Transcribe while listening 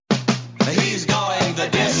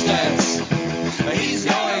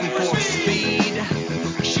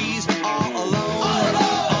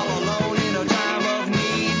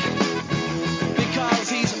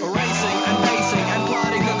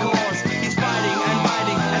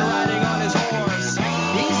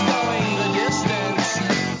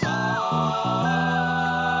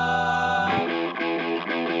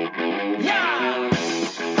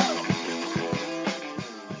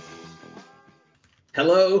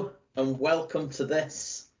Hello and welcome to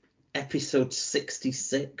this episode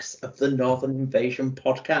 66 of the Northern Invasion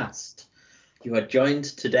podcast. You are joined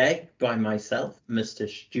today by myself, Mr.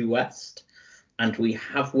 Stu West, and we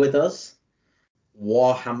have with us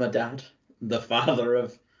Warhammer Dad, the father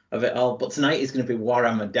of it all. But tonight he's going to be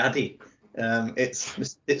Warhammer Daddy.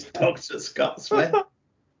 It's Dr. Scott Smith.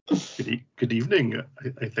 Good evening,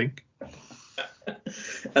 I think.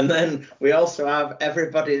 And then we also have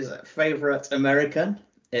everybody's favourite American.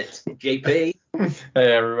 It's JP. Hey,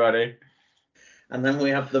 everybody. And then we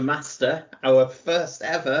have the Master, our first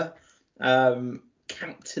ever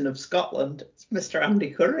Captain of Scotland. It's Mr. Andy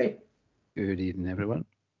Curry. Good evening, everyone.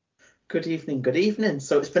 Good evening, good evening.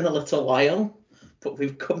 So it's been a little while, but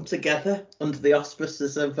we've come together under the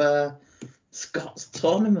auspices of Scott's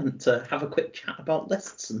tournament to have a quick chat about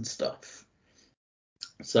lists and stuff.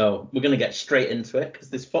 So we're going to get straight into it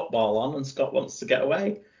because there's football on and Scott wants to get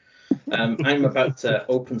away. I'm about to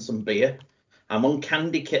open some beer. I'm on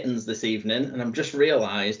Candy Kittens this evening and I've just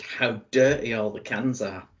realised how dirty all the cans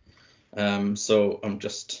are. So I'm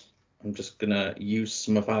just going to use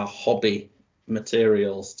some of our hobby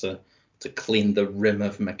materials to clean the rim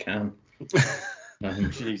of my can.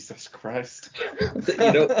 Jesus Christ. You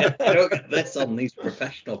don't get this on these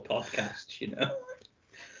professional podcasts, you know.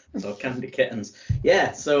 So Candy Kittens.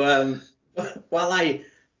 Yeah, so while I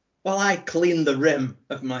clean the rim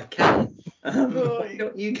of my can, why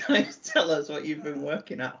don't you guys tell us what you've been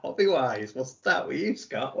working at hobby-wise? We'll start with you,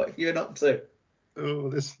 Scott. What have you been up to? Oh,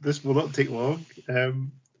 this will not take long.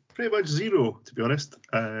 Pretty much zero, to be honest.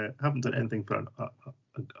 I haven't done anything for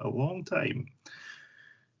a long time.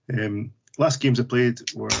 Last games I played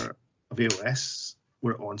were of AOS,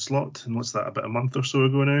 were Onslaught, and what's that, about a month or so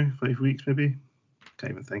ago now? 5 weeks maybe?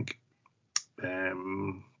 Can't even think.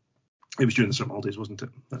 It was during the summer holidays, wasn't it?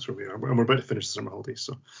 That's where we are. And we're about to finish the summer holidays.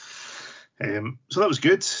 So that was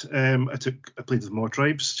good. I played with more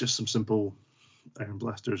tribes, just some simple Iron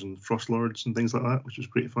Blasters and Frost Lords and things like that, which was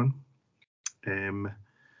great fun.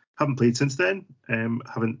 Haven't played since then.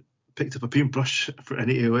 Haven't picked up a paintbrush for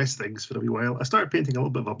any AOS things for a wee while. I started painting a little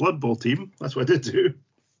bit of a Blood Bowl team. That's what I did do.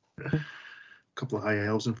 A couple of high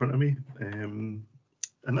elves in front of me.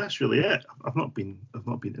 And that's really it. I've not been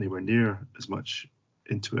anywhere near as much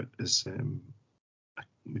into it as I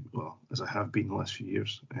have been the last few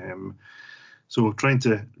years. So trying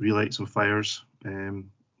to relight some fires,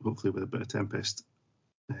 hopefully with a bit of Tempest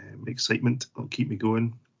excitement. That'll keep me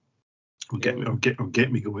going. Or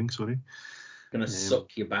get me going. Sorry. Gonna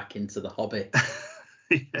suck you back into the hobby.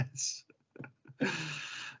 Yes.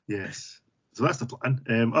 So that's the plan.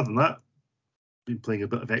 Other than that, been playing a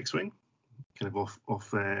bit of X-Wing. Kind of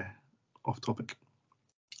off topic,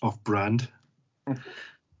 off brand. So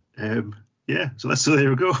there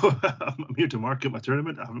we go. I'm here to market my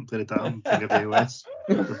tournament. I haven't played a damn thing of AOS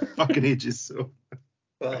for fucking ages. So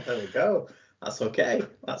well, there we go. That's okay.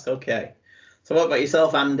 So what about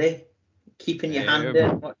yourself, Andy? Keeping your hand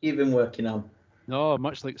in. What have you been working on? No,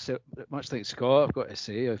 much like Scott, I've got to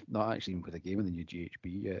say, I've not actually even put a game in the new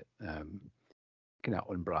GHB yet. Kind of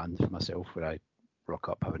on brand for myself, where I rock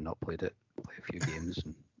up having not played it, play a few games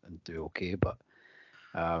and do okay. But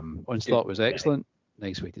Onslaught was excellent.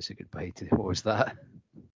 Nice way to say goodbye to. What was that?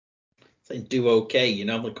 Saying do okay. You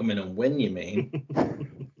normally come in and win. You mean?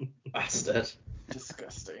 Bastard.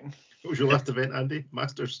 Disgusting. What was your last event, Andy?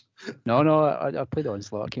 Masters? No, I played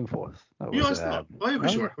Onslaught. I came fourth. You Onslaught?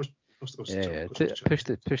 Sure. Pushed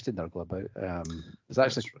the Nurgle about.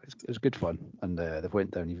 It was good fun, and they've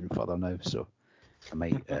went down even further now. So I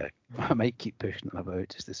might keep pushing them about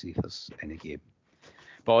just to see if there's any game.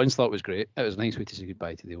 But Onslaught was great. It was a nice way to say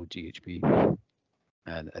goodbye to the old GHB,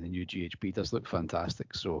 and the new GHB does look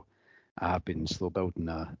fantastic. So I have been slow building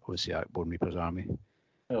a Ossiarch Bone Reaper's army.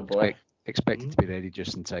 Oh boy. Expected to be ready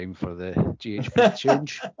just in time for the GHB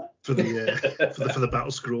change. for the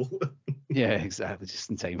battle scroll. Yeah, exactly.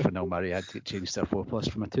 Just in time for Nil Murray. I had to change their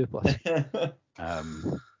 4+ from a 2+.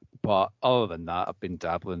 But other than that, I've been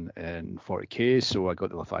dabbling in 40k, so I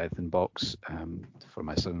got the Leviathan box for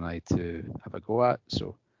my son and I to have a go at.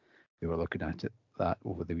 So we were looking at that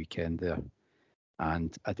over the weekend there,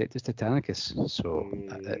 and I did this Titanicus, so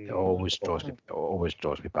it always draws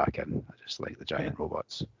me back in. I just like the giant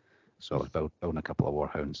robots. So I was building a couple of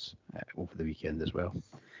Warhounds over the weekend as well.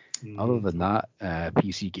 Other than that,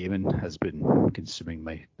 PC gaming has been consuming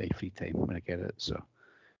my free time when I get it. So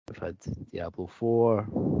we've had Diablo 4,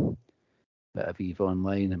 bit of EVE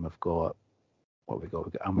Online, and we've got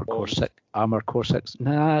Armor Core 6.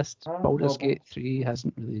 Baldur's Gate 3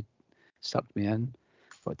 hasn't really sucked me in.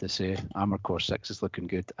 What to say, Armor Core 6 is looking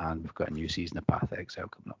good, and we've got a new season of Path Exile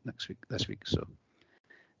coming up this week. So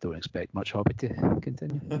don't expect much hobby to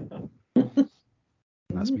continue.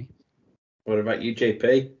 That's me. What about you,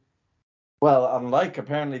 JP? Well, unlike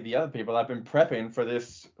apparently the other people, I've been prepping for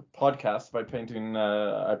this podcast by painting.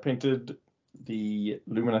 I painted the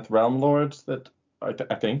Lumineth Realm Lords that I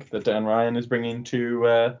think that Dan Ryan is bringing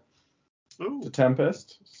to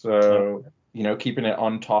Tempest. So keeping it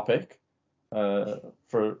on topic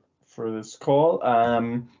for this call.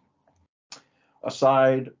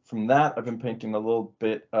 Aside from that, I've been painting a little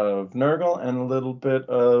bit of Nurgle and a little bit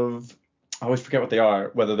of, I always forget what they are,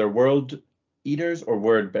 whether they're World Eaters or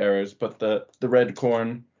Word Bearers, but the Red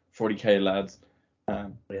Corn 40k lads.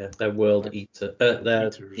 They're World Eater. They're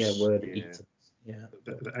Eaters, Word yeah. Eaters. Yeah.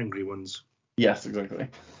 The angry ones. Yes, exactly.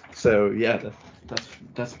 So yeah,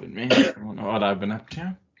 that's been me. I don't know what I've been up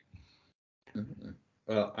to.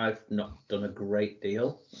 Well, I've not done a great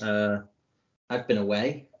deal. I've been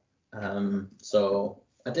away, so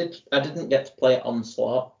I didn't get to play it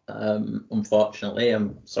Onslaught. Unfortunately,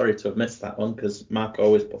 I'm sorry to have missed that one because Mark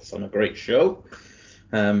always puts on a great show.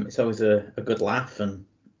 It's always a good laugh, and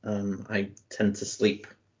I tend to sleep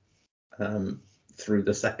through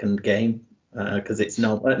the second game because it's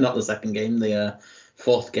not the second game, the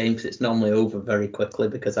fourth game, because it's normally over very quickly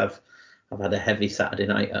because I've had a heavy Saturday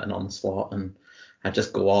night at an Onslaught, and I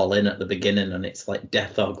just go all in at the beginning, and it's like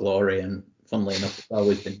death or glory, and funnily enough, it's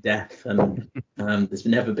always been death, and there's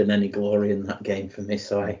never been any glory in that game for me,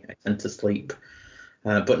 so I tend to sleep.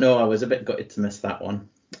 But no, I was a bit gutted to miss that one.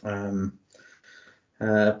 But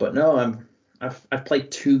no, I've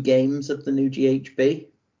played 2 games of the new GHB,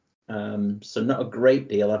 so not a great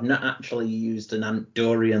deal. I've not actually used an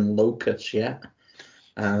Andorian Locust yet,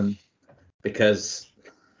 because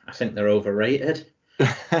I think they're overrated.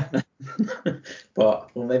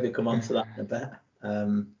 But we'll maybe come on to that in a bit.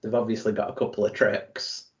 They've obviously got a couple of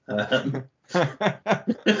tricks. But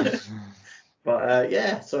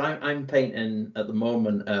yeah, so I'm painting at the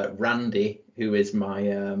moment Randy, who is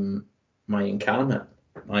my my incarnate,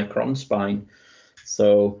 my Cronspine.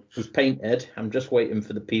 So he's painted. I'm just waiting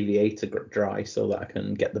for the PVA to dry so that I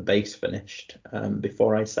can get the base finished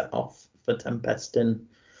before I set off for Tempest in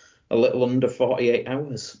a little under 48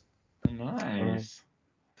 hours. Nice.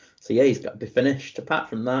 So yeah, he's got to be finished. Apart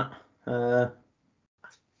from that, I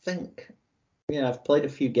think, yeah, I've played a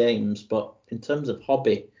few games, but in terms of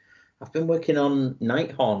hobby, I've been working on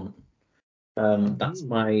Nighthaunt. That's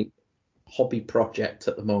my hobby project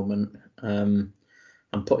at the moment. I'm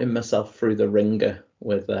putting myself through the ringer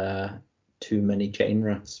with too many chain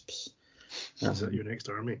rasps. Is that your next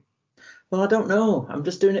army? Well, I don't know. I'm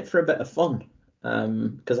just doing it for a bit of fun.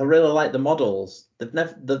 Because I really like the models. They've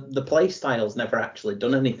never the play style's never actually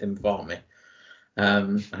done anything for me.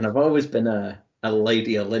 And I've always been a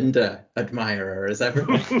Lady Olinda admirer, as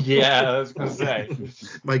everyone. Yeah, I was gonna say.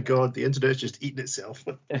 My God, the internet's just eating itself.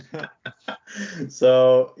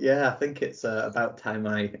 So yeah, I think it's about time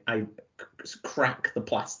I crack the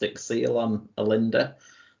plastic seal on Olinda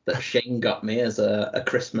that Shane got me as a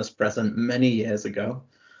Christmas present many years ago.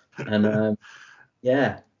 And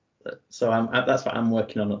yeah. So that's what I'm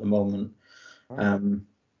working on at the moment.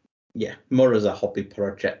 Yeah, more as a hobby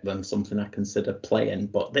project than something I consider playing.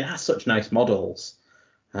 But they are such nice models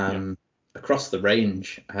across the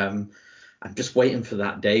range. I'm just waiting for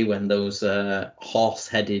that day when those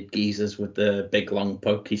horse-headed geezers with the big long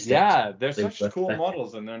pokey sticks. Yeah, they're such cool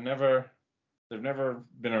models, and they've never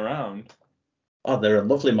been around. Oh, they're a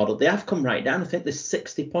lovely model. They have come right down. I think there's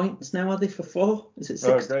 60 points now, are they, for 4? Is it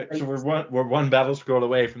 60? Oh, great. So we're one battle scroll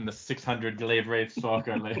away from the 600 Glaive Wraith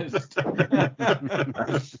Stalker list.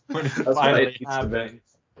 When it finally happens.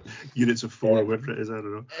 Units of 4, whatever it is, I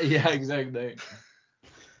don't know. Yeah, exactly.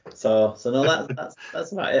 So no,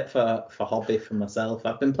 that's about it for hobby for myself.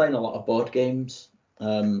 I've been playing a lot of board games.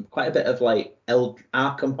 Quite a bit of like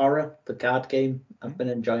Arkham Horror, the card game. I've been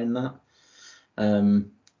enjoying that.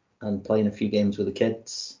 And playing a few games with the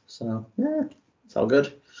kids. So yeah, it's all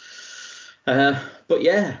good. But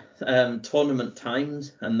yeah, tournament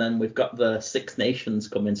times, and then we've got the Six Nations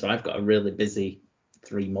coming. So I've got a really busy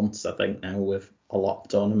 3 months, I think, now with a lot of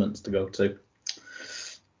tournaments to go to.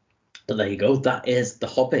 But there you go. That is the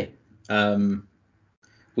hobby.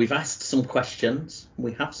 We've asked some questions.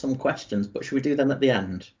 We have some questions, but should we do them at the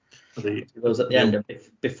end? Those at the end.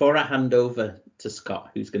 Before I hand over to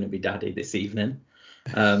Scott, who's going to be daddy this evening,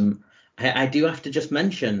 I do have to just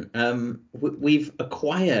mention we've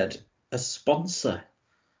acquired a sponsor.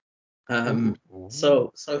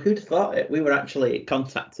 So who'd have thought it? We were actually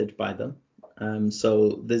contacted by them.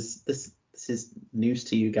 So this is news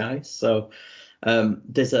to you guys. So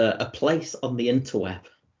there's a place on the interweb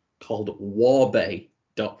called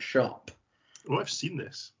warbay.shop. Oh, I've seen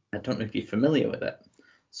this. I don't know if you're familiar with it.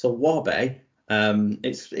 So Warbay,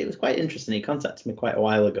 it was quite interesting. He contacted me quite a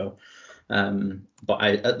while ago, but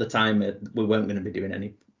at the time we weren't going to be doing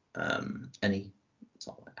any.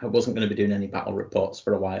 I wasn't going to be doing any battle reports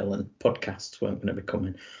for a while, and podcasts weren't going to be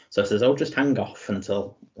coming. So I says, "Oh, just hang off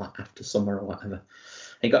until like after summer or whatever."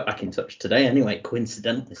 He got back in touch today anyway,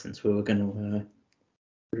 coincidentally, since we were going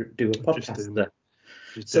to do a podcast there.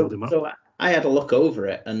 So I had a look over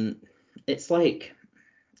it, and it's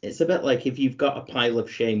a bit like if you've got a pile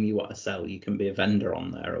of shame you want to sell, you can be a vendor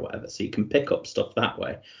on there or whatever, so you can pick up stuff that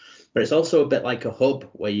way. But it's also a bit like a hub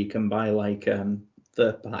where you can buy like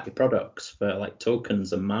third-party products for like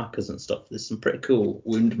tokens and markers and stuff. There's some pretty cool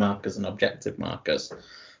wound markers and objective markers.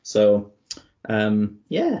 So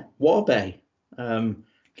Warbay.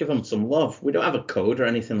 Give them some love. We don't have a code or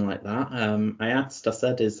anything like that. I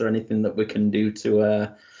said, is there anything that we can do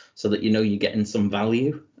to so that you're getting some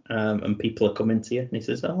value and people are coming to you? And he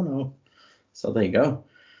says, oh no. So there you go.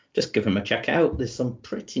 Just give them a check out. There's some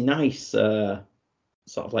pretty nice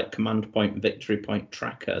sort of like command point, victory point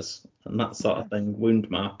trackers and that sort of thing, wound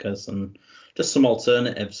markers, and just some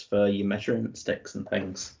alternatives for your measuring sticks and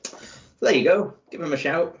things. So there you go. Give them a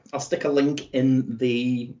shout. I'll stick a link in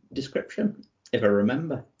the description. If I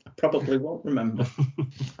remember. I probably won't remember.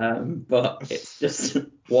 But it's just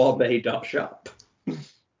warbay.shop.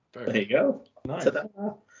 There you go. Nice.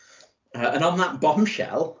 And on that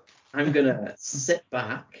bombshell, I'm going to sit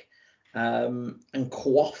back and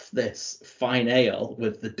quaff this fine ale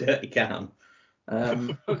with the dirty can.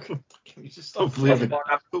 Can you just stop?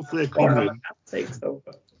 Hopefully a clean room. Takes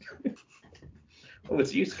over. Over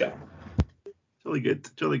to you, Scott. Jolly good.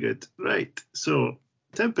 Right, so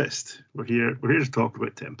Tempest. We're here to talk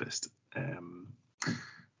about Tempest.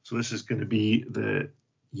 So this is going to be the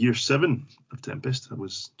year 7 of Tempest. I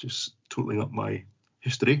was just totaling up my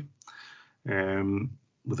history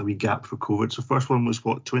with a wee gap for COVID. So first one was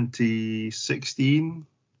 2016,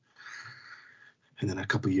 and then a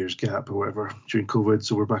couple of years gap or whatever during COVID.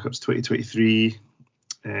 So we're back up to 2023,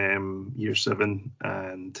 year 7.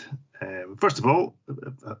 And first of all,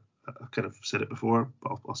 I kind of said it before,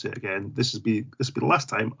 but I'll say it again. This will be the last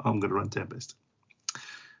time I'm going to run Tempest.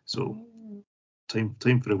 So time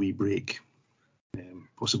for a wee break,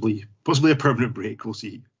 possibly a permanent break. We'll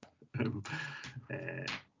see.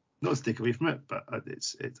 Not to take away from it, but I've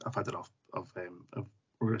had enough of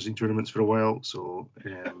organising tournaments for a while. So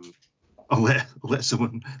I'll let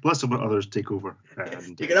someone others take over.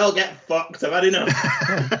 And you can all get fucked. I've had enough.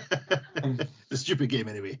 The stupid game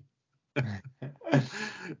anyway.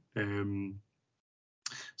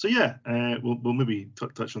 So yeah, we'll maybe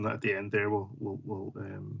touch on that at the end. There,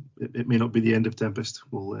 it may not be the end of Tempest.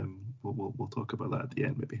 We'll talk about that at the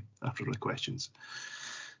end, maybe after the questions.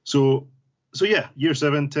 So yeah, year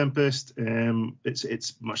 7 Tempest.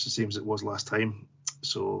 It's much the same as it was last time.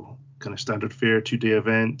 So kind of standard fare, 2-day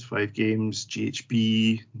event, 5 games,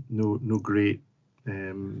 GHB, no great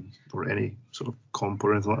or any sort of comp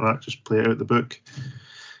or anything like that. Just play it out the book.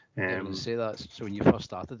 I was going to say that. So when you first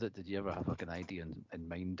started it, did you ever have like an idea in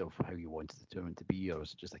mind of how you wanted the tournament to be, or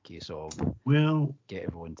was it just a case of get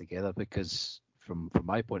everyone together? Because from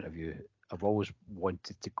my point of view, I've always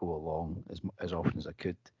wanted to go along as often as I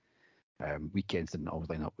could. Weekends didn't always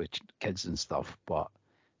line up with kids and stuff, but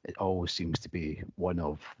it always seems to be one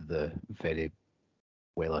of the very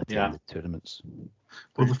well attended tournaments.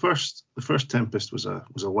 Well, the first Tempest was a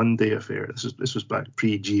 1-day affair. This was back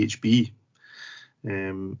pre GHB.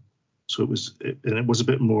 So it was a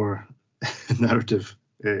bit more narrative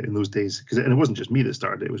in those days, and it wasn't just me that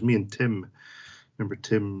started it. It was me and Tim. Remember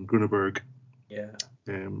Tim Gruneberg? Yeah.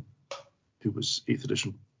 Who was 8th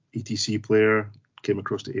edition ETC player, came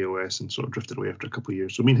across to AOS and sort of drifted away after a couple of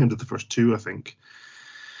years. So me and him did the first 2, I think,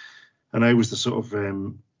 and I was the sort of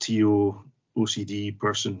TO OCD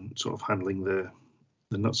person, sort of handling the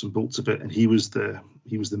nuts and bolts of it, and he was the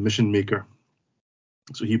mission maker.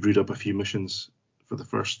 So he brewed up a few missions for the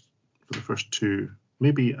first 2,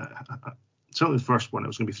 maybe certainly the first one. It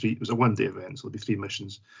was going to be 3. It was a 1-day event, so there'll be 3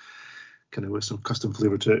 missions, kind of with some custom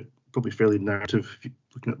flavour to it. Probably fairly narrative.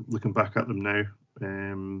 Looking back at them now,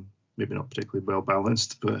 maybe not particularly well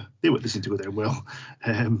balanced, but they seemed to go down well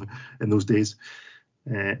in those days.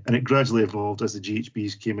 And it gradually evolved as the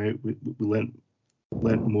GHBs came out. We lent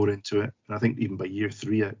more into it, and I think even by year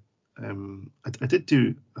 3, I did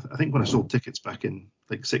do. I think when I sold tickets back in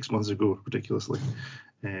like 6 months ago, ridiculously,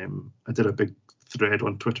 I did a big thread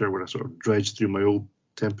on Twitter where I sort of dredged through my old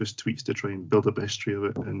Tempest tweets to try and build up a history of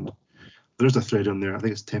it. And there's a thread on there. I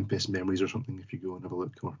think it's Tempest Memories or something. If you go and have a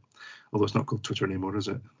look, although it's not called Twitter anymore, is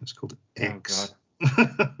it? It's called X. Oh,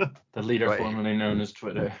 God. The leader formerly known as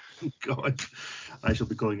Twitter. God, I shall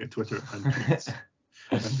be calling it Twitter and tweets.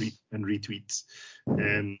 and retweets.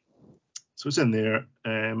 So it's in there.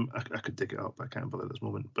 I could dig it up. I can't believe at this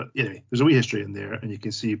moment. But anyway, there's a wee history in there, and you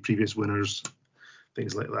can see previous winners,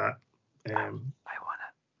 things like that. I won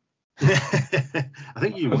I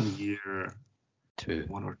think you won year 2.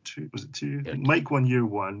 1 or 2. Was it 2? I Yeah, think Mike won year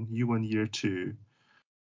 1. You won year 2.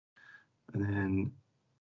 And then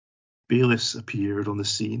Bayliss appeared on the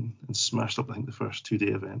scene and smashed up, I think, the first 2-day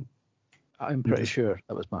event. I'm pretty sure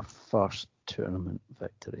that was my first tournament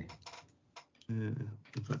victory. In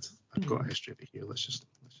fact, I've got a history of it here. Let's just.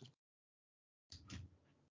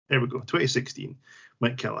 There we go. 2016,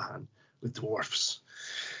 Mike Callahan with Dwarfs.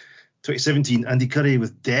 2017, Andy Curry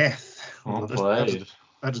with Death.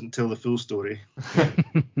 That doesn't tell the full story.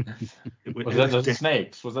 Was that the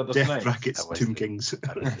Snakes? Was that the Death Snakes? brackets Tomb Kings.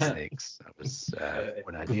 That was the Snakes. That was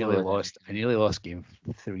when I nearly lost. I nearly lost game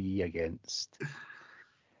 3 against.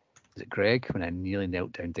 Was it Greg? When I nearly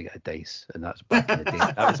knelt down to get a dice, and that's back in the day.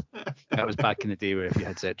 That was back in the day where if you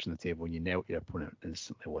had sets on the table and you knelt, your opponent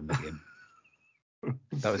instantly won the game.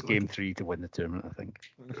 That was game 3 to win the tournament, I think.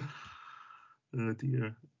 Oh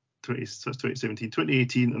dear. So that's 2017,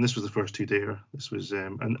 2018, and this was the first 2-dayer. This was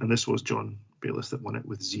and this was John Bayliss that won it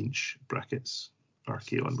with Zinch brackets.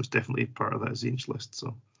 Archaon was definitely part of that Zinch list,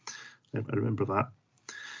 so I remember that.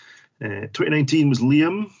 2019 was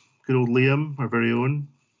Liam, good old Liam, our very own,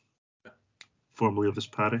 formerly of this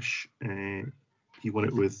parish. He won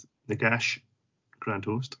it with Nagash, Grand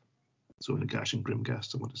Host. So Nagash and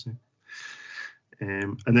Grimgast, I want to say.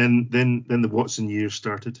 And then the Watson years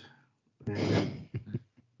started.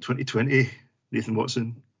 2020, Nathan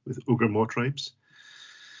Watson with Ogre Maw Tribes.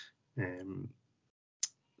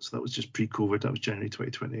 So that was just pre-COVID. That was January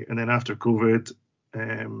 2020. And then after COVID,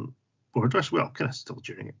 kind of still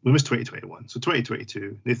during it. We missed 2021. So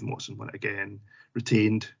 2022, Nathan Watson won it again,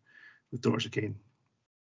 retained with Daughters of Cain,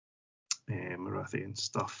 Marathi and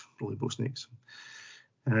stuff, Rolling Bow Snakes.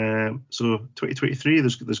 So 2023,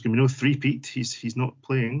 there's going to be no three-peat. He's not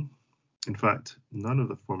playing. In fact, none of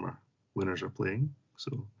the former winners are playing.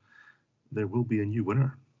 So there will be a new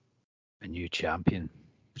winner. A new champion.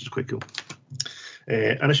 Which is quite cool.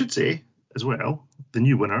 And I should say, as well, the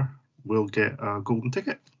new winner will get a golden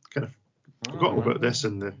ticket. Kind of forgot about this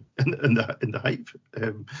in the hype.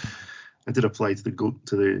 I did apply to the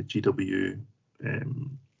GW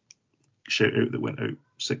shout out that went out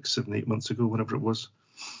 6, 7, 8 months ago, whenever it was.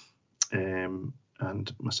 And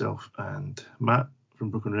myself and Matt from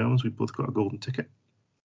Broken Realms, we both got a golden ticket.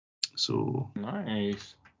 So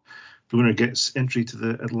nice. The winner gets entry to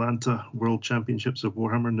the Atlanta World Championships of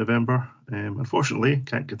Warhammer in November. Unfortunately,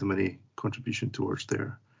 can't give them any contribution towards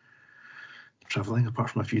their travelling, apart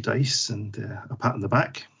from a few dice and a pat on the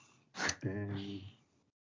back.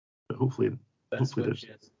 But hopefully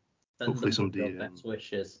somebody. Best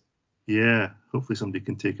wishes. Yeah, hopefully somebody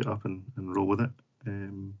can take it up and roll with it.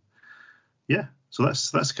 Yeah, so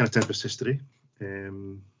that's kind of Tempest history.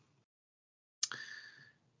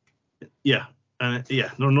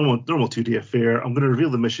 Normal 2-day affair. I'm going to reveal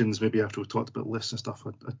the missions maybe after we've talked about lists and stuff.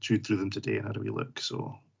 I chewed through them today and had a wee look.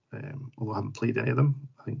 So, although I haven't played any of them,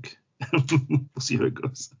 I think we'll see how it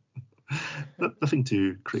goes. Nothing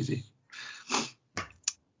too crazy.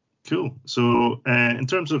 Cool. So, in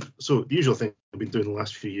terms of the usual thing I've been doing the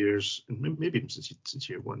last few years, and maybe even since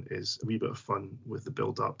year 1, is a wee bit of fun with the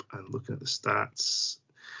build up and looking at the stats.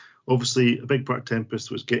 Obviously, a big part of Tempest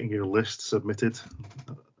was getting your list submitted.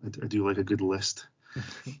 I do like a good list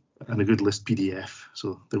and a good list PDF.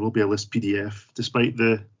 So there will be a list PDF, despite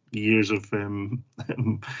the years of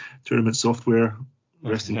tournament software.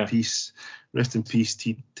 Rest in peace. Rest in peace,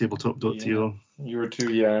 tabletop.to. Yeah, you were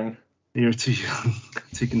too young. You're too young.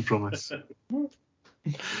 Taken from us.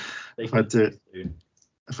 I've had to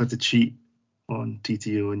cheat on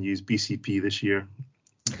TTO and use BCP this year.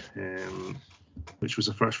 Which was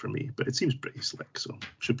a first for me, but it seems pretty slick, so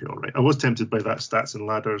should be all right. I was tempted by that stats and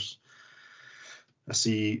ladders. I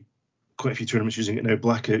see quite a few tournaments using it now.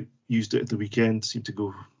 Blackout used it at the weekend, seemed to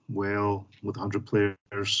go well with 100 players.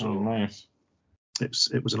 So nice.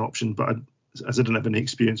 It was an option, but as I didn't have any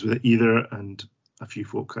experience with it either, and a few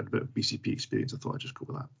folk had a bit of BCP experience, I thought I'd just go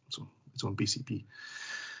with that. So it's on BCP.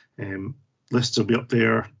 Lists will be up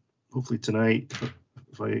there hopefully tonight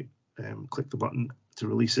if I click the button to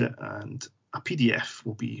release it, and a PDF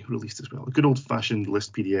will be released as well. A good old-fashioned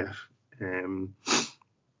list PDF.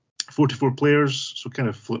 44 players, so kind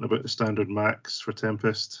of floating about the standard max for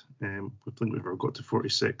Tempest. We think we've ever got to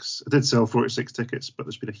 46. I did sell 46 tickets, but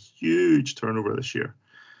there's been a huge turnover this year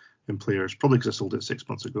in players, probably because I sold it 6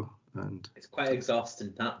 months ago. And it's quite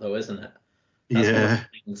exhausting, that though, isn't it? That's one of Yeah.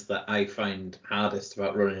 the things that I find hardest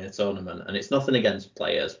about running a tournament, and it's nothing against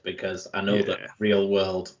players because I know that Yeah. real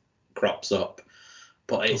world crops up,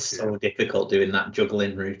 but it's so difficult doing that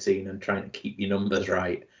juggling routine and trying to keep your numbers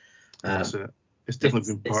right. That's it. It's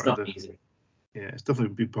definitely been part it's of not the. easy. Yeah, it's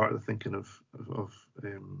definitely been part of the thinking of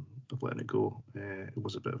letting it go. It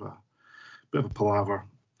was a bit of a palaver.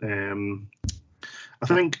 I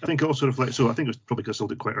think it also reflects. So I think it was probably because I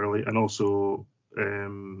sold it quite early, and also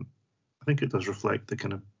I think it does reflect the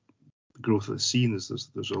kind of growth of the scene. There's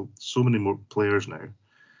so many more players now.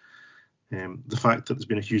 The fact that there's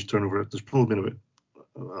been a huge turnover. There's probably been about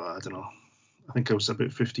I don't know. I think I was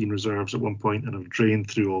about 15 reserves at one point, and I've drained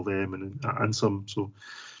through all them and some. So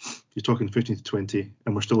you're talking 15 to 20,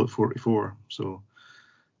 and we're still at 44. So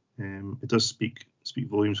it does speak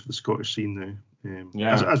volumes for the Scottish scene now.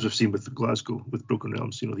 As we've seen with Glasgow, with Broken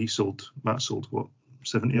Realms, Matt sold what,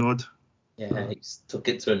 70 odd. Yeah, he's took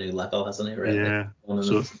it to a new level, hasn't he? Really? Yeah. One of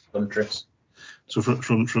the countries. So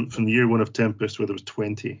from the year one of Tempest, where there was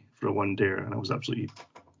 20 for a one dare, and I was absolutely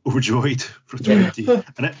overjoyed for 20. Yeah.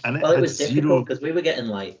 and it Well, it was zero. difficult because we were getting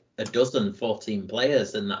like a dozen 14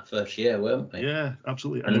 players in that first year, weren't we? Yeah,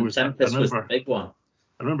 absolutely. And Tempest was the big one.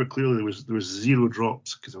 I remember clearly there was zero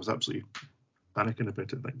drops because I was absolutely panicking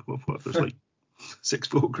about it. Like, what if there's like 6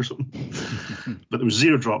 folk or something? But there was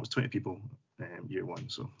 0 drops, 20 people year one.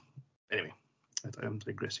 So anyway, I am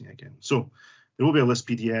digressing again. So there will be a list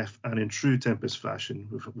PDF, and in true Tempest fashion,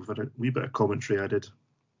 we've had a wee bit of commentary added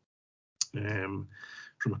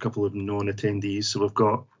from a couple of non-attendees. So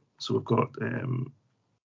we've got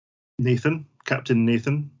Nathan, Captain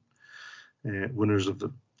Nathan, winners of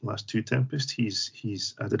the last 2 Tempest.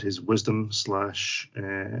 He's added his wisdom /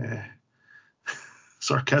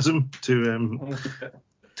 sarcasm to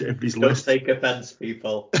everybody's list. Don't take offence,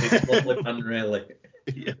 people. It's lovely fun, really.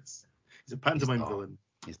 Yes, he's a pantomime villain.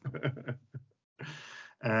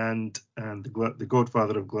 And the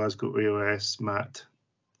godfather of Glasgow AOS, Matt,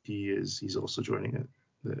 he's also joining it,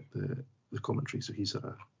 the commentary. So he's had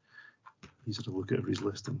a look at everybody's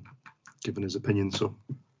list and given his opinion. So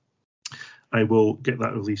I will get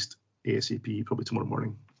that released ASAP, probably tomorrow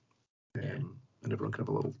morning, and everyone can have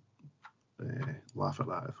a little laugh at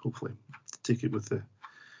that. Hopefully, take it with the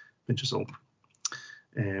pinch of salt.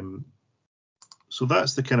 So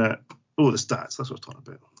that's the kind of the stats. That's what I was talking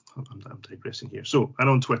about. I'm digressing here. So, and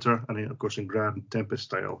on Twitter, and of course in Grand Tempest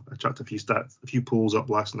style, I chucked a few polls up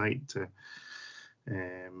last night to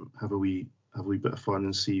have a wee bit of fun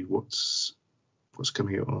and see what's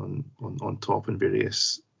coming out on top in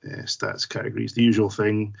various stats categories. The usual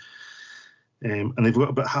thing. And they've got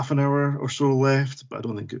about half an hour or so left, but I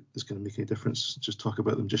don't think it's going to make any difference. Just talk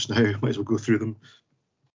about them just now. Might as well go through them.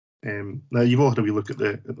 Now you've all had a wee look at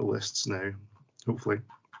the lists now, hopefully.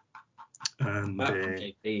 And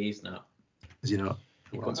he's not. Is he not?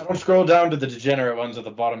 Well, I don't scroll down to the degenerate ones at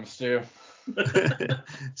the bottom, Stu.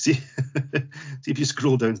 see if you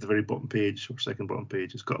scroll down to the very bottom page or second bottom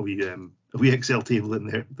page, it's got a wee Excel table in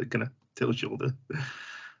there that kind of tells you all the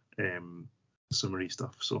summary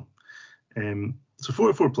stuff. So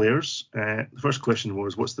 44 players. The first question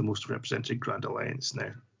was, what's the most represented Grand Alliance?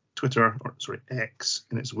 Now X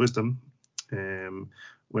in its wisdom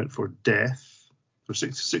went for Death.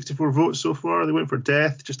 There's 64 votes so far. They went for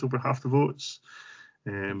Death, just over half the votes.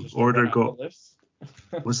 Order got.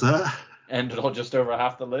 What's that? And just over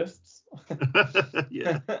half the lists.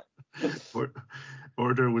 Yeah.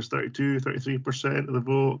 Order was 33% of the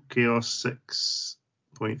vote. Chaos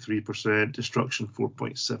 6.3%. Destruction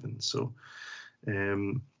 4.7%. So,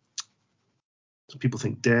 so people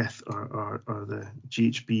think Death are the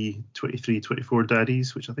GHB 23-24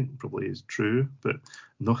 daddies, which I think probably is true, but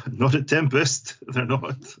not at Tempest. They're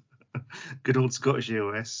not. Good old Scottish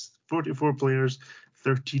AOS. 44 players,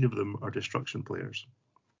 13 of them are Destruction players.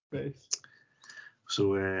 Nice.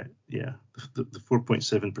 So the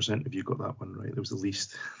 4.7% of you got that one right. It was the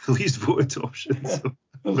least voted option. So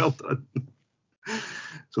well done.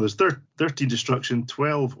 So there's 13 Destruction,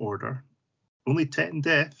 12 Order, only 10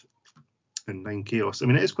 Death, and 9 Chaos. I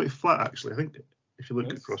mean, it is quite flat actually. I think if you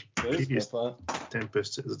look across previous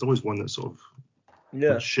Tempests, there's always one that's sort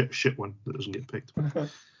of shit one that doesn't get picked.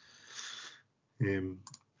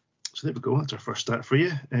 So there we go. That's our first stat for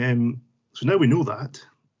you. So now we know that.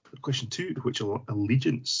 Question 2, which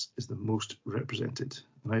allegiance is the most represented?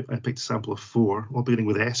 And I picked a sample of 4, all beginning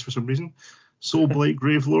with S for some reason. Soulblight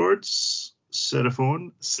Gravelords,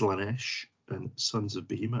 Seraphon, Slanesh, and Sons of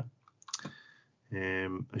Behemoth.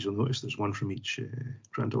 As you'll notice, there's one from each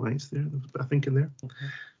Grand Alliance there. There's a bit of thinking there.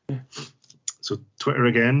 So Twitter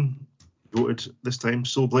again voted this time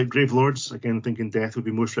Soulblight Gravelords, again thinking Death would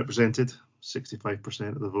be most represented, 65%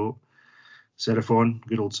 of the vote. Seraphon,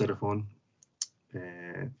 good old Seraphon,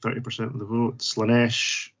 30% of the vote.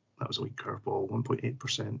 Slanesh, that was a weak curveball,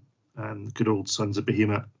 1.8%. And good old Sons of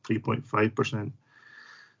Behemoth, 3.5%.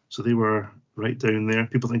 So they were right down there.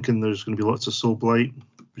 People thinking there's going to be lots of Soul Blight,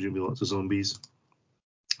 presumably lots of zombies.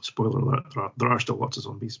 Spoiler alert, there are still lots of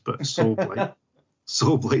zombies, but Soul Blight,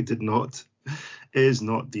 Soul Blight is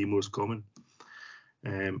not the most common.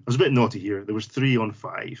 I was a bit naughty here. There was 3 on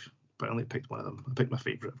 5, but I only picked one of them. I picked my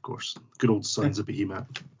favourite, of course. Good old Sons of Behemoth.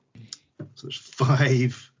 So there's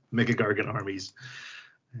 5 Mega Gargant armies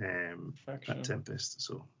at Tempest.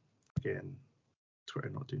 So again, Twitter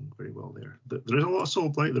not doing very well there. There is a lot of Soul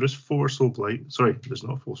Blight. There is 4 Soul Blight. Sorry, there's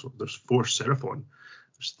not 4 Soul. There's 4 Seraphon.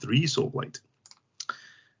 There's 3 Soul Blight.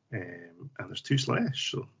 And there's 2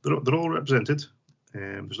 Slash. So they're all represented.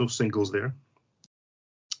 There's no singles there.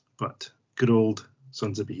 But good old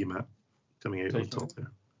Sons of Behemoth coming out on top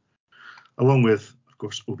there. Along with, of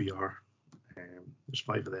course, OBR. There's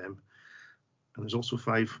 5 of them. And there's also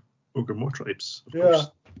 5 Ogre Maw tribes, of course,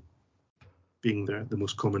 being the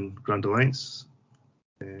most common Grand Alliance.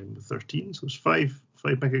 13. So there's 5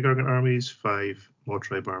 Mega Gargant armies, 5 Maw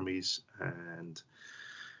tribe armies, and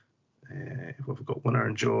we've got 1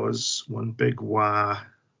 Iron Jaws, 1 Big Wah,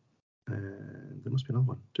 and there must be another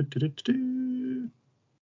one.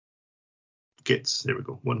 Gits, there we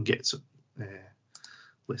go. 1 Gits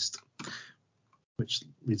list. Which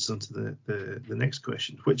leads on to the next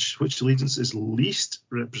question. Which allegiance is least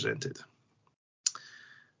represented?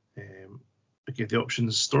 Again, the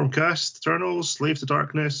options: Stormcast, Eternals, Slave to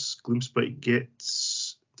Darkness, Gloomspite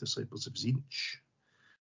Gits, Disciples of Tzeentch.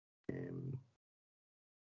 Now,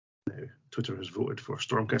 Twitter has voted for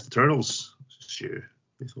Stormcast Eternals. Sure,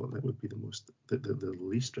 they thought that would be the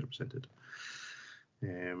least represented.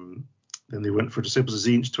 Then they went for Disciples of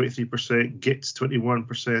Tzeentch, 23%, Gits,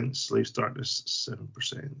 21%, Slaves to Darkness,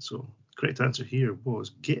 7%. So the correct answer here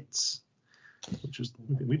was Gits, which was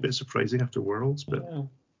a wee bit surprising after Worlds, but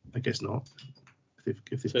I guess not. If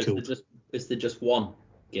they've killed. Is there just 1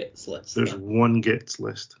 Gits list? There's then? 1 Gits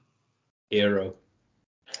list. Hero.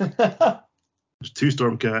 There's 2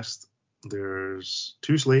 Stormcast, there's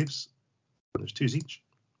 2 Slaves, and there's 2 Tzeentch.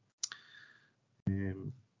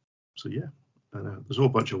 So yeah, and there's a whole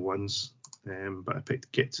bunch of 1s. But I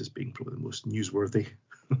picked Gits as being probably the most newsworthy.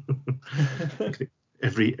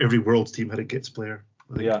 every Worlds team had a Gits player,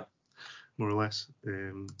 I think, more or less.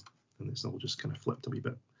 And it's all just kind of flipped a wee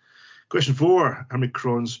bit. Question 4. How many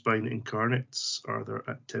Kronspine incarnates are there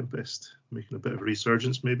at Tempest? Making a bit of a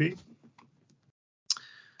resurgence, maybe.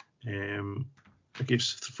 I gave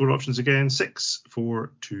 4 options again: 6,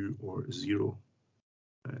 4, 2, or 0.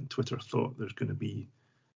 And Twitter thought there's going to be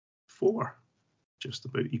 4. Just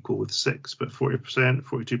about equal with 6, but 40%,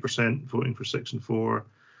 42% voting for 6 and 4.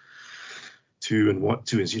 2 and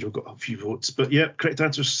 0 got a few votes, but yeah, correct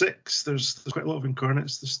answer is 6. There's quite a lot of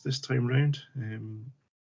incarnates this time round.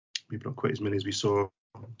 Maybe not quite as many as we saw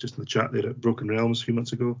just in the chat there at Broken Realms a few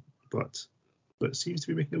months ago, but it seems to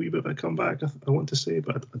be making a wee bit of a comeback. I want to say,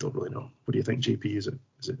 but I don't really know. What do you think, JP? Is it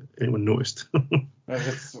anyone noticed? I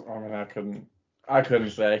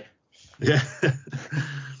couldn't say. Yeah.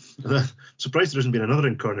 Surprised there hasn't been another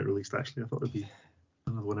incarnate released, actually. I thought there'd be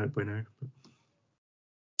another one out by now. But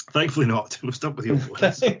thankfully not. We'll stop with the old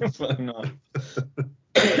ones. Thankfully not.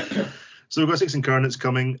 So we've got 6 incarnates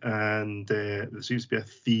coming, and there seems to be a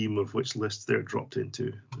theme of which lists they're dropped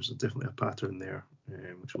into. There's definitely a pattern there,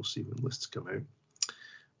 which we'll see when lists come out.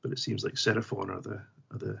 But it seems like Seraphon are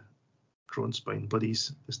the Kronspine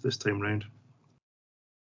buddies this time round.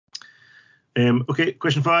 Okay,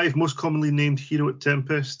 question 5. Most commonly named hero at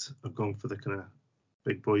Tempest. I've gone for the kind of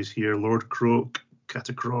big boys here: Lord Croak,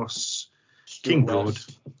 Catacross, King Broad,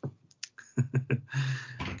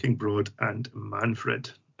 King Broad, and Manfred.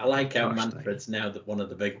 I like how Manfred's now one of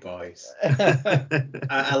the big boys.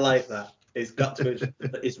 I like that. He's got to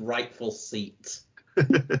his rightful seat. I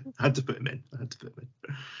had to put him in.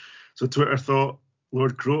 So Twitter thought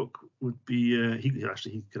Lord Croak would be. He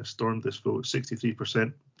kind of stormed this vote.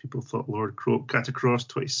 63% people thought Lord Croak. Catacross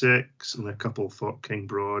 26, and a couple thought King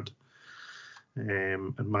Broad.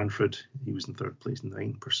 And Manfred, he was in 3rd place,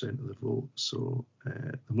 9% of the vote. So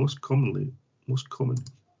the most common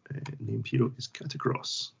named hero is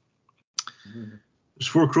Catacross. There's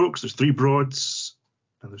 4 Croaks, there's 3 Broads,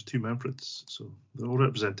 and there's 2 Manfreds. So they're all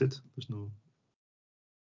represented. There's no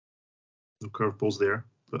curveballs there,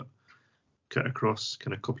 but Catacross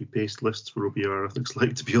kind of copy paste lists for OBR, looks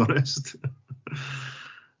like, to be honest.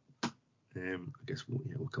 I guess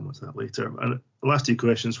we'll come on to that later. And the last 2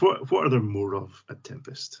 questions: what are there more of at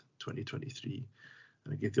Tempest 2023?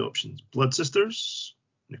 And I gave the options: Blood Sisters,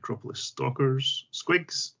 Necropolis Stalkers,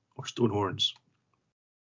 Squigs, or Stonehorns.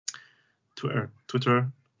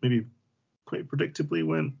 Twitter maybe quite predictably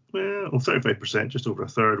went, 35%, just over a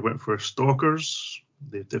third, went for Stalkers.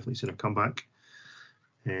 They've definitely seen a comeback.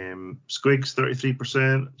 Squigs,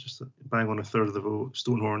 33%, just bang on a third of the vote.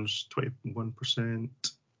 Stonehorns, 21%, and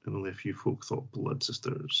only a few folk thought Blood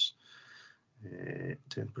Sisters,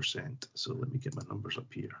 10%. So let me get my numbers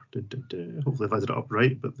up here. Hopefully I've added it up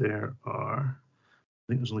right, but there are, I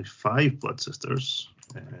think there's only 5 Blood Sisters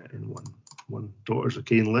in one Daughters of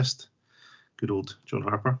Cain list. Good old John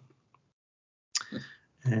Harper.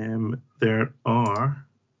 There are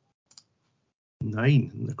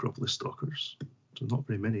 9 Necropolis Stalkers, so not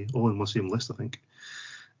very many, all in the same list, I think.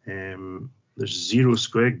 There's 0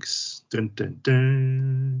 Squigs. Dun, dun,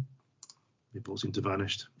 dun. They've all seem to have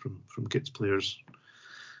vanished from Gits players.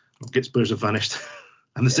 Well, Gits players have vanished,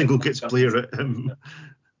 and the single Gits player at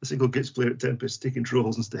Tempest taking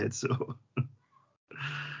trolls instead. So,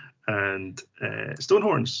 and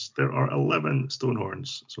Stonehorns. There are 11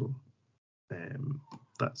 Stonehorns. So.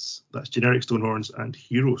 That's generic Stonehorns and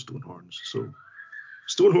hero Stonehorns. So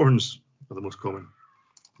Stonehorns are the most common.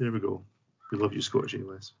 There we go. We love you, Scottish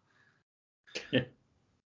AOS. Yeah.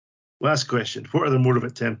 Last question. What are the more of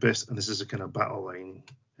at Tempest? And this is a kind of battle line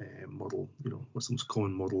model. What's the most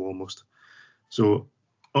common model almost? So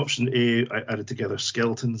option A, I added together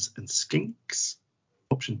skeletons and skinks.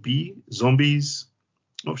 Option B, zombies.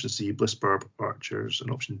 Option C, Blissbarb archers.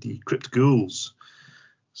 And option D, crypt ghouls.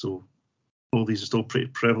 So all these are still pretty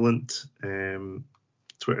prevalent.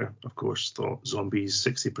 Twitter, of course, thought zombies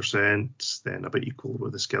 60%, then about equal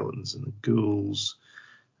with the skeletons and the ghouls,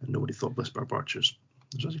 and nobody thought Blissbarb archers.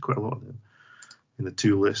 There's actually quite a lot of them in the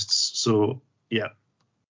 2 lists. So, yeah,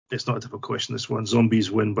 it's not a difficult question, this one.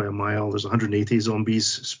 Zombies win by a mile. There's 180 zombies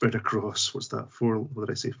spread across, 4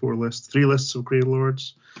 lists? 3 lists of Grey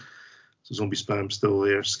Lords. So zombie spam still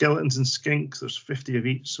there. Skeletons and skinks, there's 50 of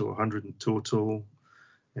each, so 100 in total.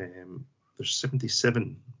 There's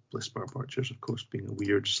 77 Blissbarb archers, of course, being a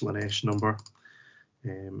weird Slanesh number.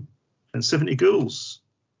 And 70 ghouls,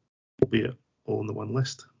 albeit all in the one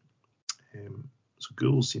list. So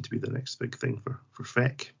ghouls seem to be the next big thing for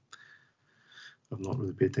Feck. I've not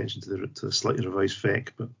really paid attention to the slightly revised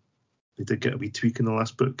Feck, but they did get a wee tweak in the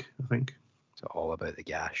last book, I think. So all about the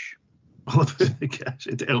gash. All about the gash.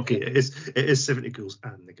 It is 70 ghouls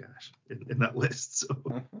and the gash in that list.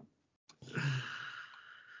 So.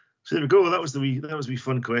 So there we go. That was wee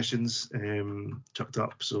fun questions chucked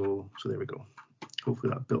up. So there we go.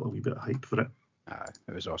 Hopefully that built a wee bit of hype for it.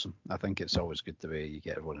 It was awesome. I think it's always good the way you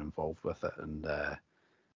get everyone involved with it, and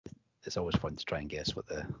it's always fun to try and guess what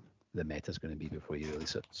the meta is going to be before you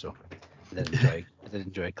release it. So I did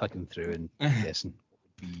enjoy clicking through and guessing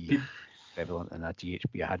what would be prevalent in that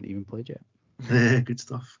GHB I hadn't even played yet. Good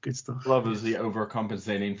stuff. Love is the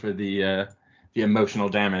overcompensating for the emotional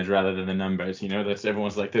damage rather than the numbers. That's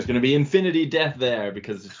everyone's like, there's going to be infinity death there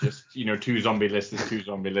because it's just 2 zombie lists is 2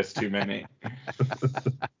 zombie lists too many.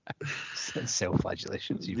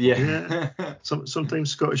 Self-flagellations. Yeah.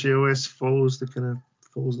 Sometimes Scottish AOS follows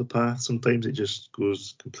the path. Sometimes it just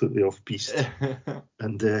goes completely off piste.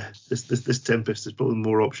 And this Tempest is probably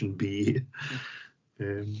more option B.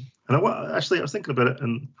 And I was thinking about it,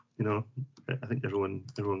 and I think everyone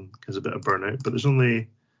has a bit of burnout, but there's only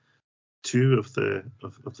 2 of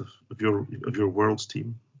your world's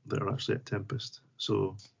team that are actually at Tempest.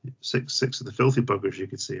 So six of the filthy buggers, you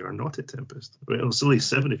could say, are not at Tempest. Well, it's only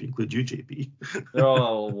 7 if you include you, JP. They're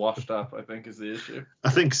all washed up, I think, is the issue.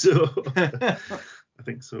 I think so.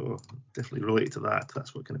 Definitely related to that.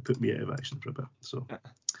 That's what kind of put me out of action for a bit. So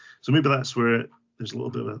maybe that's where there's a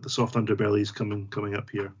little bit of the soft underbellies coming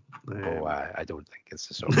up here. I don't think it's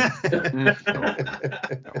the soft.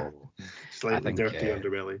 No. Slightly dirty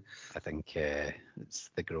underbelly. I think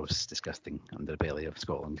it's the gross, disgusting underbelly of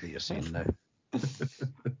Scotland that you're seeing now.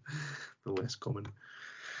 The less common.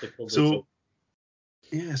 So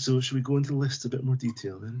should we go into the list a bit more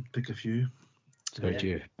detail then? Pick a few. How do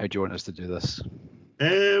you want us to do this?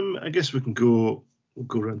 I guess we'll go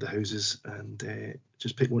around the houses and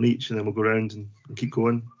just pick one each, and then we'll go around and keep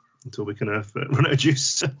going until we kind of run out of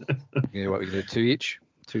juice. Yeah, what we can do? 2 each?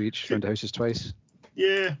 2 each around the houses twice?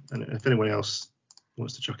 Yeah, and if anyone else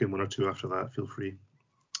wants to chuck in 1 or 2 after that, feel free.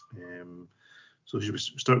 So should we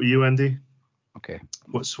start with you, Andy? Okay.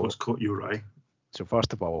 What's caught your eye? So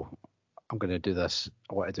first of all, I'm going to do this.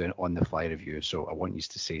 I want to do an on-the-fly review, so I want you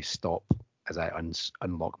to say stop as I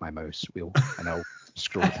unlock my mouse wheel, and I'll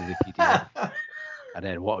scroll through the PDF. And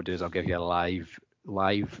then what I'll do is I'll give you a live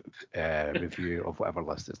review of whatever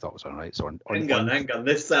list it stops on, right? So hang on.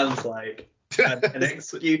 This sounds like an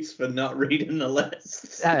excuse for not reading the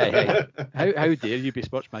list. Hey, how dare you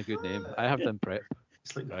besmirch my good name? I have done prep.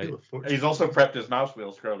 It's like the Right. Wheel of Fortune. He's also prepped his mouse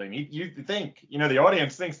wheel scrolling. You think, the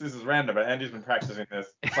audience thinks this is random, but Andy's been practicing this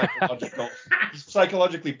he's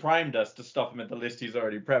psychologically primed us to stuff him at the list he's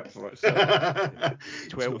already prepped for. So.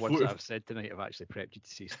 12 words that I've said tonight have actually prepped you to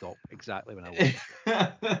say stop exactly when I want.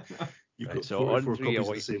 You've Right, got so 44 on three, copies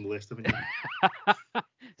of the same list, haven't you?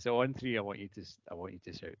 So on 3, I want you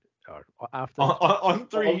to shout, or after. On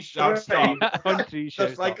 3, shout stop. On 3, shout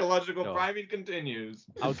The stop. psychological No. priming continues.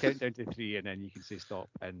 I'll count down to 3, and then you can say stop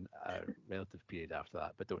in a relative period after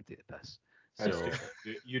that, but don't take the piss. Right, So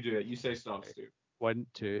Stu, you do it. You say stop, Stu. 1,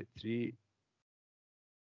 2, 3.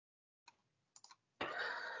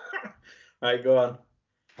 Right, go on.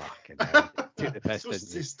 Fucking hell. Take the piss, So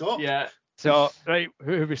didn't you? stop. Yeah. So, right,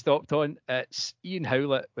 who have we stopped on? It's Ian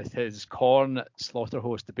Howlett with his Corn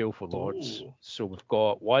Slaughterhost to Baleful Lords. Oh. So we've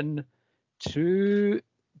got 1, 2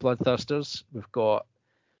 Bloodthirsters. We've got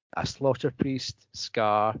a Slaughter Priest,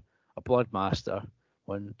 Scar, a Blood Master.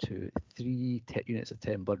 1, 2, 3 units of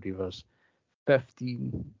 10 Blood Reavers,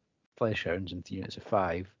 15 Flesh Hounds, and 3 units of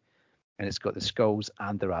 5. And it's got the Skulls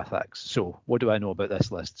and the Wrath-Axe. So what do I know about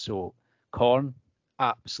this list? So Corn,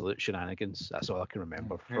 absolute shenanigans. That's all I can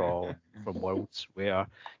remember from Worlds, where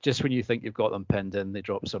just when you think you've got them pinned in, they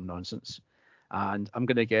drop some nonsense. And I'm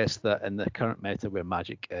going to guess that in the current meta where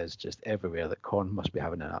Magic is just everywhere, that Corn must be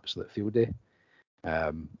having an absolute field day.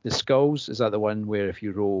 The Skulls, is that the one where if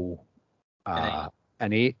you roll an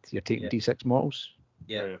 8, you're taking D6 mortals?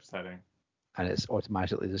 Yeah. Very upsetting. And it's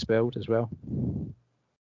automatically dispelled as well.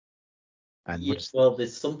 And Well,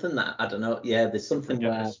 there's something that I don't know. Yeah, there's something Forget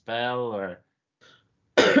where the spell or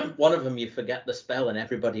one of them you forget the spell, and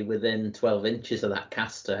everybody within 12 inches of that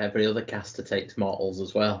caster, every other caster takes mortals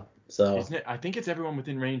as well. So isn't it? I think it's everyone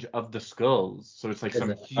within range of the skulls. So it's like some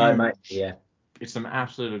huge. I might, yeah. It's some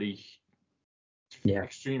absolutely Yeah.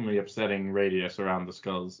 extremely upsetting radius around the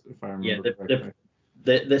skulls, if I remember correctly.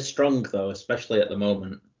 They're strong though, especially at the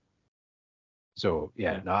moment. So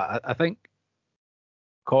no, I think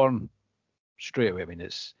Corn straight away. I mean,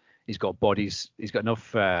 he's got bodies. He's got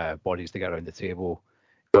enough bodies to get around the table.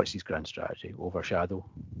 What's his grand strategy? Overshadow.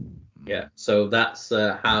 Yeah. So that's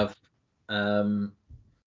have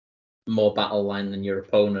more battle line than your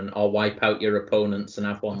opponent, or wipe out your opponents and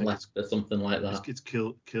have one left or something like that. It's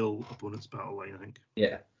kill opponent's battle line, I think.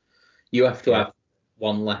 Yeah. You have to have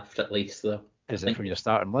one left at least though. Is it from your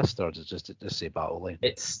starting list, or does it just say battle line?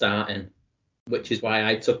 It's starting, which is why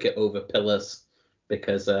I took it over Pillars,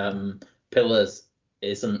 because Pillars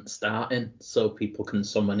isn't starting, so people can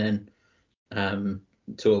summon in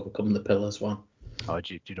to overcome the Pillars one. Oh,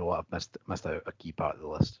 do you know what? I've missed out a key part of the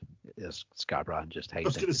list. There's Scarbrand just hiding. I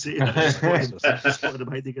was going to say, I spotted him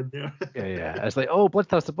hiding in there. Yeah. It's like, oh,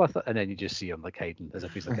 Bloodthirster, and then you just see him like hiding as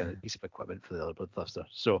if he's like a piece of equipment for the other Bloodthirster.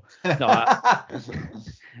 So no,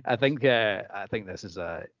 I think this is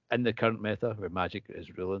in the current meta where Magic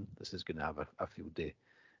is ruling. This is going to have a field day,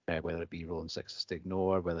 whether it be rolling 6s to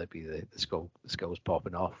ignore, whether it be the skulls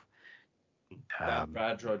popping off.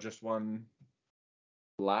 Bad draw just won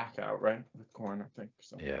black outright with Corn, I think.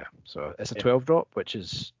 So. Yeah, so it's a 12 drop, which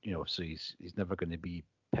is, so he's never going to be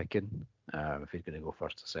picking if he's going to go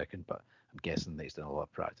first or second, but I'm guessing that he's done a lot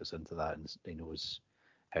of practice into that and he knows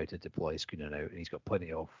how to deploy screening out, and he's got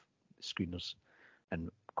plenty of screeners,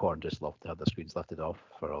 and Corn just loved to have the screens lifted off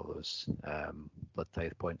for all those blood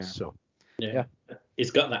tithe points. So yeah,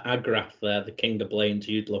 he's got that Agrath there, the King of Blains.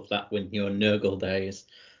 You'd love that when your Nurgle days.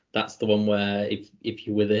 That's the one where if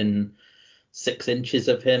you're within 6 inches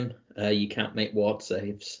of him, you can't make ward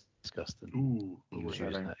saves. Disgusting. Ooh, He was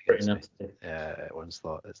using it Pretty against me. nasty. At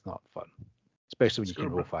Onslaught, it's not fun, especially when you can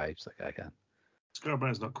roll 5s like I can.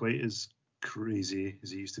 Scarbrand's not quite as crazy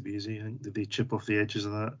as he used to be, is he? I think, did they chip off the edges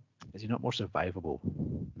of that? Is he not more survivable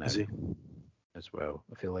now? Is he? As well.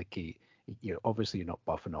 I feel like you're obviously you're not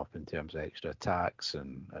buffing up in terms of extra attacks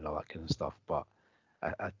and all that kind of stuff, but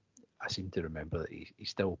I seem to remember that he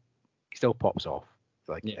still pops off.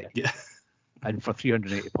 Yeah. And for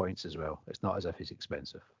 380 points as well. It's not as if he's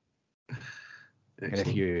expensive. And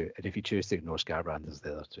if you choose to ignore Scarbrand as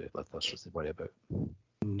the other two, that's just to worry about.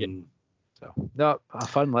 Yeah. So no, a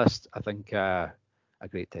fun list. I think a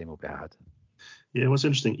great time will be had. Yeah, what's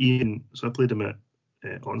interesting, Ian. So I played him at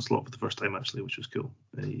Onslaught for the first time actually, which was cool.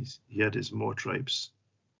 He had his Moor tribes,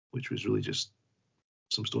 which was really just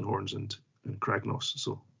some Stonehorns and Kragnos.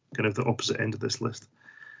 So kind of the opposite end of this list.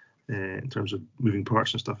 In terms of moving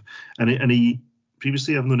parts and stuff, and he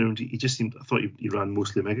previously I've known him. He just seemed. I thought he ran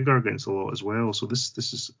mostly Mega Gargants a lot as well. So this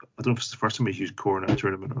is. I don't know if it's the first time he's used Corn at a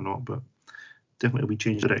tournament or not, but definitely a wee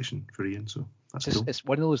change of direction for Ian. So that's cool. It's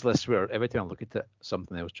one of those lists where every time I look at it,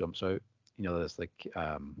 something else jumps out. There's like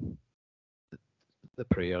the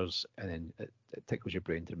prayers, and then it tickles your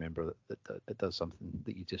brain to remember that it does something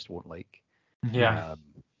that you just won't like. Yeah.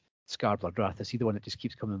 Scar Bloodwrath, is he the one that just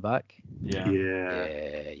keeps coming back? Yeah.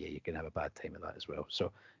 You can have a bad time with that as well.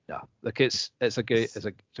 So yeah, look, it's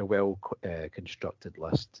a well constructed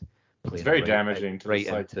list. It's very damaging to right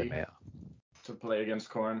the into the psyche meta. to play against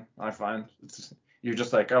Khorne. I find you're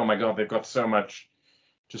just like, oh my god, they've got so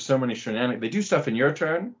many shenanigans. They do stuff in your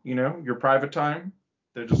turn, your private time.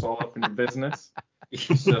 They're just all up in your business.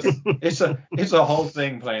 It's a whole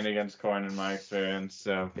thing playing against Khorne in my experience.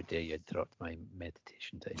 So How dare you interrupt my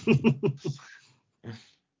meditation time?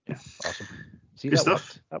 Yeah, awesome. See, Good that stuff.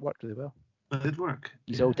 worked. That worked really well. That did work.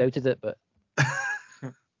 He's all doubted it, but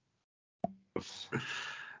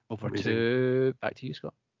Amazing. back to you,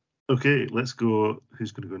 Scott. Okay, let's go.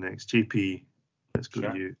 Who's going to go next? JP, let's go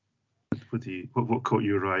Sure. to you. What caught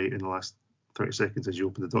your eye in the last 30 seconds as you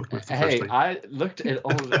opened the document for the first Hey, time? I looked at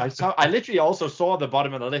all. I literally also saw the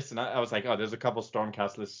bottom of the list, and I was like, oh, there's a couple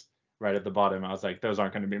Stormcast lists right at the bottom. I was like, those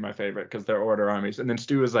aren't going to be my favorite because they're Order armies. And then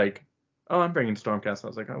Stu was like, oh, I'm bringing Stormcast. I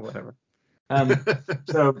was like, oh, whatever.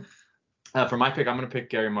 So for my pick, I'm going to pick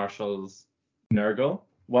Gary Marshall's Nurgle.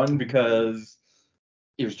 One, because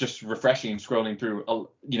it was just refreshing scrolling through.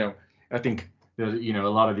 I think there's, a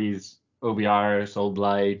lot of these OBR, Soul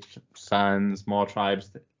Blight, Suns, Maw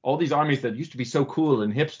Tribes, all these armies that used to be so cool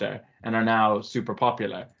and hipster and are now super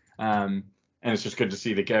popular. And it's just good to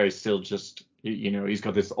see that Gary's still just, he's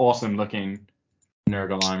got this awesome looking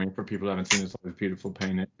Nurgle army. For people who haven't seen this, it's beautifully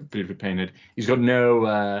painted. He's got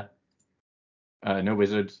no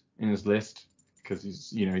wizards in his list because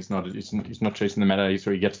he's not chasing the meta.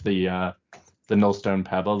 So he gets the Nullstone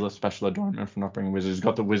Pebble, the special adornment for not bringing wizards. He's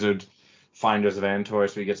got the wizard Finders of Entor,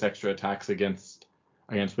 so he gets extra attacks against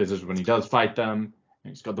wizards when he does fight them.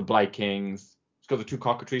 And he's got the Blight Kings. He's got the 2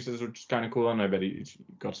 Cockatrices, which is kind of cool, and I bet he's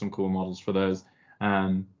got some cool models for those.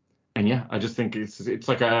 And yeah, I just think it's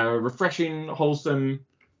like a refreshing, wholesome,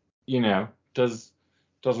 does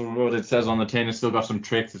what it says on the tin. It's still got some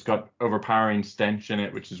tricks. It's got overpowering stench in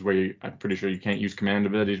it, which is where I'm pretty sure you can't use command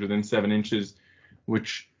abilities within 7 inches,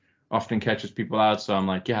 which often catches people out. So I'm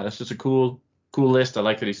like, yeah, that's just a cool list. I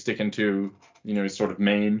like that he's sticking to, his sort of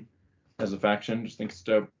main as a faction. Just think it's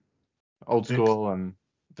dope. Old school, and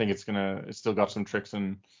I think it's still got some tricks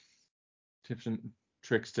and tips and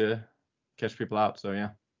tricks to catch people out. So yeah.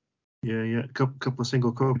 Yeah. A couple of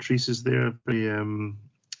single cockatrices there. Very, I don't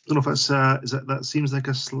know if that's that seems like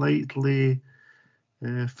a slightly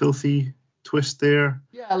filthy twist there.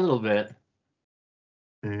 Yeah, a little bit.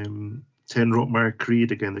 10 Rotmire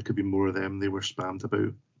Creed, again, there could be more of them. They were spammed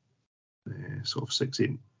about sort of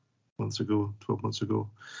 6-8 months ago, 12 months ago.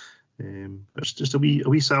 It's just a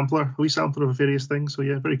wee sampler of various things. So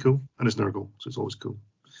yeah, very cool. And it's Nurgle, so it's always cool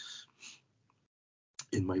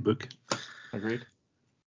in my book. Agreed.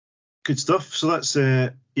 Good stuff. So that's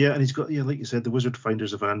and he's got, like you said, the Wizard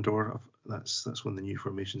Finders of Andor. That's one of the new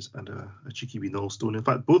formations, and a cheeky wee Nullstone. In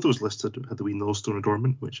fact, both those lists had the wee Nullstone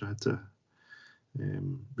adornment, which I had to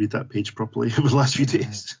read that page properly over the last few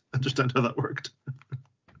days, understand how that worked.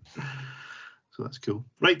 So that's cool.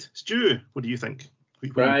 Right, Stu, what do you think?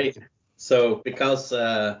 Right. So because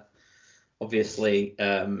obviously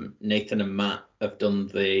Nathan and Matt have done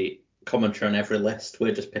the commentary on every list,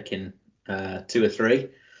 we're just picking 2 or 3.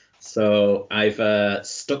 So I've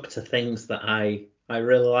stuck to things that I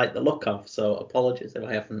really like the look of. So apologies if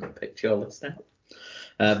I haven't picked your list out.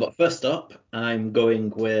 But first up, I'm going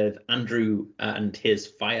with Andrew and his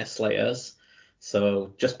Fire Slayers.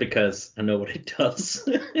 So just because I know what it does,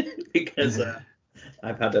 because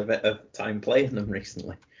I've had a bit of time playing them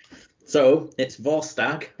recently. So it's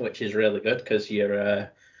Vorstag, which is really good because your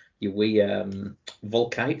wee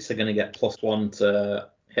Volkites are going to get +1 to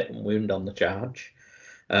hit and wound on the charge.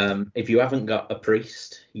 If you haven't got a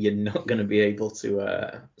priest, you're not going to be able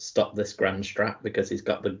to stop this Grand Strat because he's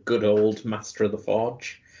got the good old Master of the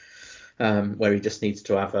Forge, where he just needs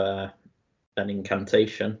to have an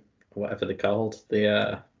incantation, whatever they're called.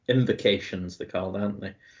 The invocations they're called, aren't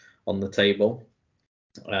they, on the table.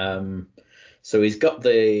 So he's got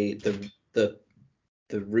the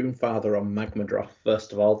Runefather on Magmadroth,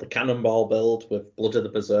 first of all, the Cannonball build with Blood of the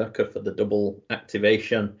Berserker for the double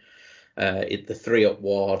activation. The 3-up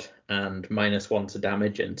ward and -1 to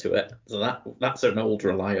damage into it. So that's an old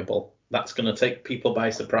reliable. That's going to take people by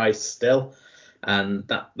surprise still, and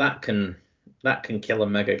that can kill a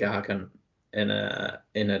Mega Gargant in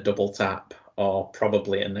a double tap, or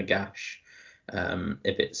probably in a gash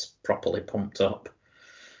if it's properly pumped up.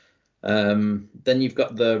 Then you've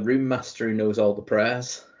got the Rune Master who knows all the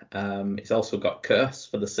prayers. He's also got Curse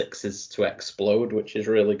for the 6s to explode, which is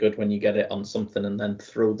really good when you get it on something and then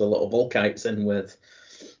throw the little Volkites in with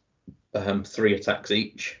 3 attacks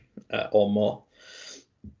each or more.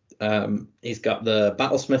 He's got the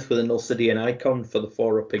Battlesmith with an Ulcidian icon for the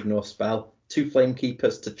 4-up ignore spell. 2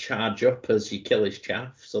 Flamekeepers to charge up as you kill his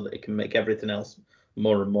chaff so that it can make everything else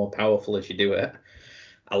more and more powerful as you do it.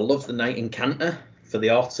 I love the Knight Incanter for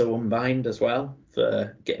the auto unbind as well,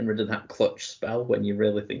 for getting rid of that clutch spell when you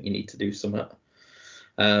really think you need to do something.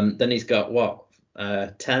 Then he's got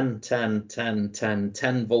 10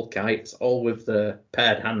 Volkites, all with the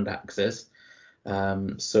paired hand axes.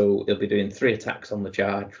 So he'll be doing 3 attacks on the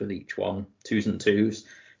charge with each one, 2s and 2s.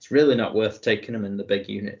 It's really not worth taking him in the big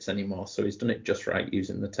units anymore, so he's done it just right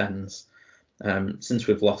using the 10s. Since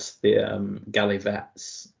we've lost the Galley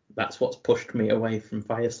Vets, that's what's pushed me away from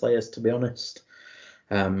Fire Slayers, to be honest.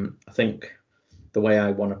 I think the way I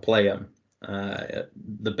want to play them,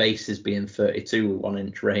 the bases being 32 with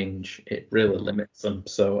 1-inch range, it really limits them,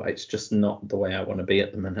 so it's just not the way I want to be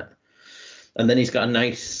at the minute. And then he's got a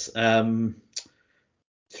nice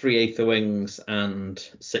 3 Aether Wings and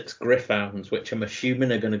 6 Gryph-hounds, which I'm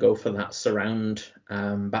assuming are going to go for that surround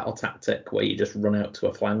battle tactic where you just run out to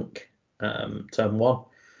a flank turn 1,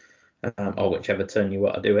 or whichever turn you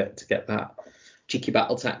want to do it to get that cheeky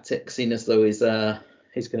battle tactic, seeing as though he's going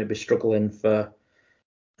to be struggling for.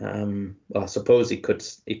 Well, I suppose he could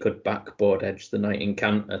backboard edge the Knight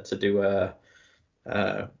Incanter to do a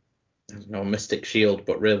Mystic Shield,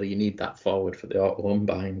 but really you need that forward for the auto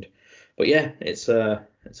unbind. But yeah, it's a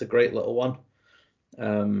great little one.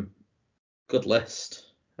 Good list.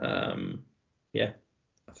 Yeah,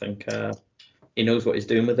 I think he knows what he's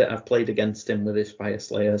doing with it. I've played against him with his Fire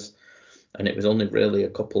Slayers, and it was only really a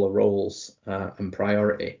couple of rolls and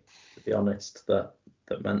priority, to be honest, that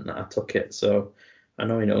meant that I took it. So I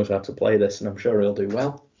know he knows how to play this, and I'm sure he'll do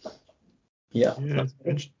well. Yeah.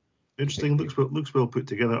 Interesting. Looks well put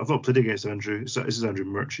together. I've not played against Andrew. This is Andrew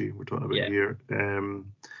Murchie we're talking about here.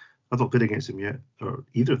 I've not played against him yet, or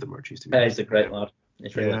either of the Murchies, to be honest. He's a great lad.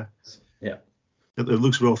 It's really yeah. It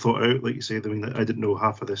looks well thought out, like you say. I mean, I didn't know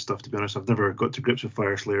half of this stuff, to be honest. I've never got to grips with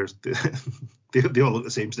Fire Slayers. They all look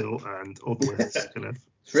the same still, and all the lists kind of.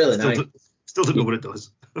 It's really nice. Still don't know what it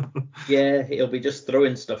does. Yeah, he'll be just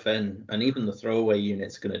throwing stuff in, and even the throwaway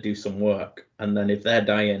unit's going to do some work. And then if they're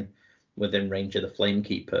dying within range of the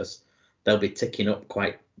Flamekeepers, they'll be ticking up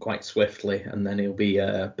quite swiftly, and then he'll be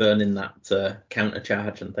burning that counter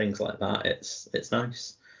charge and things like that. It's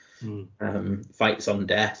nice. Fights on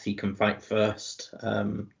death, he can fight first.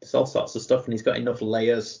 There's all sorts of stuff, and he's got enough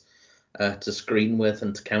layers to screen with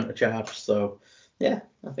and to counter charge. So yeah,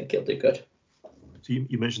 I think he'll do good. So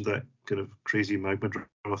you mentioned that kind of crazy Magma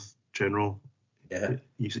Droth general. Yeah.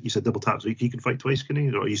 You said double tap, so he can fight twice, can he?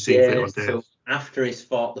 Or are you saying fight on death? So after he's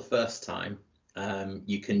fought the first time,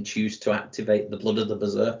 you can choose to activate the Blood of the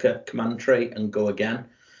Berserker command trait and go again.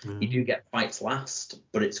 You do get fights last,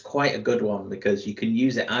 but it's quite a good one because you can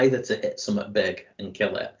use it either to hit something big and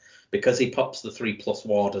kill it, because he pops the 3+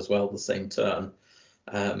 ward as well the same turn.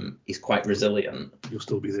 He's quite resilient. You'll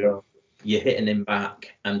still be there. So you're hitting him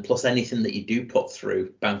back, and plus anything that you do put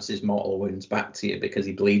through bounces mortal wounds back to you because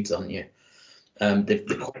he bleeds on you. They're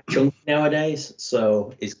quite chunky nowadays,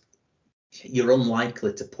 so you're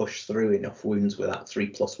unlikely to push through enough wounds with that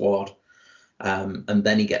 3+ ward. And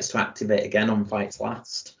then he gets to activate again on fights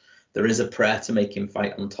last. There is a prayer to make him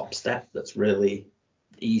fight on top step that's really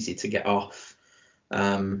easy to get off.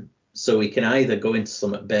 So he can either go into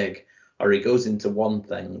something big, or he goes into one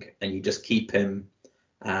thing and you just keep him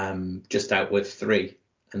just out with 3,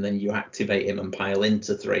 and then you activate him and pile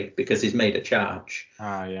into 3 because he's made a charge.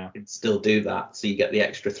 Yeah. He can still do that, so you get the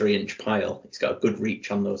extra 3-inch pile. He's got a good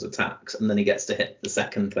reach on those attacks, and then he gets to hit the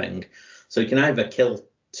second thing. So he can either kill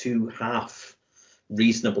 2 half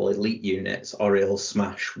reasonable elite units, or he'll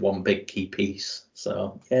smash one big key piece.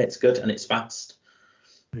 So yeah, it's good and it's fast.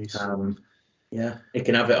 Nice. Yeah, you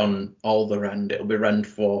can have it on all the rend. It'll be rend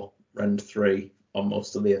 4, rend 3 on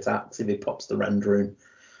most of the attacks if he pops the rend rune.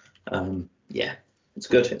 Yeah, it's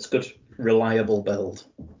good. It's good, reliable build.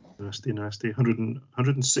 Nasty.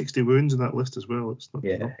 160 wounds in that list as well. It's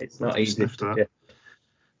not easy.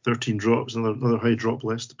 13 drops, another high drop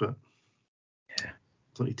list, but yeah,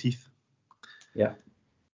 plenty of teeth. Yeah.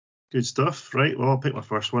 Good stuff. Right, well, I'll pick my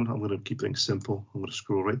first one. I'm going to keep things simple. I'm going to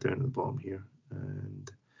scroll right down to the bottom here, and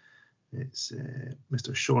it's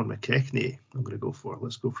Mr. Sean McKechnie I'm going to go for.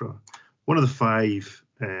 Let's go for one of the 5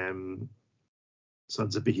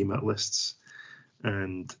 Sons of Behemoth lists,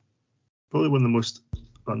 and probably one of the most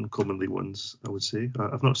uncommonly ones, I would say.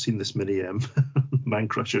 I've not seen this many man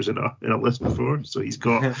crushers in a list before. So he's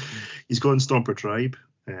gone Stomper Tribe,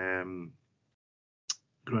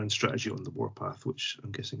 Grand Strategy on the Warpath, which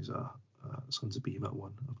I'm guessing is a Sons of Behemoth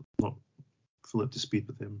one. I'm not fully up to speed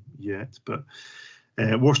with him yet, but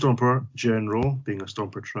War Stomper General, being a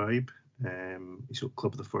Stomper Tribe. He's got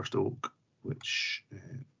Club of the First Oak, which I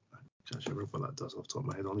can't remember what that does off the top of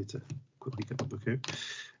my head. I'll need to quickly get the book out.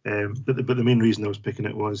 But the main reason I was picking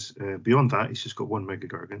it was beyond that, he's just got one Mega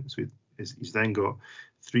Gargant. So he's then got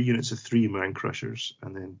 3 units of 3 Man Crushers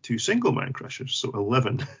and then 2 single Man Crushers, so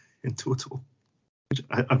 11 in total. Which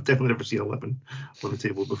I've definitely never seen 11 on the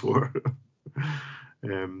table before.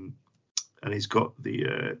 And he's got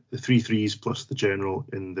the 3 3s plus the General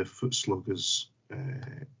in the Foot Sluggers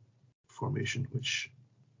formation, which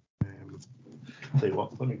tell you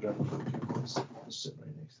what, let me grab a book. Let's sit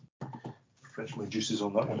right next. Refresh my juices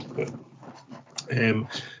on that one. But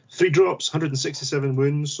 3 drops, 167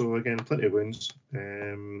 wounds, so again, plenty of wounds.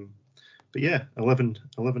 But yeah, 11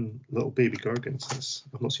 little baby Gargants.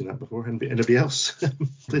 I've not seen that before. Anybody else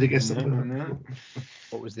played against them? No.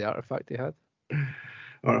 What was the artifact they had?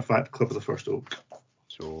 Artifact, Club of the First Oak.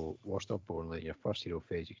 So, Warstop only, in your first hero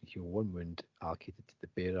phase, you can heal 1 wound allocated to the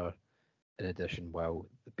bearer. In addition, while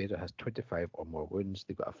the bearer has 25 or more wounds,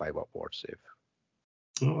 they've got a 5-up ward save.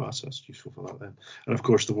 Oh, that's useful for that then. And of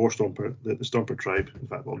course, the War Stomper, the Stomper Tribe, in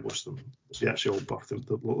fact, well, most of them, they actually all buff the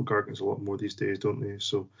little Gargants a lot more these days, don't they?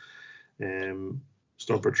 So,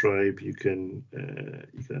 Stomper Tribe, you can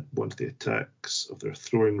add 1 to the attacks of their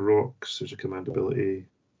throwing rocks. There's a command ability.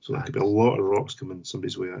 So that could be a lot of rocks coming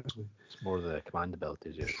somebody's way, actually. It's more the command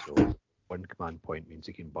abilities, yeah. So 1 command point means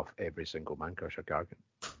you can buff every single Man Crusher Gargant.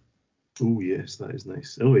 Oh, yes, that is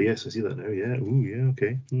nice. Oh, yes, I see that now. Yeah. Oh, yeah,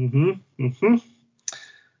 okay.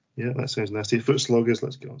 Yeah, that sounds nasty. Foot Sluggers,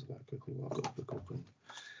 let's get on to that quickly while I've got the book open.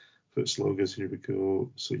 Foot Sluggers, here we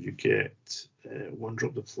go. So you get 1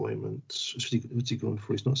 drop deployment. What's he going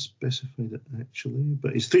for? He's not specified it, actually,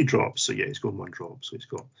 but he's 3 drops. So yeah, he's going 1 drop. So he's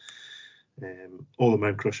got all the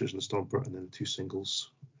Man Crushers and the Stomper, and then 2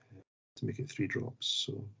 singles to make it 3 drops.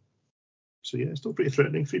 So yeah, it's still pretty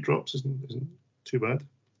threatening. 3 drops isn't too bad.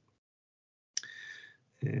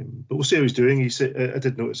 But we'll see how he's doing. He said, I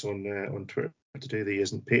did notice on Twitter today that he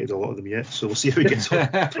hasn't painted a lot of them yet, so we'll see how he gets on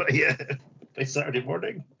by Saturday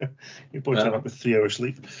morning. You're probably turn up with 3 hours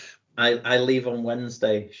sleep. I leave on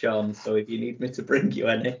Wednesday, Sean, so if you need me to bring you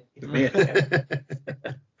any, give me a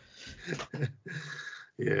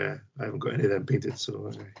Yeah, I haven't got any of them painted,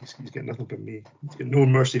 so he's getting nothing from me. He's getting no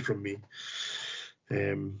mercy from me.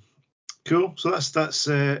 Cool. So that's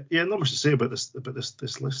not much to say about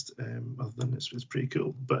this list, other than it's pretty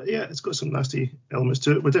cool. But yeah, it's got some nasty elements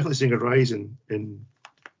to it. We're definitely seeing a rise in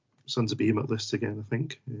Sons of Behemoth lists again, I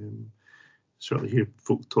think. Certainly hear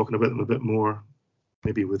folk talking about them a bit more,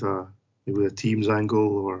 maybe with a teams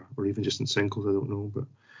angle or even just in singles, I don't know. But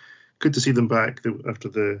good to see them back after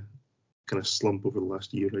the kind of slump over the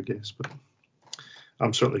last year, I guess. But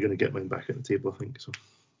I'm certainly going to get mine back at the table, I think. So.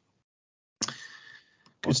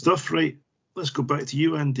 Good stuff, right? Let's go back to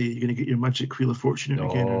you, Andy. You're going to get your magic wheel of fortune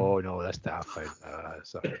out again. No, that's the half out.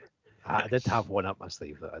 Sorry. I did have one up my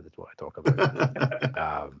sleeve that I did want to talk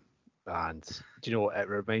about. And do you know, it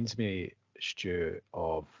reminds me, Stu,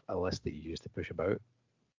 of a list that you used to push about.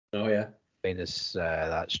 Oh, yeah. Minus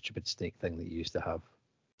that stupid snake thing that you used to have.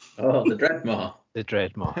 Oh, the Dreadmaw. The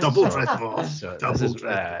Dreadmaw. Double Dreadmaw. So Double this is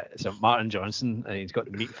Dreadmaw. so Martin Johnson, and he's got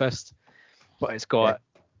the Meat Fist, but it's got,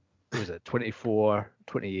 what was it, 24,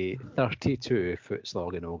 28, 32 foot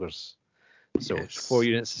slogging ogres. So Yes. it's 4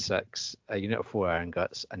 units of 6, a unit of 4 Iron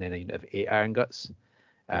Guts, and then a unit of 8 Iron Guts.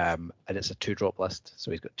 And it's a 2-drop list. So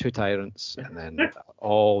he's got 2 Tyrants and then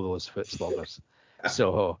all those foot sloggers.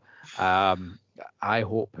 So I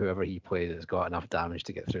hope whoever he plays has got enough damage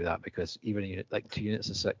to get through that, because even a unit, like 2 units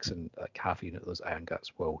of 6 and like half a unit of those Iron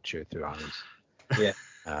Guts will chew through armies. Yeah.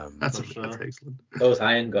 That's excellent. Those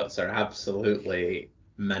Iron Guts are absolutely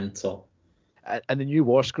mental. And the new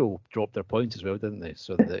War Scroll dropped their points as well, didn't they?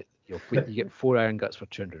 So that you get 4 Iron Guts for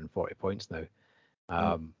 240 points now.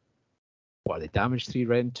 What are they? Damage 3,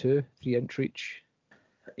 rend 2, 3 inch reach.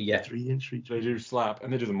 Yeah. 3 inch reach. They do slap,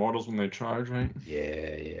 and they do the mortals when they charge, right?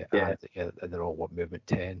 Yeah. And they're all what, movement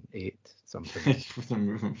 10, 8, something. With the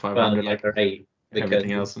movement 500, Well, like they're 8.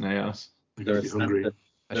 everything else in AOS. They're a hungry.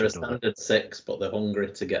 standard 6, but they're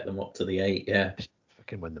hungry to get them up to the 8. Yeah. If I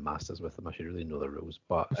can win the Masters with them, I should really know the rules.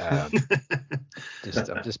 But I'm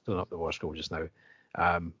just pulling up the War Scroll just now.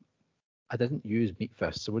 I didn't use Meat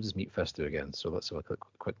Fist, so what does Meat Fist do again? So let's have a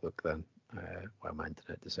quick look then, while my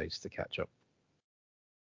internet decides to catch up.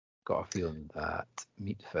 Got a feeling that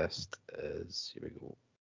Meat Fist is, here we go,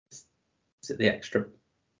 Is it the extra?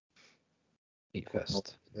 8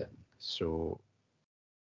 fist. Yeah. So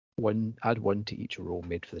add 1 to each roll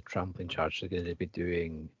made for the trampling charge. So they're going to be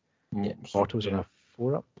doing mortals on a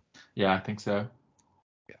 4-up. Yeah, I think so.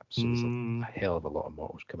 Yeah, so there's a hell of a lot of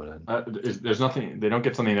mortals coming in. There's nothing. They don't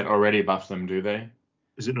get something that already buffs them, do they?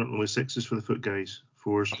 Is it not only 6s for the foot guys?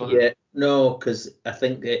 4s? Yeah, no, because I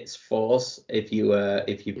think it's 4s if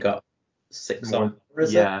you've got 6 or more.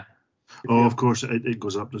 Is it? Oh, of course, it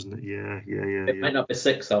goes up, doesn't it? Yeah. It might not be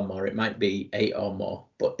 6 or more. It might be 8 or more,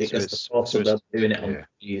 but it gets the 4, so they're doing it on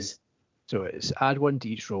 3s. So it's add 1 to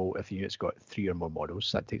each roll if the unit's got 3 or more models.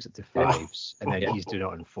 So that takes it to 5s, and then he's doing it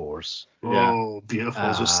on 4s. Oh, beautiful.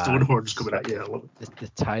 There's a stone hordes coming at you. I love it. The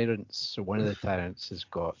tyrants. So one of the tyrants has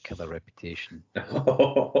got killer reputation.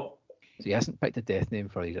 So he hasn't picked a death name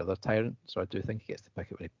for these other tyrant. So I do think he gets to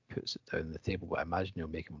pick it when he puts it down on the table. But I imagine he'll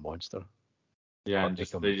make him a monster. Yeah, and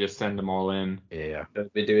they just send them all in. Yeah. They'll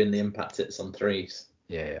be doing the impact hits on 3s.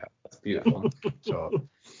 Yeah. That's beautiful. So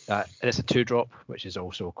and it's a 2-drop, which is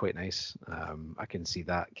also quite nice. I can see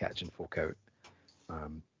that catching folk out.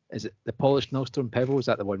 Is it the polished Nullstone Pebble? Is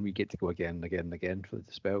that the one we get to go again and again and again for the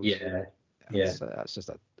dispels? Yeah. That's just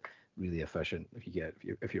really efficient.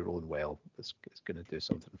 If you're rolling well, it's going to do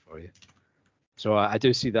something for you. So I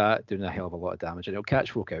do see that doing a hell of a lot of damage, and it'll catch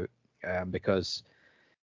folk out because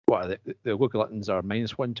the Ogre Gluttons are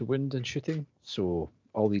 -1 to wound and shooting. So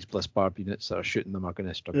all these Bliss Barb units that are shooting them are going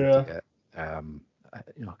to struggle to get a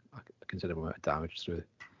considerable amount of damage through,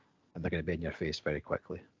 and they're going to be in your face very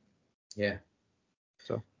quickly. Yeah.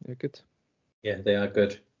 So yeah, good. Yeah, they are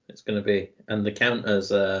good. It's going to be, and the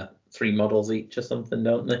counters 3 models each or something,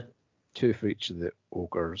 don't they? 2 for each of the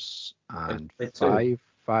ogres and Two.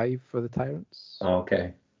 five for the tyrants. Oh,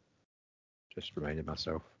 okay. Just reminding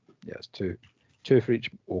myself. Yeah, it's 2 for each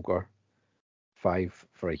ogre, 5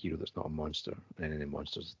 for a hero that's not a monster, and then any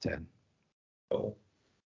monsters 10. Oh,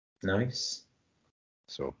 nice.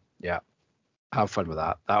 So yeah, have fun with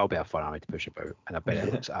that. That'll be a fun army to push about, and I bet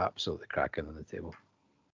it looks absolutely cracking on the table.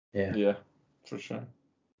 Yeah, for sure.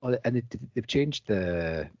 Oh, and they've changed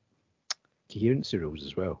the coherency rules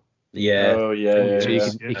as well. Yeah. Oh yeah. So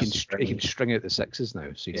Yeah. he can string out the 6s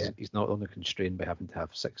now. So he's not only constrained by having to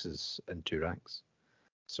have 6s in 2 ranks.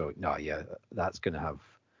 So that's going to have,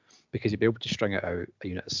 because you'll be able to string it out a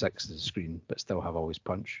unit of 6 as a screen, but still have always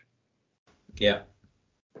punch. Yeah.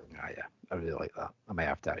 Yeah, I really like that. I might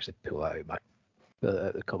have to actually pull that out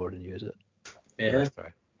the cupboard and use it. Yeah.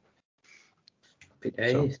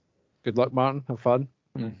 So, good luck, Martin. Have fun.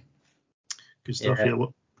 Good stuff. Yeah,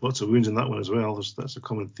 lots of wounds in that one as well. That's a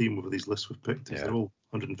common theme over these lists we've picked. They're all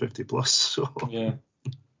 150 plus, so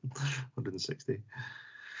 160.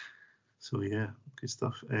 So yeah, good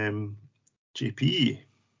stuff. JP.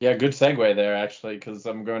 Yeah, good segue there actually, because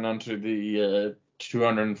I'm going on to the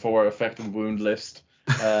 204 effective wound list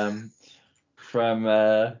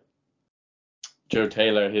from Joe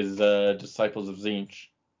Taylor, his Disciples of Tzeentch.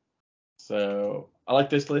 So I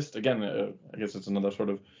like this list. Again, I guess it's another sort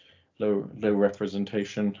of low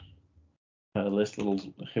representation list, little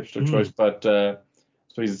hipster choice. But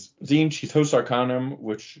so he's Tzeentch, he's Host Arcanum,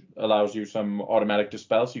 which allows you some automatic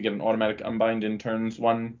dispel. So you get an automatic unbind in turns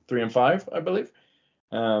 1, 3, and 5, I believe.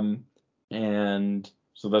 And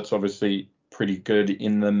so that's obviously pretty good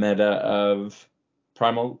in the meta of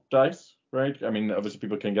primal dice, right? I mean, obviously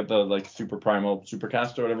people can get the like super primal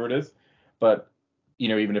supercast or whatever it is, but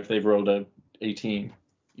even if they've rolled a 18,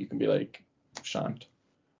 you can be like shan't.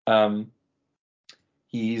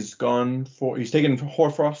 He's taken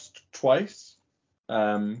Hoarfrost twice.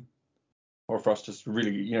 Hoarfrost just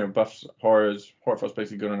really, buffs horrors. Hoarfrost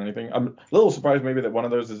basically good on anything. I'm a little surprised maybe that one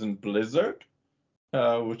of those isn't Blizzard,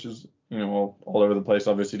 which is all over the place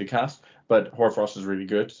obviously to cast, but Hoarfrost is really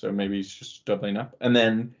good, so maybe he's just doubling up. And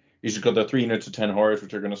then he's just got the 3 units of 10 horrors,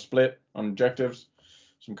 which are going to split on objectives.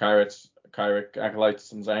 Some Kyric Acolytes,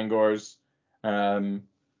 some Zangors.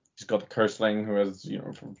 He's got the Curseling, who has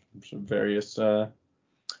some various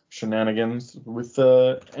shenanigans with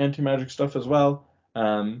anti-magic stuff as well.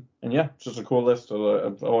 And yeah, it's just a cool list.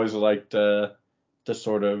 I've always liked the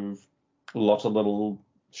sort of lots of little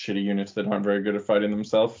shitty units that aren't very good at fighting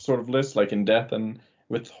themselves sort of list, like in Death and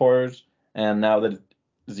with horrors. And now that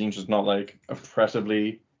Tzeentch is not like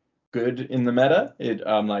oppressively good in the meta,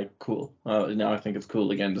 I'm like, cool. Now I think it's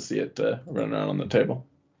cool again to see it running around on the table.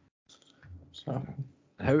 So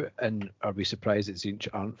are we surprised that Tzeentch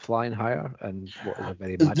aren't flying higher? And what is a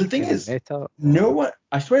very magic the thing is, meta? No one.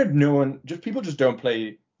 I swear, no one. People just don't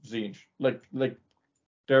play Tzeentch. Like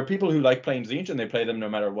there are people who like playing Tzeentch and they play them no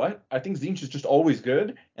matter what. I think Tzeentch is just always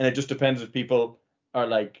good, and it just depends if people are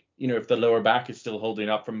like, if the lower back is still holding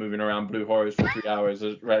up from moving around blue horrors for 3 hours,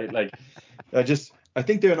 right? Like, I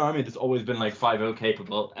think they're an army that's always been like 5-0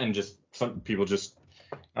 capable, and just some people just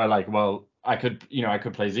are like, well, I could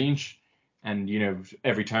play Zinch, and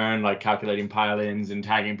every turn like calculating pile-ins and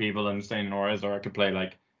tagging people and staying in auras, or I could play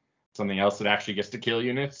like something else that actually gets to kill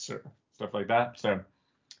units or stuff like that. So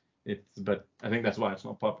but I think that's why it's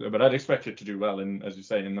not popular. But I'd expect it to do well in, as you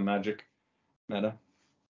say, in the Magic meta.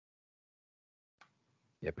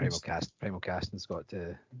 Yeah, Primal Casting's got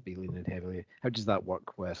to be leaning heavily. How does that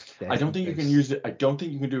work with Destiny I don't think you Dice? can use it. I don't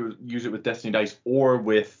think you can use it with Destiny Dice or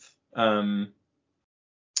with the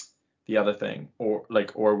other thing, or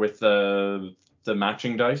with the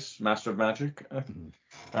matching dice, Master of Magic,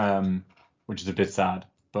 which is a bit sad.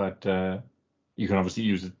 But you can obviously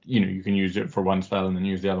use it. You can use it for one spell and then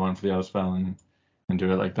use the other one for the other spell and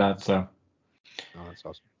do it like that. So. Oh, that's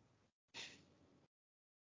awesome.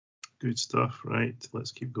 Good stuff. Right,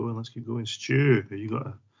 let's keep going. Stu, have you got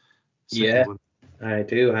a second Yeah, one? I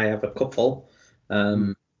do. I have a couple.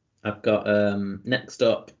 I've got next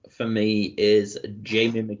up for me is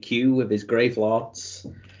Jamie McHugh with his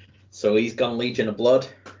Gravelords. So he's gone Legion of Blood,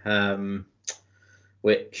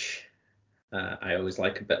 which I always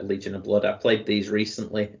like a bit of Legion of Blood. I played these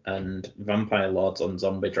recently, and Vampire Lords on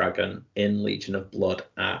Zombie Dragon in Legion of Blood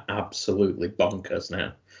are absolutely bonkers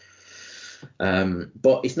now.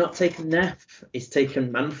 But he's not taken Neff, he's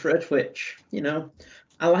taken Manfred, which,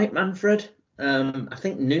 I like Manfred. I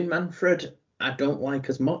think new Manfred I don't like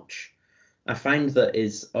as much. I find that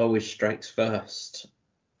his always strikes first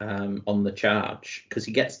on the charge, because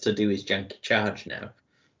he gets to do his janky charge now.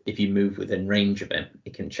 If you move within range of him, he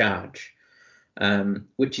can charge,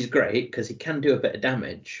 which is great because he can do a bit of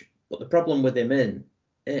damage. But the problem with him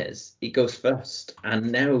is he goes first,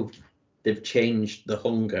 and now they've changed the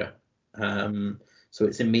hunger. So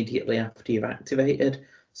it's immediately after you've activated.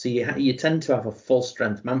 So you tend to have a full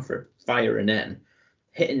strength Manfred firing in,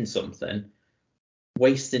 hitting something,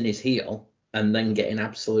 wasting his heal, and then getting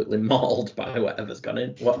absolutely mauled by whatever's gone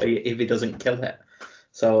in, if he doesn't kill it.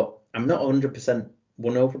 So I'm not 100%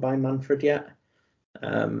 won over by Manfred yet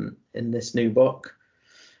in this new book.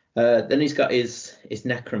 Then he's got his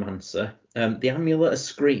Necromancer. The Amulet of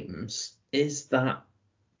Screams, is that...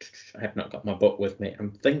 I have not got my book with me.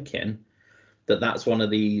 I'm thinking that's one of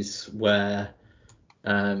these where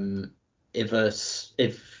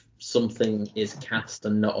if something is cast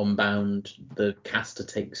and not unbound, the caster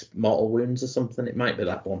takes mortal wounds or something. It might be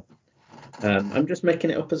that one. I'm just making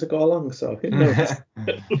it up as I go along, so who knows?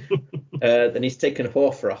 Then he's taken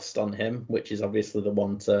Hoarfrost on him, which is obviously the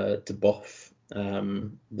one to buff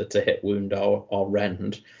the to hit wound or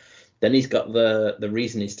rend. Then he's got the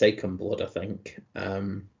reason he's taken blood, I think.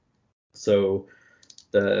 So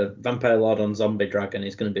the Vampire Lord on Zombie Dragon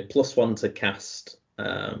is going to be +1 to cast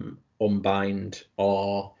Unbind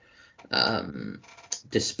or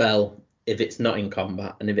Dispel if it's not in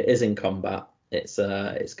combat, and if it is in combat, it's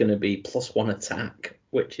going to be +1 attack,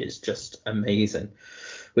 which is just amazing.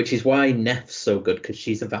 Which is why Neff's so good, because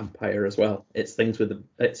she's a vampire as well. It's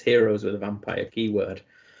heroes with a vampire keyword.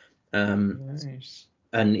 Nice.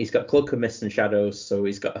 And he's got Cloak of Mist and Shadows, so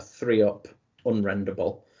he's got a 3-up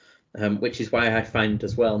unrendable, which is why I find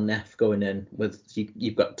as well Neff going in with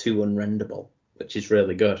you've got 2 unrendable, which is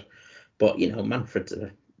really good. But Manfred's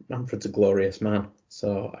a glorious man,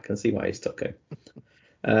 so I can see why he's took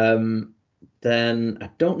him. Then I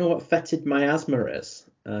don't know what Fetid Miasma is.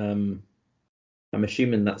 I'm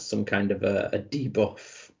assuming that's some kind of a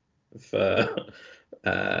debuff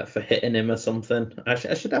for hitting him or something. I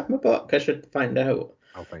should have my book. I should find out.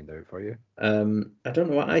 I'll find out for you. I don't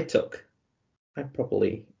know what I took. I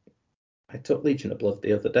took Legion of Blood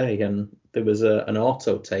the other day, and there was an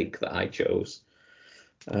auto take that I chose.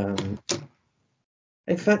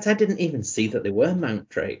 In fact, I didn't even see that there were mount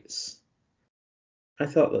traits. I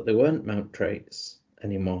thought that there weren't mount traits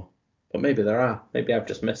anymore, but maybe there are. Maybe I've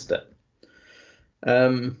just missed it.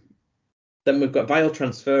 Then we've got Vile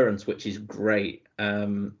Transference, which is great.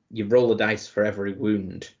 You roll a dice for every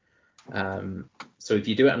wound. So if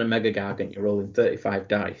you do it on a Mega Gargant, you're rolling 35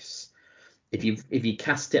 dice. If you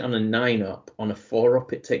cast it on a 9-up, on a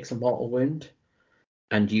 4-up, it takes a mortal wound,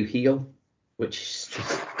 and you heal, which is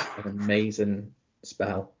just an amazing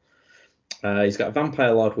spell. He's got a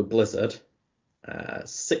Vampire Lord with Blizzard,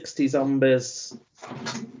 60 zombies,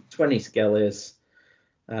 20 skellies.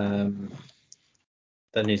 Then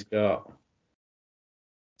he's got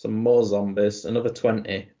some more zombies, another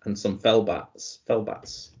 20, and some Fellbats.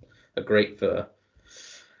 Fellbats are great for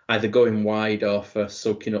either going wide or for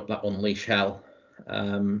soaking up that Unleash Hell.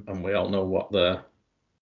 And we all know what the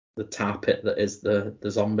tar pit that is the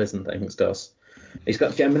zombies and things does. He's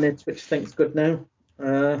got Geminids, which I think's good now.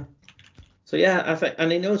 So So yeah, I think,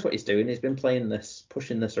 and he knows what he's doing. He's been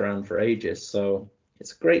pushing this around for ages. So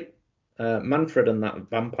it's great. Manfred and that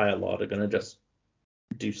Vampire Lord are going to just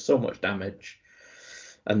do so much damage,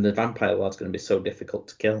 and the Vampire Lord's going to be so difficult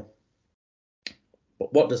to kill.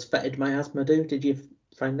 But what does Fetid Miasma do? Did you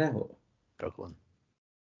find out? Struggling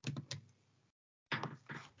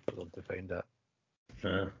to find it.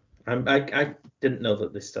 I didn't know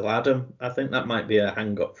that they still had them. I think that might be a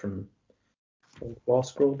hang-up from old War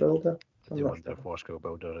Scroll Builder. I do wonder if War Scroll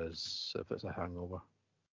Builder is, if it's a hangover.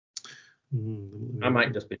 I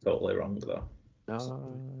might just be totally wrong though.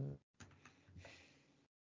 No,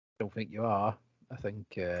 don't think you are. I think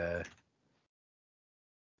it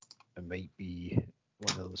might be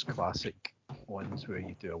one of those classic ones where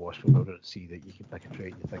you do a War Scroll Builder and see that you can pick a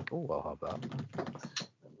trait and you think, oh, I'll have that.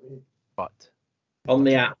 But on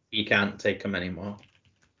the app, you can't take them anymore.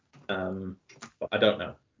 But I don't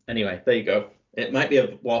know. Anyway, there you go. It might be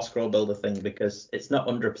a War Scroll Builder thing because it's not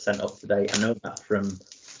 100% up to date. I know that from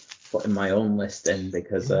putting my own list in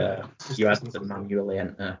because you had to manually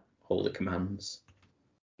enter all the commands.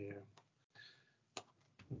 Yeah.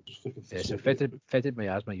 so Fetid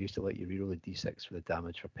Miasma used to let you reroll a d6 for the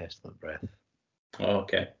damage for Pestilent Breath. Oh,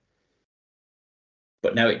 okay.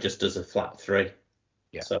 But now it just does a flat 3.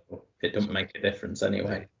 Yeah. So it doesn't make a difference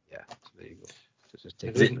anyway. Yeah, so there you go. So it's just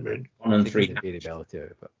It taking doesn't 1 and 3. the variability out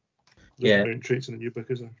of it. Yeah. Mount traits in the new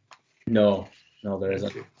book, is there? No, there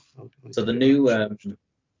isn't. Okay. So the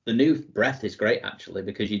new breath is great actually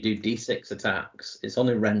because you do d6 attacks. It's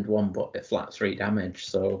only rend 1, but it flat 3 damage,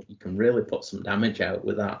 so you can really put some damage out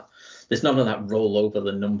with that. There's none of that roll over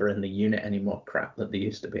the number in the unit anymore crap that there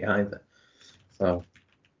used to be either. So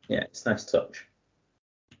yeah, it's a nice touch.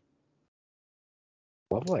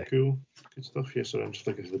 Lovely. Cool. Good stuff. Yes, sorry, I'm just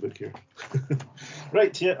looking at the book here.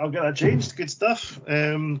 Right, yeah, I'll get that changed. Good stuff.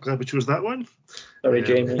 Glad we chose that one. Sorry,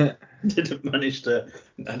 Jamie. I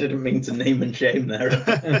didn't mean to name and shame there.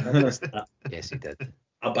 Yes, he did.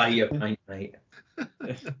 I'll buy you a pint, mate.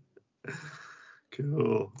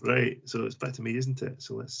 Cool. Right, so it's back to me, isn't it?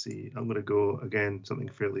 So let's see. I'm going to go, again, something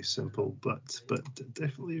fairly simple, but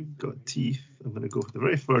definitely got teeth. I'm going to go for the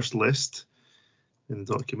very first list in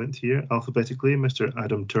the document here, alphabetically, Mr.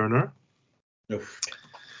 Adam Turner. Oof.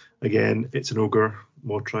 Again, it's an ogre,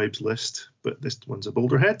 more tribes list, but this one's a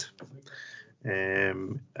boulderhead.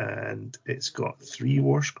 And it's got 3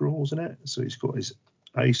 war scrolls in it. So he's got his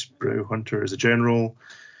Ice Brow Hunter as a general,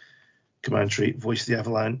 command trait Voice of the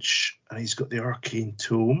Avalanche, and he's got the Arcane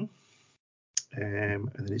Tome. And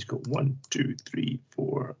then he's got 5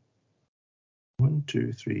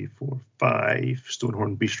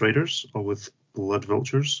 Stonehorn Beast Riders, all with Blood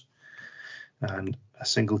Vultures, and a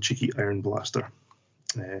single cheeky Iron Blaster.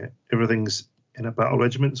 Everything's in a battle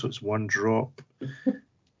regiment, so it's 1 drop.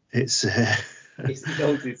 It's He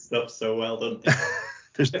knows his stuff so well, doesn't he?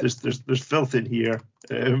 there's filth in here.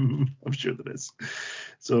 I'm sure there is.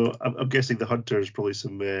 So I'm guessing the hunter is probably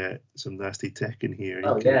some nasty tech in here.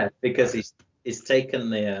 Oh yeah, because he's taken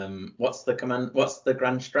the what's the grand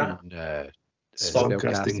strat?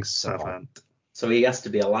 Spellcasting Savant. So he has to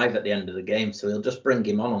be alive at the end of the game. So he'll just bring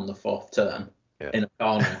him on the 4th turn in a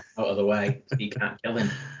corner out of the way, so you can't kill him.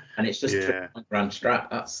 And it's just grand strat.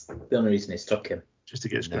 That's the only reason he's took him. Just to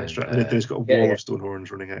get his grand strat. And then he's got a wall of Stonehorns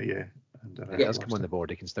running at you. And he has come on the board.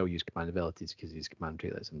 He can still use command abilities because his command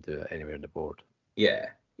tree lets him do it anywhere on the board. Yeah,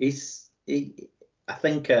 I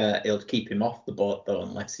think he'll keep him off the board though,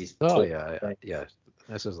 unless he's. Yeah.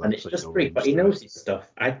 This is and it's just free, but he knows his stuff.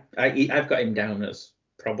 I've got him down as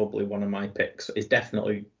probably one of my picks. He's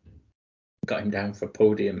definitely got him down for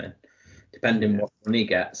podiuming, depending what run he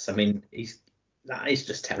gets. I mean, that is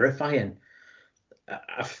just terrifying.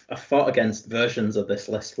 I've fought against versions of this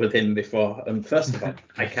list with him before, and first of all,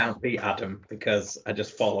 I can't beat Adam because I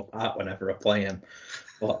just fall apart whenever I play him.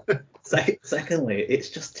 But secondly, it's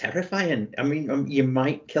just terrifying. I mean, you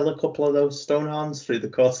might kill a couple of those Stonehorns through the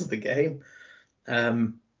course of the game,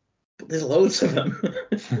 but there's loads of them.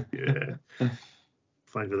 Yeah,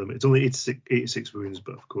 5 of them. It's only 86 wounds,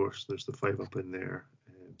 but of course there's the 5 up in there.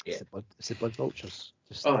 It's the blood vultures.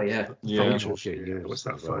 Vultures. What's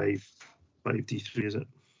that? 5 D3, is it?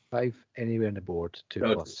 5 anywhere on the board. 2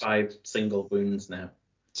 no, plus. It's 5 single wounds now.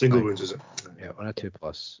 Single wounds, is it? Yeah, on a 2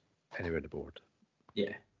 plus anywhere on the board.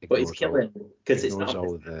 Yeah, but it's killing because it's not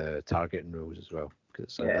all the targeting rules as well because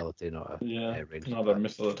it's an ability, not a range. Not a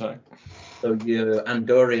missile attack. So your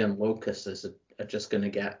Andorian locusts are just going to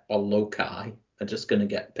get, or loci are just going to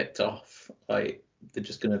get picked off. Like they're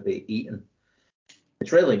just going to be eaten.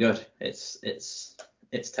 It's really good. It's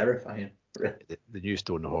terrifying. The new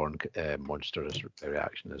Stonehorn monster's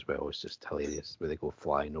reaction as well is just hilarious, where they go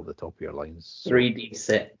flying over the top of your lines.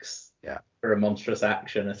 3d6 Yeah. for a monstrous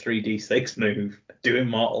action, a 3d6 move, doing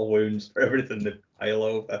mortal wounds for everything they pile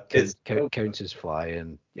over. Counts as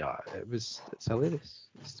flying. Yeah, it's hilarious.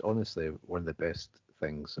 It's honestly one of the best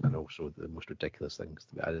things, and also the most ridiculous things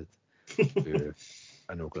to be added to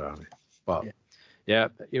an ogre army. But yeah,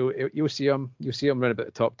 you'll see him. You'll see him run about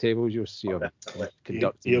the top tables. You'll see him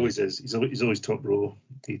conducting. He always is. He's always top row.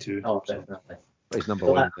 T2. Oh, definitely. He's number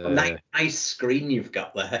one. Nice screen you've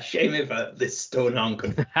got there. Shame if this Stonehorn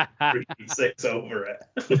could 3d6 over it.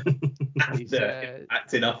 He's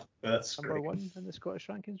acting off the first number screen. one in the Scottish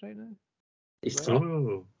rankings right now. He's Right.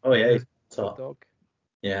 top. Oh Yeah, he's Top top. dog.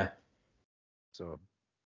 Yeah. So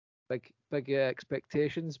big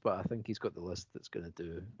expectations, but I think he's got the list that's going to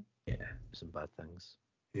do some bad things.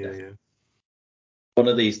 Yeah. One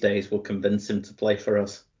of these days we'll convince him to play for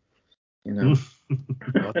us. You know.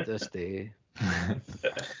 Not this day.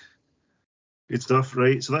 Good stuff,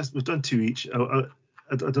 right? So we've done 2 each. I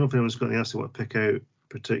don't know if anyone's got anything else they want to pick out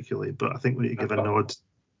particularly, but I think we need to give a nod.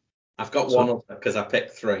 I've got one other because I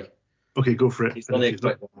picked 3. Okay, go for it. It's only a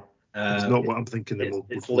quick one. It's not what I'm thinking. Then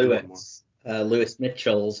It's we'll do one more. Lewis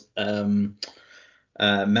Mitchell's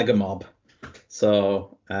Mega Mob.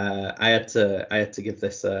 So I had to give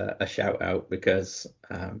this a shout out because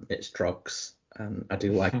it's Trogs and I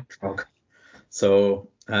do like Trog. So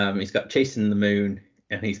he's got Chasing the Moon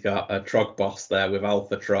and he's got a Trog boss there with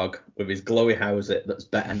Alpha Trog with his glowy howsit that's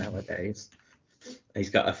better nowadays. He's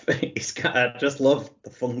got I just love the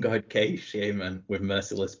Fungoid Cave Shaman with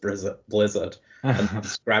Merciless Blizzard and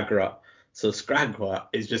Scragrot. So Scragrot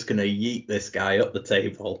is just going to yeet this guy up the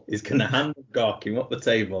table. He's going to hand Gork him up the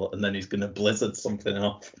table, and then he's going to Blizzard something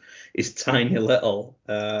off. His tiny little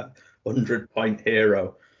 100-point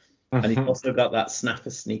hero. And he's also got that Staff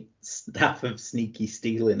of Sneaky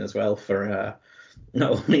Stealing as well for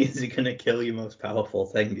not only is he going to kill your most powerful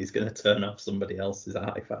thing, he's going to turn off somebody else's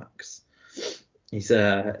artifacts. He's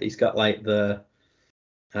got like the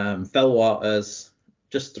Fellwaters,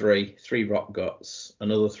 just three Rock Guts,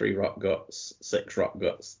 another 3 Rock Guts, 6 Rock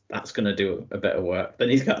Guts. That's going to do a bit of work. Then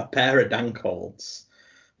he's got a pair of Dankholds,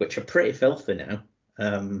 which are pretty filthy now.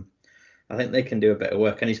 I think they can do a bit of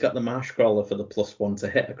work. And he's got the Marsh Crawler for the +1 to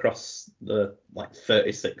hit across the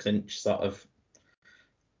 36-inch sort of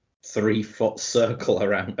 3-foot circle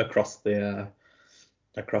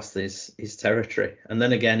across his territory. And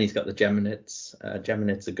then again, he's got the Geminids.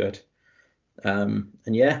 Geminids are good. And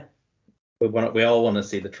yeah, we all want to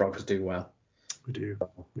see the Trogs do well. We do.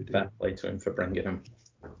 Fair play to him for bringing them.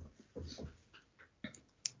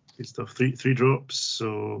 Good stuff. 3 drops.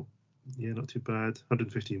 So yeah, not too bad.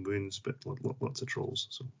 115 wounds, but lots of trolls.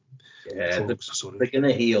 So yeah, Trogs, they're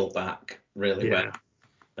going to heal back really yeah. well.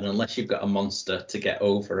 And unless you've got a monster to get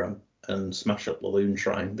over them and smash up the Loon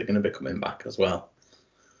Shrine, they're going to be coming back as well.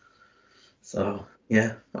 So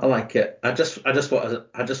yeah, I like it. I just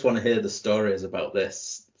want to hear the stories about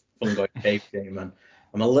this Fungoid Cave game, and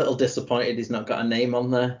I'm a little disappointed he's not got a name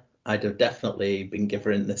on there. I'd have definitely been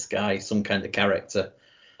giving this guy some kind of character,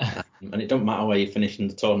 and it don't matter where you finish in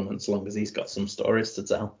the tournament, as long as he's got some stories to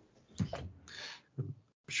tell. I'm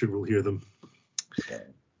sure we'll hear them. Yeah.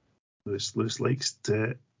 Lewis likes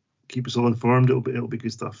to keep us all informed. It'll be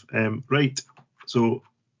good stuff. Right. So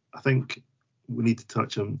I think we need to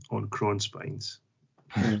touch on cron spines.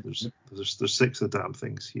 There's 6 of the damn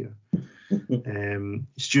things here.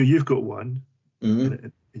 Stu, you've got one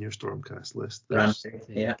in your Stormcast list.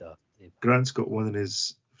 Grant's got one in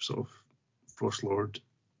his sort of Frostlord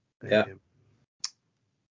and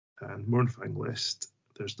Mournfang list.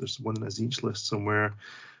 There's one in his Tzeentch list somewhere.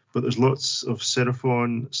 But there's lots of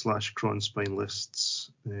Seraphon / Cron Spine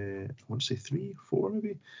lists. I want to say 3, 4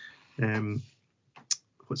 maybe.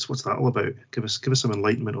 What's that all about? Give us some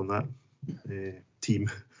enlightenment on that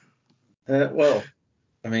team. Well,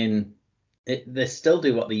 I mean, they still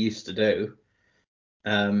do what they used to do.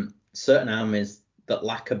 Certain armies that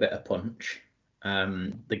lack a bit of punch,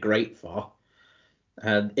 they're great for.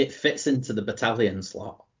 It fits into the battalion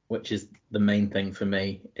slot, which is the main thing for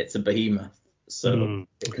me. It's a behemoth, so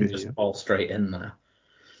it can just fall straight in there.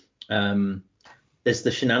 There's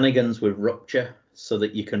the shenanigans with rupture, so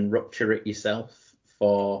that you can rupture it yourself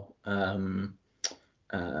for a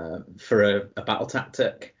battle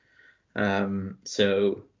tactic.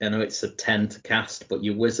 So I know it's a 10 to cast, but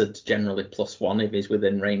your wizard's generally +1 if he's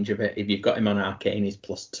within range of it. If you've got him on arcane, he's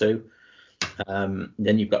 +2.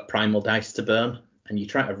 Then you've got primal dice to burn, and you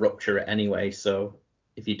try to rupture it anyway. So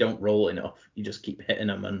if you don't roll enough, you just keep hitting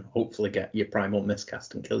him and hopefully get your primal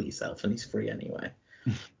miscast and kill yourself, and he's free anyway.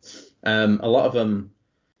 A lot of them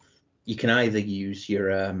you can either use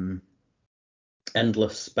your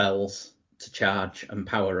endless spells to charge and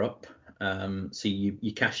power up. So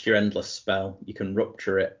you cast your endless spell, you can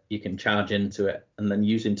rupture it, you can charge into it, and then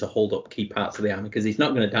use him to hold up key parts of the army because he's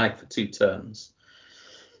not going to die for 2 turns.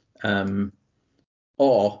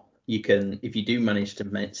 Or you can, if you do manage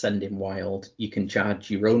to send him wild, you can charge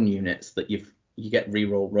your own units that you get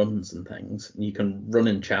reroll runs and things, and you can run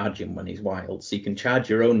and charge him when he's wild. So you can charge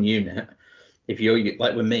your own unit. If you're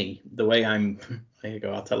like with me, the way I'm, there you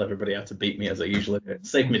go, I'll tell everybody how to beat me as I usually do.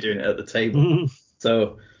 Save me doing it at the table.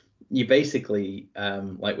 So you basically,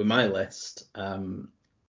 like with my list,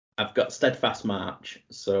 I've got Steadfast March,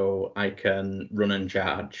 so I can run and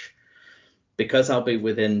charge. Because I'll be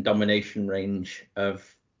within domination range of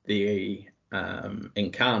the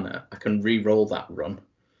Incarnate, I can re-roll that run,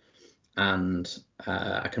 and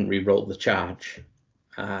I can re-roll the charge.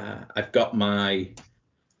 I've got my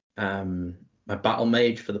my Battle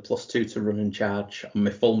Mage for the +2 to run and charge on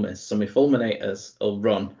my Fulminators. So my Fulminators will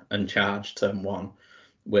run and charge turn 1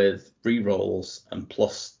 with re-rolls and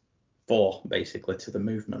 +4 basically to the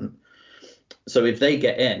movement. So if they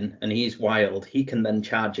get in and he's wild, he can then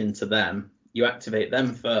charge into them. You activate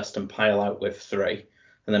them first and pile out with 3,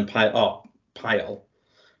 and then pile.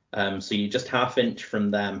 So you just half inch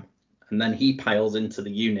from them, and then he piles into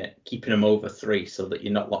the unit, keeping him over 3 so that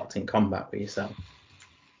you're not locked in combat with yourself.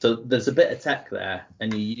 So there's a bit of tech there,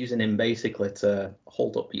 and you're using him basically to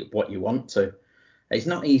hold up what you want to. It's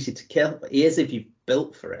not easy to kill. He is if you've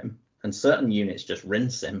built for him, and certain units just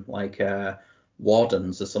rinse him, like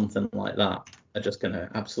Wardens or something like that are just going to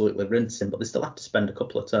absolutely rinse him, but they still have to spend a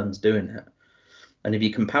couple of turns doing it. And if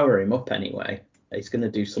you can power him up anyway, he's going to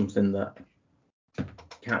do something that you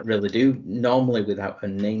can't really do normally without a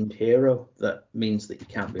named hero. That means that you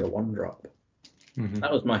can't be a 1-drop. Mm-hmm.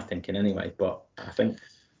 That was my thinking anyway, but I think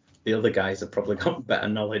the other guys have probably got better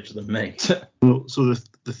knowledge than me. Well, so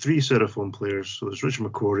the 3 Seraphon players, so there's Richard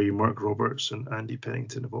McQuarrie, Mark Roberts, and Andy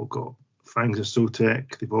Pennington, have all got Fangs of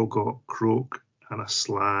Sotek, they've all got Croak and a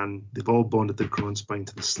Slan, they've all bonded their Kronspine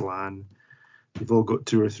to the Slan, they've all got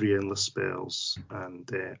 2 or 3 endless spells, and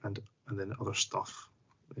then other stuff,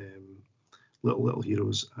 little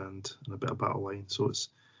heroes and a bit of battle line. So it's,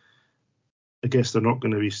 I guess they're not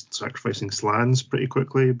going to be sacrificing Slans pretty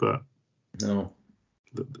quickly, but No.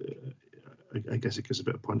 I guess it gives a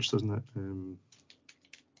bit of punch, doesn't it?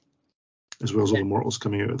 As well as all the mortals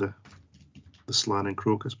coming out of the Slan and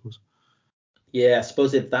Croak, I suppose. Yeah, I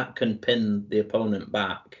suppose if that can pin the opponent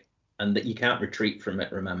back, and that you can't retreat from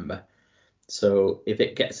it, remember. So if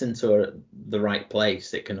it gets into the right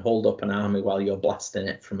place, it can hold up an army while you're blasting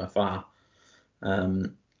it from afar.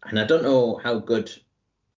 And I don't know how good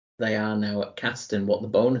they are now at casting, what the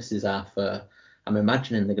bonuses are for. I'm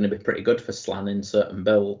imagining they're going to be pretty good for Slan in certain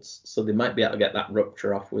builds, so they might be able to get that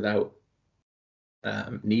rupture off without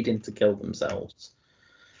needing to kill themselves,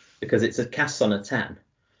 because it's a cast on a 10.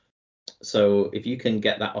 So if you can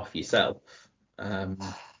get that off yourself, then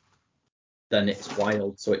it's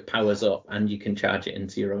wild, so it powers up and you can charge it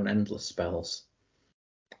into your own endless spells.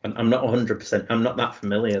 I'm not 100%, I'm not that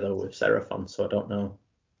familiar though with Seraphon, so I don't know.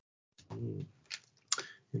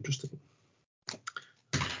 Interesting.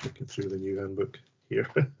 Looking through the new handbook here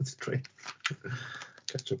to try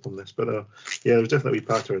catch up on this, but yeah, there's definitely a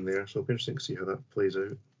pattern there, so it'll be interesting to see how that plays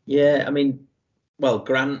out. Yeah, I mean, well,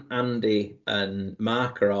 Grant, Andy, and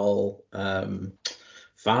Mark are all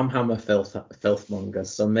Farmhammer filthmongers,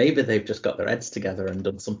 so maybe they've just got their heads together and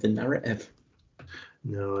done something narrative.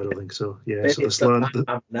 No, I don't think so. Yeah, Maybe so the it's Slan,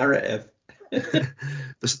 narrative.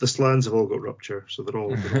 the Slans have all got rupture, so they're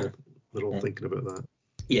all thinking about that.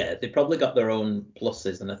 Yeah, they've probably got their own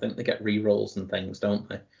pluses, and I think they get re-rolls and things, don't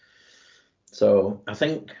they? So I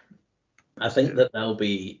think that they'll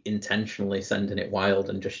be intentionally sending it wild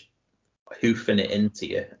and just hoofing it into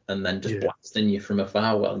you, and then just blasting you from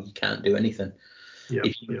afar while you can't do anything. Yeah.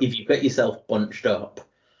 If you get yourself bunched up,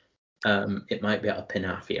 it might be able to pin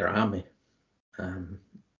half of your army.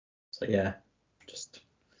 So yeah, just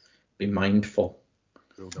be mindful.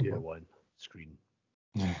 Rule number 1, screen.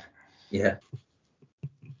 Yeah.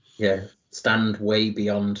 Yeah. Stand way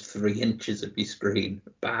beyond 3 inches of your screen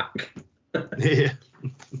back. Yeah.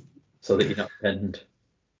 So that you're not pinned.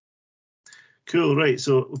 Cool, right.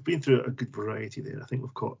 So we've been through a good variety there. I think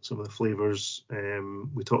we've caught some of the flavours.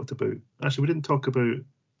 We talked about. Actually, we didn't talk about.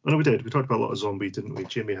 Oh no, we did. We talked about a lot of zombies, didn't we?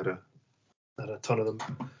 Jamie had a ton of them.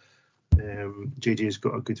 JJ's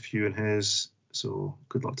got a good few in his. So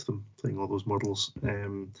good luck to them playing all those models.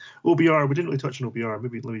 OBR. We didn't really touch on OBR.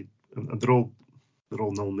 Maybe and they're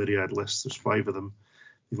all null myriad lists. There's 5 of them.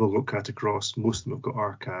 They've all got Catacross. Most of them have got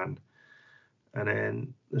Arcan. And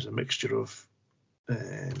then there's a mixture of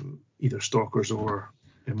either Stalkers or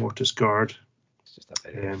Immortus Guard. It's just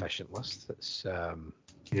a very efficient list. It's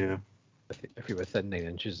Yeah. if you're within 9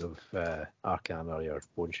 inches of Arcana or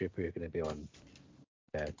Bone Shaper, you're going to be on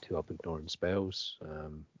 2 up ignoring spells,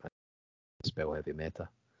 spell heavy meta.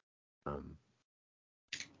 Pretty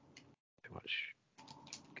much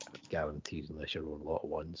guaranteed unless you roll a lot of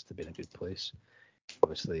ones to be in a good place.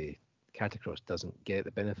 Obviously, Catacross doesn't get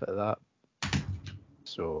the benefit of that.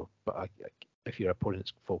 So, but if your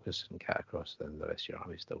opponent's focused on Catacross, then the rest of your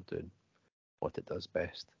army's still doing what it does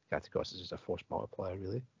best. Catacross is just a force multiplier,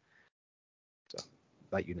 really. So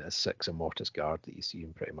that unit is 6 Immortus Guard that you see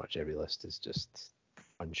in pretty much every list is just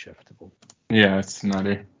unshiftable. Yeah, it's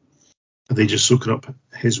nutty. Are they just soaking up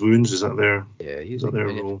his wounds? Is that their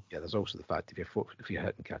role? Yeah, there's also the fact if you're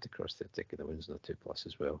hitting Catacross, they're taking the wounds on a 2+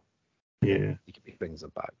 as well. Yeah. He brings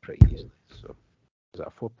them back pretty easily. So is that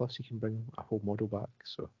a 4+? You can bring a whole model back.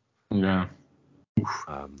 So yeah,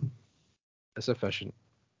 it's efficient.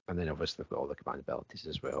 And then obviously they've got all the command abilities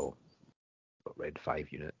as well. Got red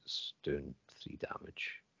 5 units doing 3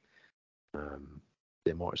 damage.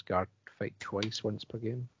 The Immortus Guard fight twice once per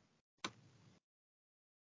game.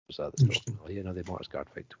 So that's the Immortus Guard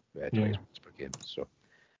fight twice once per game. So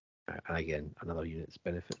and again, another unit's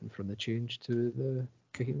benefiting from the change to the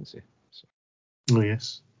coherency. So oh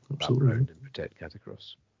yes, absolutely. And protect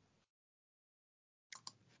Catacross.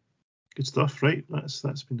 Good stuff, right? That's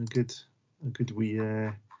been a good wee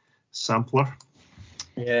sampler.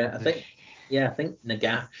 Yeah, I think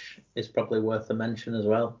Nagash is probably worth a mention as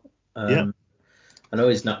well. Yeah. I know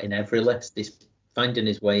he's not in every list. He's finding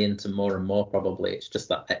his way into more and more. Probably it's just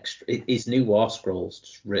that extra. His new War Scroll's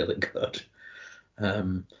just really good.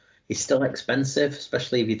 He's still expensive,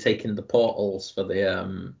 especially if you're taking the portals for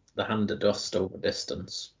the Hand of Dust over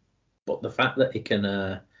distance. But the fact that he can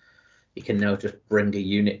now just bring a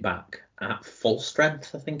unit back at full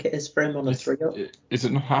strength, I think it is for him on a 3-up. Is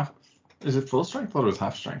it not half? Is it full strength or is it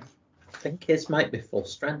half strength? I think his might be full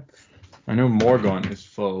strength. I know Morgon is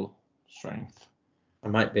full strength. I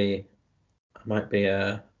might be.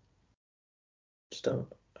 Just don't.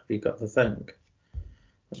 Have you got the thing?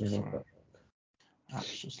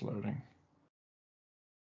 That's just loading.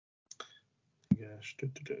 Yes.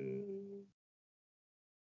 Good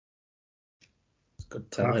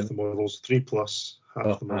Half time. the models, 3+,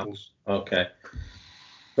 half the models. Okay.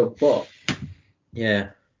 But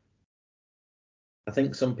yeah, I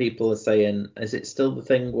think some people are saying, is it still the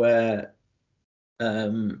thing where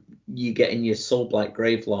you get in your Soulblight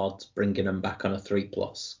Gravelords, bringing them back on a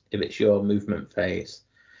 3+ if it's your movement phase,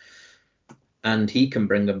 and he can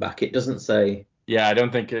bring them back. It doesn't say. Yeah, I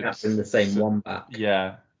don't think it's in the same one back.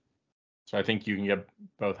 Yeah. So I think you can get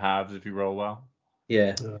both halves if you roll well.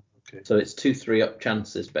 Yeah. Okay. So it's 2 3-up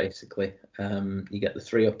chances basically. You get the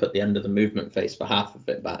 3-up at the end of the movement phase for half of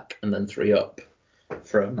it back, and then 3-up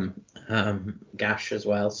from Gash as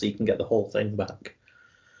well, so you can get the whole thing back.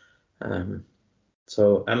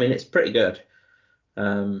 So I mean, it's pretty good.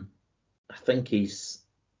 I think he's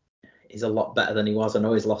a lot better than he was. I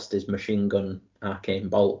know he's lost his machine gun arcane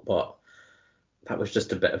bolt, but that was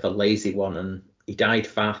just a bit of a lazy one, and he died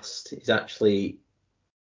fast. He's actually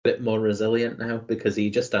a bit more resilient now because he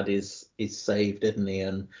just had his save, didn't he?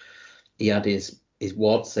 And he had his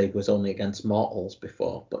ward save was only against mortals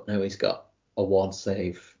before, but now he's got a ward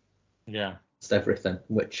save. Yeah. It's everything,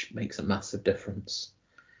 which makes a massive difference.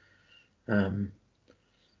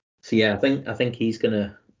 So yeah, I think he's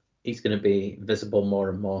gonna be visible more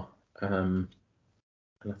and more. And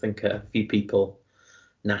I think a few people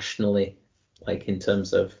nationally, like in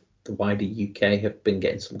terms of the wider UK, have been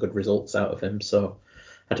getting some good results out of him. So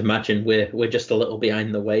I'd imagine we're just a little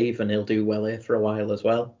behind the wave, and he'll do well here for a while as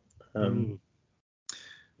well.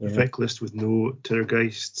 Effect list with no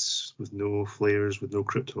Terrorgeists, with no Flares, with no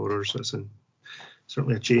Crypt Horrors. That's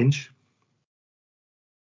certainly a change.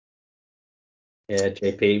 Yeah,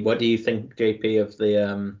 JP, what do you think, JP, of the?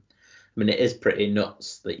 I mean, it is pretty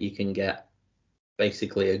nuts that you can get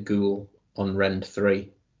basically a ghoul on Rend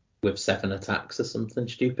 3 with 7 attacks or something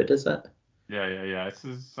stupid, is it? Yeah.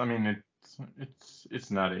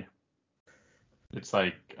 It's nutty. It's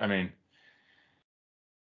like, I mean,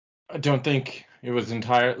 I don't think it was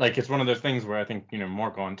it's one of those things where I think,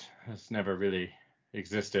 Morgaunt has never really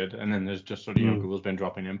existed, and then there's just sort of, ghouls been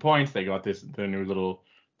dropping in points. They got the new little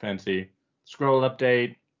fancy scroll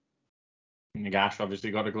update. Nagash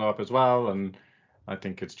obviously got a glow up as well, and I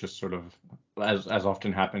think it's just sort of, as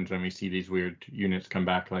often happens when we see these weird units come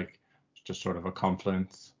back, like it's just sort of a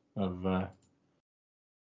confluence of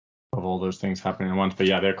all those things happening at once. But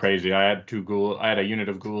yeah, they're crazy. I had a unit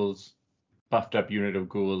of ghouls, buffed up unit of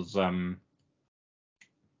ghouls,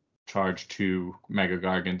 charge 2 Mega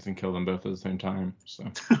Gargants and kill them both at the same time. So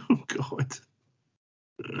Oh God.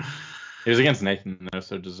 it was against Nathan though,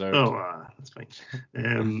 so deserved. Oh, that's fine.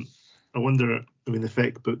 I wonder. I mean, the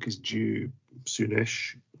effect book is due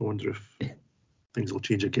soonish. I wonder if things will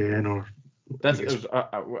change again, or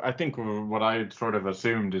I think what I sort of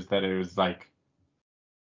assumed is that it was like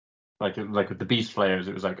with the Beast Flayers,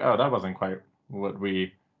 it was like, oh, that wasn't quite what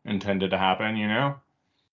we intended to happen, you know.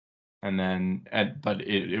 And then, but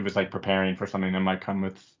it was like preparing for something that might come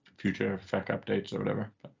with future FEC updates or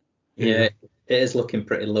whatever. But, Yeah, it is looking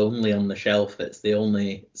pretty lonely on the shelf. It's the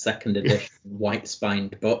only second edition white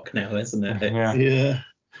spined book now, isn't it? Yeah.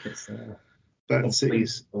 It's But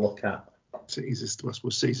Cities to look at. Cities is, I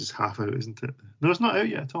suppose Cities is half out, isn't it? No, it's not out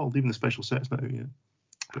yet at all. Even the special set's not out yet.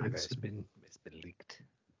 But It's been leaked.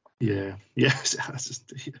 Yeah. Yes, it has.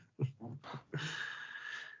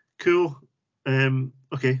 Cool.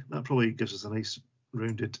 Okay, that probably gives us a nice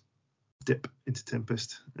rounded dip into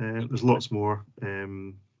Tempest. There's lots more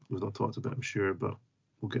we've not talked about, I'm sure, but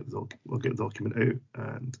we'll get the document out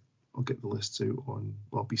and I'll get the lists out on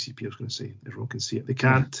BCP. I was going to say everyone can see it. They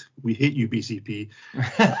can't. We hate you, BCP.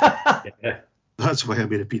 Yeah. That's why I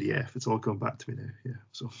made a PDF. It's all come back to me now. Yeah.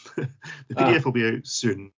 So the PDF will be out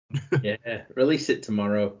soon. Yeah. Release it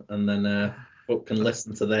tomorrow, and then folk can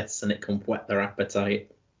listen to this, and it can whet their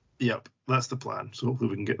appetite. Yep, that's the plan. So hopefully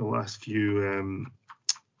we can get the last few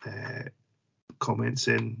comments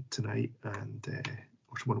in tonight and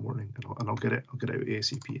or tomorrow morning, and I'll get it out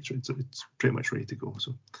ASAP. It's pretty much ready to go.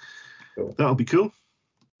 So Cool. That'll be cool.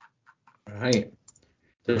 All right.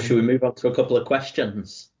 So should we move on to a couple of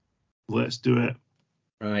questions? Let's do it.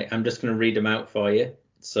 Right. I'm just going to read them out for you.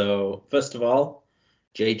 So first of all,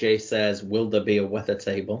 JJ says, "Will there be a weather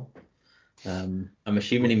table?" I'm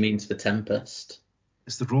assuming he means for Tempest.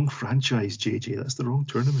 It's the wrong franchise, JJ. That's the wrong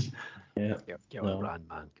tournament. Yeah. Get on brand,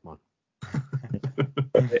 man. Come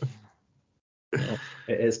on.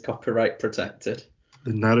 It is copyright protected.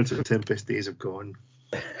 The narrative Tempest days have gone.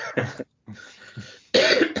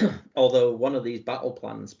 Although one of these battle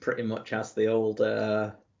plans pretty much has the old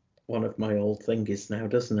one of my old thingies now,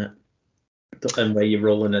 doesn't it? And where you're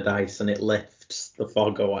rolling a dice and it lifts the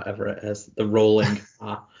fog or whatever it is, the rolling.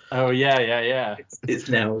 Oh yeah. It's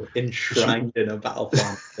now enshrined in a battle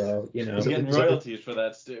plan. So you're getting royalties for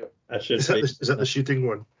that, Stu. Is that the shooting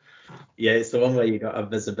one? Yeah, it's the one where you got a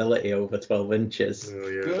visibility over 12 inches. Oh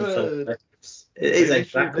yeah. Good. It is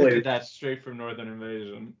exactly. They did that straight from Northern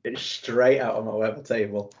Invasion. It's straight out of my weather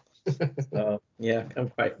table. So yeah, I'm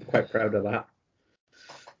quite proud of that.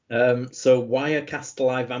 So why are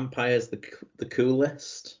Castelli vampires the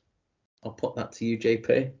coolest? I'll put that to you,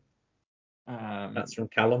 JP. That's from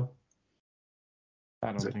Callum.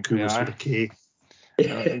 I don't think coolest they are. With a K. I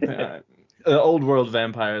don't think they are. Old world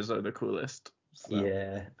vampires are the coolest. So.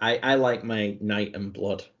 Yeah, I like my Night and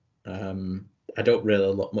Blood. I don't really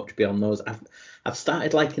look much beyond those. I've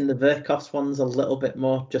started liking the Verkos ones a little bit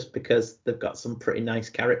more, just because they've got some pretty nice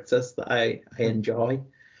characters that I enjoy.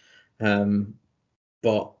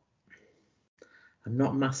 But I'm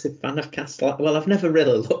not a massive fan of Castle. Well, I've never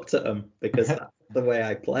really looked at them because that's the way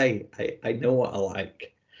I play. I know what I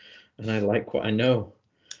like, and I like what I know.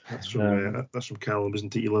 That's from Callum,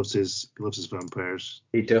 isn't it? He loves his vampires.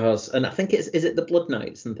 He does, and I think is it the Blood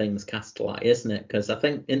Knights and things Castelli, isn't it? Because I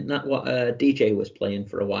think isn't that what DJ was playing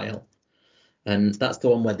for a while, and that's the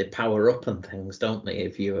one where they power up and things, don't they?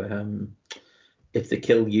 If they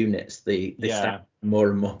kill units, they start more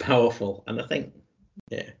and more powerful, and I think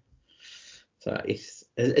So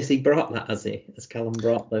has he brought that? Has Callum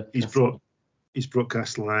brought the? He's brought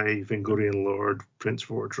Castelli, Vengorian Lord, Prince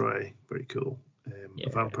Vordry, very cool. A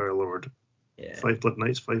Vampire Lord. 5 Blood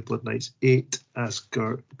Knights, 8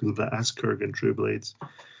 Askerg and True Blades.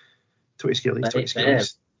 20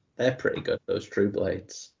 skellies. They're pretty good, those True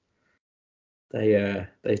Blades. They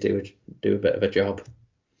do a bit of a job.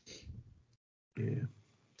 Yeah.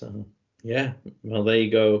 So well there you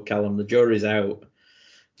go, Callum. The jury's out.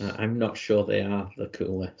 I'm not sure they are the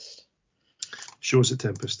coolest. Show us at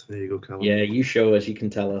Tempest. There you go, Callum. Yeah, you show us. You can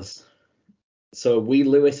tell us. So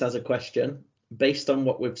Lewis has a question. Based on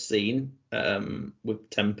what we've seen with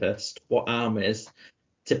Tempest, what armies,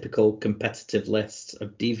 typical competitive lists,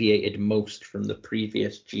 have deviated most from the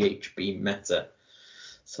previous GHB meta?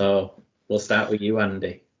 So we'll start with you,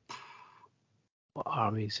 Andy. What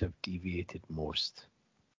armies have deviated most?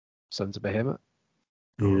 Sons of Behemoth?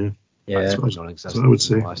 Yeah. Yeah. That's what I would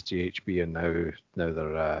say. Last GHB, and now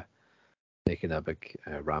they're making a big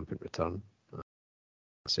rampant return.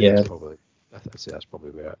 I'd say that's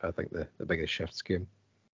probably where I think the biggest shifts came.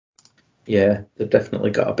 Yeah, they've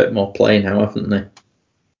definitely got a bit more play now, haven't they?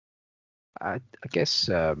 I guess,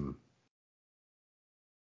 in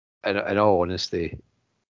all honesty,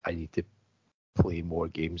 I need to play more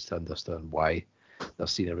games to understand why they're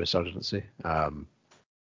seeing a resurgency. I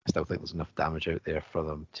still think there's enough damage out there for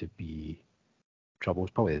them to be troubles.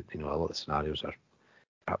 Probably, a lot of the scenarios are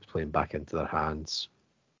perhaps playing back into their hands.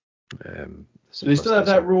 So they still have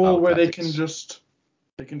that rule where they tactics.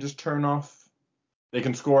 can just turn off. They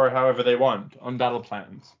can score however they want on battle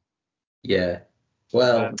plans. Yeah.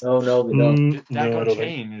 Well, no, they don't. That got I don't think.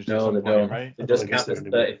 changed at No, some they point, don't. right? They I don't just think it's count there as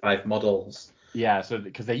anymore. 35 models. Yeah, so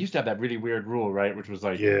because they used to have that really weird rule, right, which was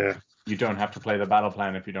like Yeah. you don't have to play the battle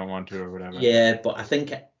plan if you don't want to or whatever. Yeah, but I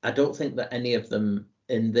don't think that any of them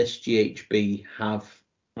in this GHB have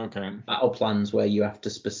Okay. battle plans where you have to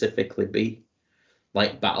specifically be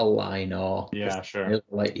like battle line or Yeah, sure.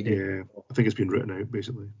 like you did. Yeah, I think it's been written out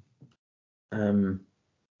basically.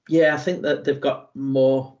 Yeah, I think that they've got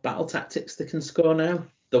more battle tactics they can score now.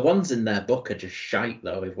 The ones in their book are just shite,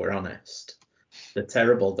 though, if we're honest. They're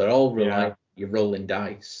terrible. They're all reliable. You're rolling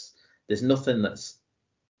dice. There's nothing that's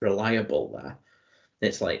reliable there.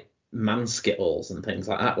 It's like man skittles and things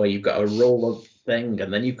like that, where you've got to roll a thing,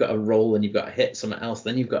 and then you've got to roll, and you've got to hit something else,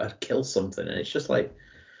 then you've got to kill something, and it's just like,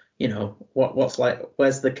 what's like,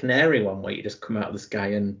 where's the canary one where you just come out of the sky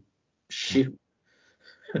and shoot?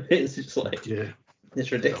 It's just like, Yeah.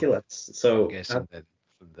 it's ridiculous. So I guess from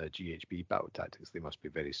the GHB battle tactics, they must be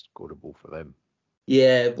very scoreable for them.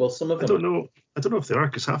 yeah, well, some of them. I don't know if they are,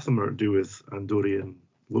 because half of them are to do with Andorian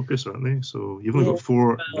Locus, aren't they? So you've only got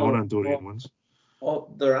 4 non-Andorian ones. Or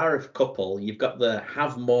there are a couple. You've got the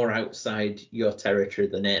have more outside your territory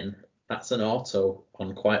than in. That's an auto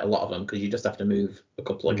on quite a lot of them because you just have to move a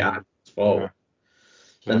couple of guys forward.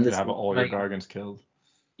 So you have to have all your Gargants killed.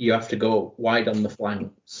 You have to go wide on the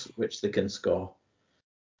flanks, which they can score.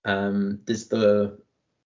 There's the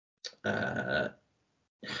there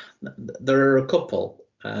are a couple.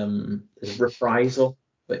 There's reprisal,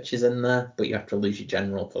 which is in there, but you have to lose your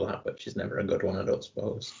general for that, which is never a good one, I don't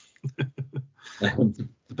suppose.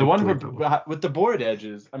 The one with the board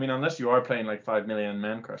edges, I mean, unless you are playing like 5 million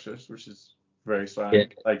man crushers, which is very slag. Yeah,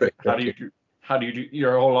 like, how do you do?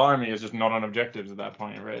 Your whole army is just not on objectives at that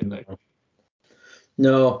point, right? Like,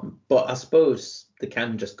 no, but I suppose they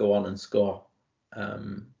can just go on and score.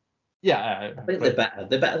 yeah, I think they're better.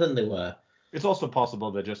 They're better than they were. It's also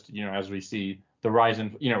possible that just, as we see the rise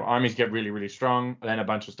in, armies get really, really strong, then a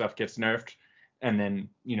bunch of stuff gets nerfed, and then,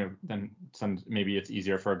 maybe it's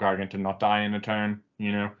easier for a Gargant to not die in a turn,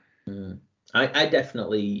 I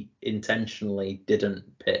definitely intentionally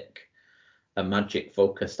didn't pick a magic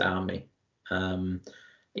focused army. I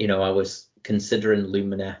was considering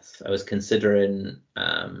Lumineth. I was considering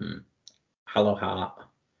Hallowheart.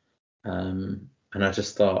 And I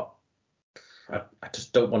just thought, I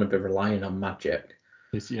just don't want to be relying on magic.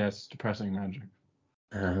 It's depressing magic.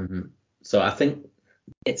 So I think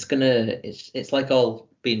it's like all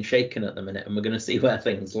being shaken at the minute, and we're gonna see where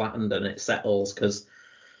things land and it settles, because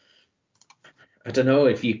I don't know,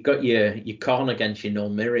 if you've got your Khorne against your Null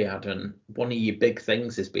Myriad, and one of your big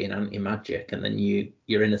things is being anti-magic, and then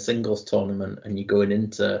you're in a singles tournament and you're going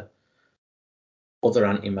into other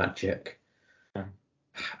anti-magic. Yeah.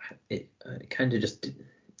 It kind of just,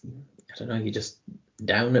 I don't know, you're just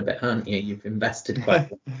down a bit, aren't you? You've invested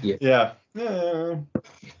quite Yeah. your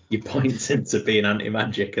points into being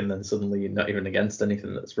anti-magic, and then suddenly you're not even against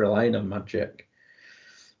anything that's relying on magic.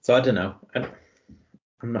 So I don't know.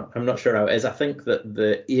 I'm not sure how it is. I think that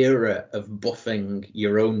the era of buffing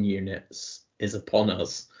your own units is upon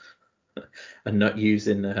us, and not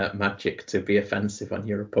using magic to be offensive on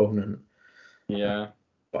your opponent. Yeah.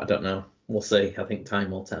 But I don't know. We'll see. I think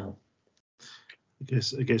time will tell.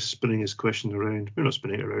 I guess spinning his question around, we're not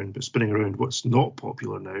spinning it around, but spinning around what's not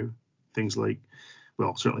popular now. Things like,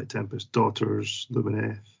 well, certainly Tempest, Daughters,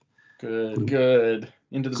 Lumineth. Good.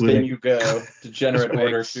 Into the bin you go. Degenerate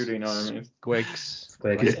order shooting armies. Gwigs.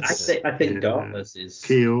 I think Daughters is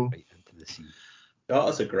KO. Right into the sea.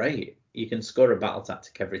 Daughters are great. You can score a battle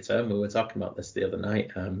tactic every turn. We were talking about this the other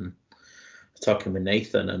night. Talking with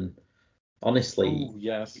Nathan, and honestly,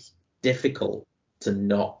 yes, difficult to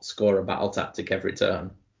not score a battle tactic every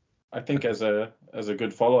turn. I think as a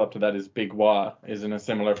good follow up to that is Big Wa is in a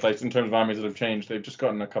similar place in terms of armies that have changed. They've just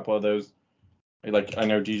gotten a couple of those. Like, I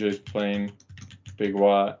know DJ's playing Big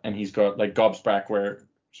Wa, and he's got like Gobsprak, where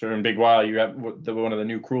so in Big Wa you have one of the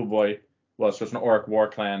new Cruel Boy. Well, so it's an Orc War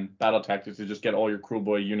Clan battle tactics to just get all your Cruel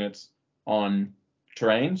Boy units on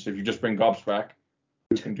terrain. So if you just bring Gobsprak,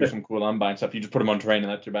 you can do some cool unbind stuff. You just put them on terrain,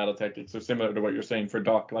 and that's your battle tactics. So similar to what you're saying for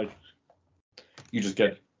Doc, like you just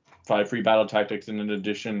get 5 free battle tactics, and in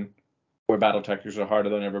addition, where battle tactics are harder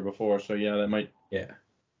than ever before. So yeah, that might. Yeah.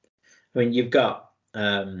 I mean, you've got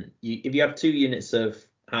if you have 2 units of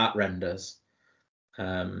heart renders,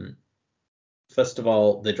 first of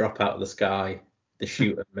all, they drop out of the sky, they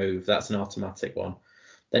shoot and move. That's an automatic one.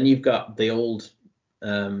 Then you've got the old,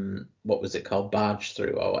 what was it called, barge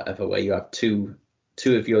through or whatever, where you have two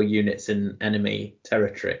of your units in enemy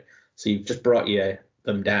territory. So you've just brought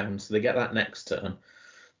them down, so they get that next turn.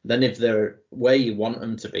 Then if they're where you want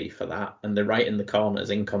them to be for that, and they're right in the corners,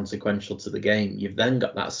 inconsequential to the game, you've then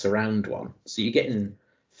got that surround one. So you're getting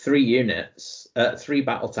 3 units, 3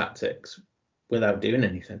 battle tactics without doing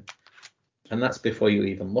anything. And that's before you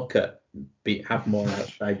even look at have more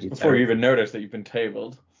outside your Before you even notice that you've been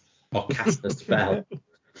tabled. or cast a spell.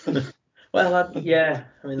 Well, yeah.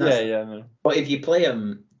 I mean, that's, No. But if you play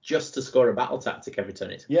them just to score a battle tactic every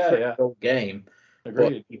turn, it's a pretty old game.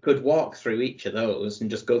 Agreed. But you could walk through each of those and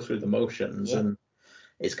just go through the motions, and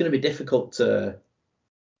it's going to be difficult to.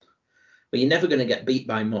 Well, you're never going to get beat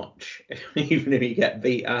by much, even if you get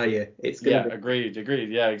beat, are you? It's going to be.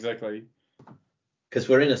 Agreed. Yeah, exactly. Because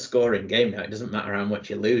we're in a scoring game now, it doesn't matter how much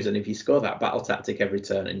you lose, and if you score that battle tactic every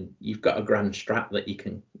turn, and you've got a grand strat that you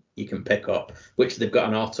can pick up, which they've got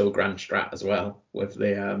an auto grand strat as well, with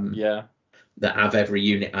the that have every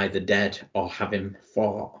unit either dead or having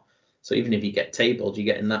fought. So even if you get tabled, you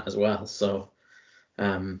get in that as well. So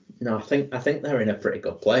no, I think they're in a pretty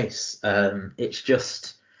good place. It's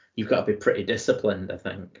just you've got to be pretty disciplined. I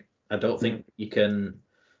think. I don't think you can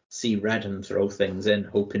see red and throw things in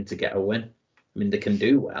hoping to get a win. I mean, they can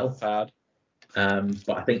do well. Sad.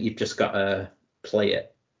 But I think you've just got to play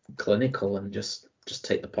it clinical and just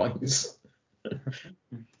take the points. Good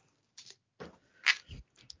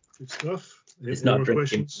stuff. It's Any not more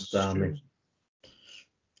drinking questions? army.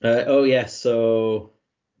 Oh yeah, so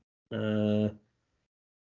hang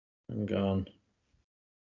on.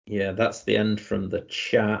 Yeah, that's the end from the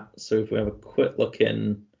chat. So if we have a quick look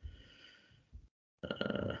in,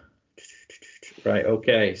 right?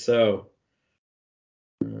 Okay, so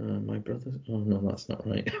my brother. Oh no, that's not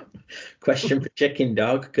right. Question for Chicken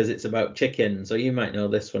Dog, because it's about chicken. So you might know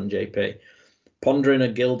this one, JP. Pondering a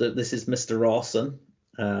guild of, this is Mr. Rawson.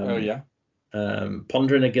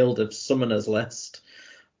 Pondering a guild of summoners list.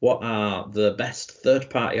 What are the best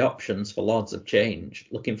third-party options for Lords of Change?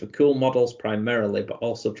 Looking for cool models primarily, but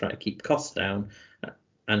also try to keep costs down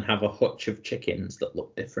and have a hutch of chickens that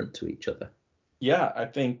look different to each other. Yeah, I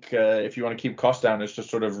think if you want to keep costs down, it's just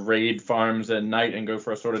sort of raid farms at night and go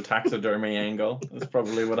for a sort of taxidermy angle. That's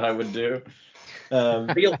probably what I would do.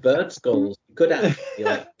 Real bird skulls. You could actually be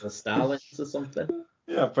like the starlings or something.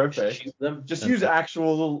 Yeah, perfect. Shoot them. Just use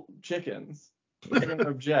actual chickens. I don't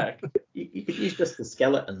object. You could use just the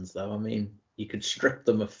skeletons, though. I mean, you could strip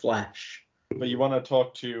them of flesh. But you want to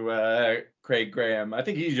talk to Craig Graham. I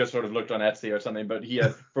think he just sort of looked on Etsy or something, but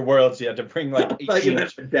for Worlds, he had to bring like 18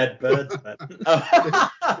 dead birds. But...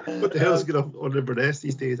 What the hell's going on in Burness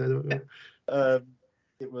these days? I don't know.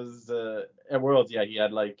 It was at Worlds, yeah, he had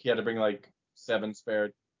to bring like 7 spare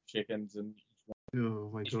chickens, and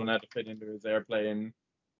each one had to fit into his airplane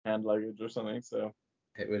hand luggage or something. So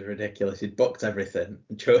it was ridiculous. He booked everything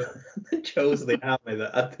and chose the army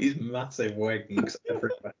that had these massive wings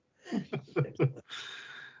everywhere.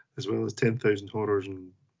 As well as 10,000 horrors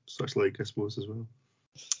and such like, I suppose, as well.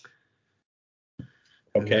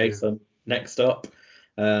 Okay, so next up,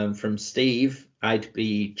 from Steve, I'd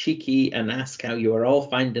be cheeky and ask how you are all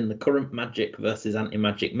finding the current magic versus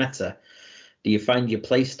anti-magic meta. Do you find your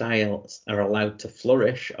playstyles are allowed to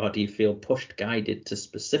flourish, or do you feel pushed guided to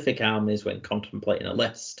specific armies when contemplating a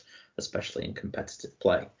list, especially in competitive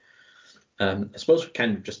play? I suppose we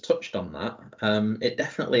kind of just touched on that. It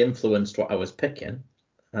definitely influenced what I was picking.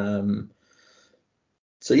 So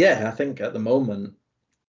yeah, I think at the moment,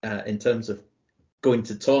 in terms of going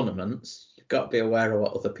to tournaments, you've got to be aware of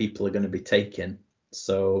what other people are going to be taking.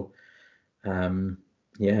 So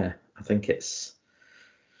yeah, I think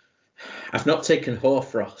I've not taken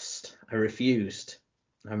Hoarfrost. I refused.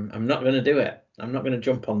 I'm not going to do it. I'm not going to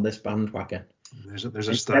jump on this bandwagon. There's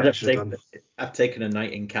a strategy done. I've taken a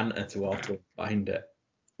Knight Incanter to auto find it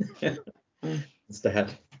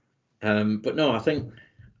instead. But no, I think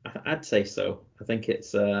I'd say so. I think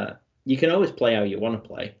it's you can always play how you want to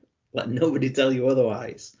play. Let nobody tell you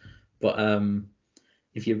otherwise. But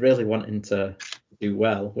if you're really wanting to do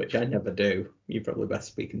well, which I never do, you're probably best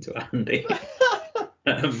speaking to Andy.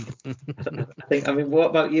 I mean, what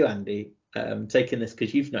about you, Andy? Taking this,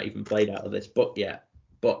 because you've not even played out of this book yet,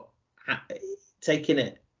 but taking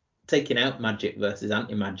out magic versus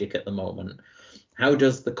anti-magic at the moment, how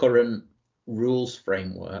does the current rules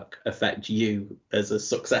framework affect you as a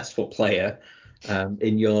successful player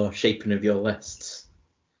in your shaping of your lists?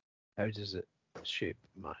 How does it shape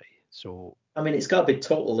my So I mean, it's got to be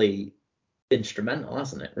totally instrumental,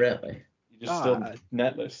 hasn't it? Really? You just still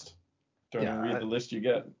net list. Don't yeah, read the list you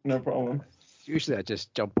get. No problem. usually I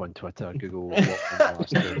just jump on Twitter, Google what won the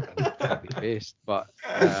last week, and copy paste. But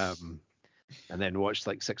and then watch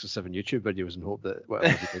like 6 or 7 YouTube videos and hope that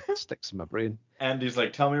whatever we did sticks in my brain. Andy's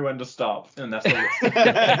like, tell me when to stop, and that's the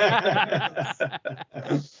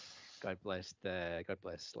list. God bless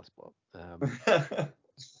Listbot.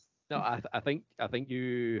 No, I think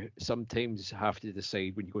you sometimes have to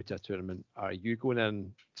decide when you go to a tournament: are you going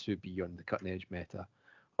in to be on the cutting edge meta,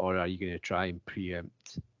 or are you going to try and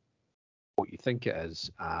preempt what you think it is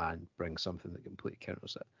and bring something that completely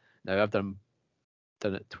counters it? Now, I've done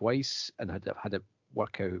it twice and had it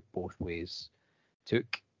work out both ways.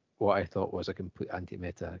 Took what I thought was a complete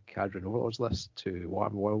anti-meta Cadron Overlords list to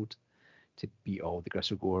Warm World to beat all the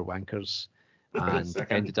Gristlegore wankers, and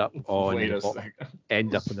ended up on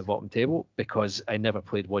the bottom table because I never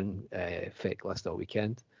played one fake list all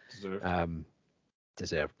weekend.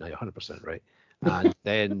 Deserved. Now you're 100% right. And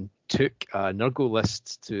then took a Nurgle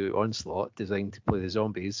list to Onslaught designed to play the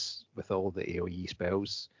zombies with all the AoE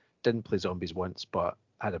spells. Didn't play zombies once, but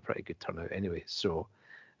had a pretty good turnout anyway. So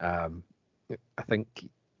I think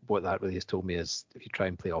what that really has told me is if you try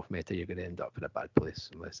and play off meta, you're going to end up in a bad place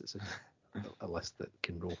unless it's a list that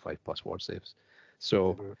can roll 5+ ward saves.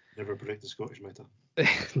 So never predict the Scottish meta.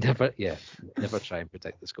 never try and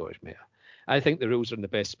predict the Scottish meta. I think the rules are in the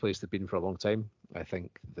best place they've been for a long time. I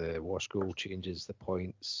think the War Scroll changes the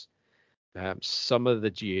points. Some of the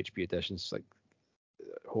GHB additions, like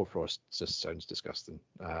Hoarfrost, just sounds disgusting.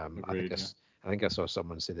 Agreed, I think I saw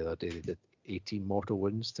someone say the other day they did 18 mortal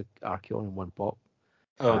wounds to Archeon in one pop.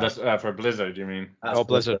 Oh, that's for Blizzard, you mean?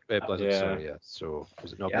 Blizzard. Yeah. Sorry, yeah. So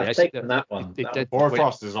was it not? Yeah, I've taken that one.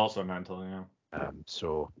 Hoarfrost is also mental, yeah.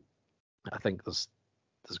 So I think there's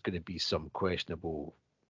going to be some questionable.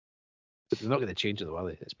 But they're not going to change it though, are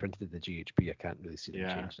they? It's printed in the GHB. I can't really see them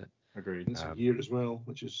changing it. Agreed. It's a year as well,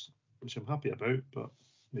 which I'm happy about, but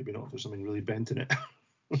maybe not if there's something really bent in it.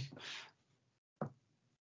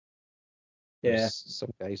 Yeah.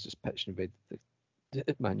 Some guys just pitching about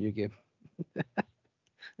the Man U game.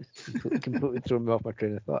 completely thrown me off my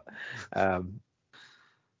train of thought.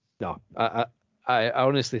 No, I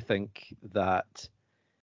honestly think that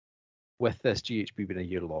with this GHB being a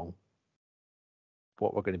year long,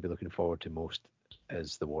 what we're going to be looking forward to most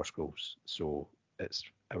is the War Scrolls. So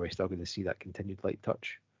are we still going to see that continued light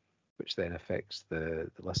touch, which then affects the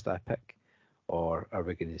list I pick, or are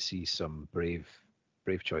we going to see some brave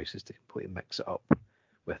choices to completely mix it up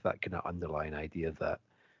with that kind of underlying idea that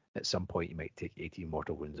at some point you might take 18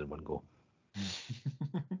 mortal wounds in one go?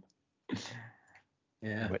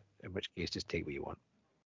 Yeah. In which case, just take what you want.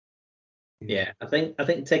 Yeah, I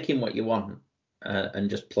think taking what you want and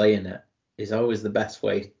just playing it is always the best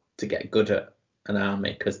way to get good at an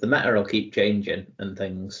army, because the meta will keep changing and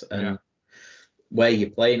things, and where you're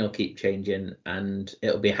playing will keep changing, and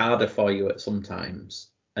it'll be harder for you at some times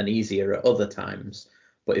and easier at other times.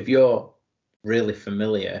 But if you're really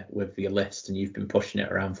familiar with your list and you've been pushing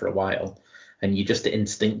it around for a while, and you just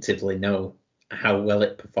instinctively know how well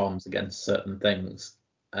it performs against certain things,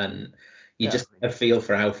 and you just get a feel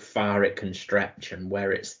for how far it can stretch and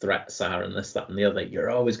where its threats are and this, that, and the other, you're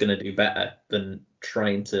always going to do better than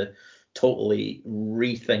trying to totally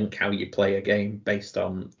rethink how you play a game based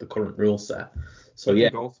on the current rule set. So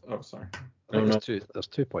sorry. There's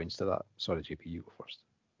 2 points to that. Sorry, JP, you go first.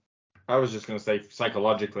 I was just going to say,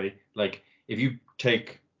 psychologically, like if you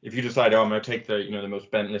decide, I'm going to take the most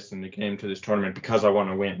bent list in the game to this tournament because I want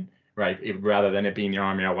to win, right? Rather than it being the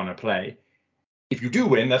army I want to play. If you do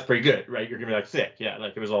win, that's pretty good, right? You're gonna be like, sick, yeah,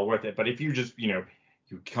 like it was all worth it. But if you just, you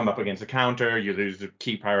come up against a counter, you lose the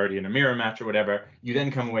key priority in a mirror match or whatever, you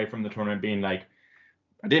then come away from the tournament being like,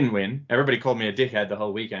 I didn't win. Everybody called me a dickhead the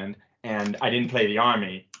whole weekend, and I didn't play the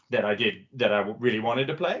army that I really wanted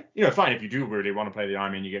to play. It's fine if you do really want to play the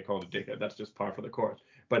army and you get called a dickhead. That's just par for the course.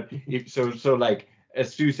 But so like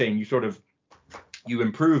as Stu's saying, you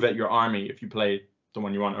improve at your army if you play the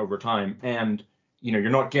one you want over time, and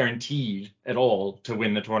you're not guaranteed at all to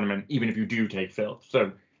win the tournament, even if you do take filth.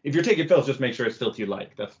 So if you're taking filth, just make sure it's filth you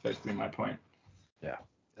like. That's basically my point. Yeah,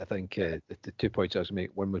 I think the 2 points I was going to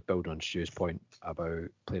make, one was build on Stu's point about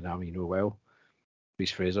playing army you know well.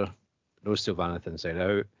 Reece Fraser knows Sylvaneth inside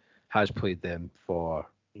out, has played them for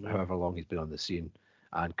however long he's been on the scene,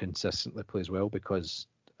 and consistently plays well because,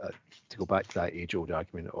 to go back to that age-old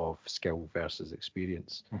argument of skill versus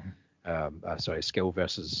experience, skill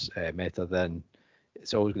versus meta, then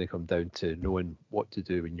it's always going to come down to knowing what to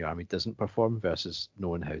do when your army doesn't perform versus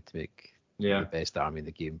knowing how to make the best army in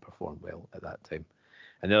the game perform well at that time.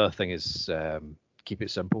 And the other thing is keep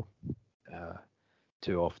it simple.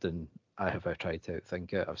 Too often I have tried to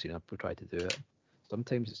outthink it. I've seen people try to do it.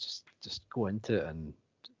 Sometimes it's just go into it and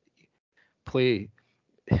play.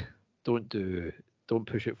 Don't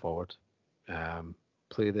push it forward.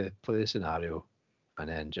 Play the scenario, and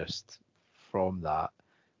then just from that,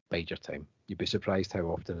 bide your time. You'd be surprised how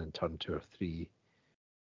often in turn 2 or 3,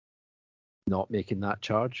 not making that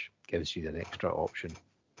charge gives you an extra option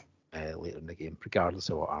later in the game, regardless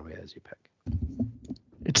of what army it is you pick.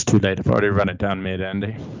 It's too late. I've already run it down mid,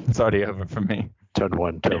 Andy. It's already over for me. Turn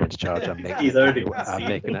 1, 2-inch charge. I'm making He's it. already I'm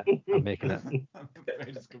making it. I'm making it.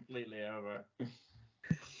 It's completely over.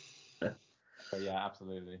 But yeah,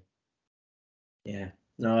 absolutely. Yeah.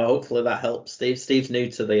 No, hopefully that helps. Steve's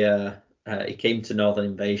new to the. He came to Northern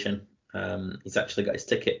Invasion. He's actually got his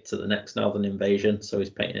ticket to the next Northern Invasion, so he's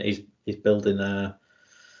painting. He's building. I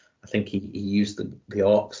think he used the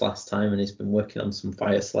orcs last time, and he's been working on some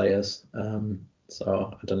Fire Slayers.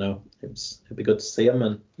 So I don't know. It'd be good to see him,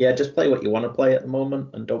 and yeah, just play what you want to play at the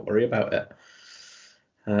moment, and don't worry about it.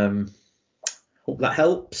 Hope that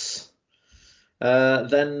helps.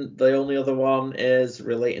 Then the only other one is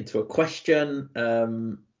relating to a question.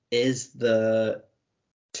 Is the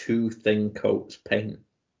 2 thin coats paint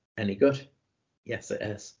any good? Yes, it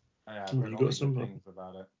is. Yeah, Oh, you got some things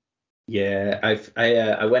about it. Yeah,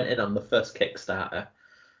 I went in on the first Kickstarter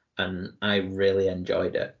and I really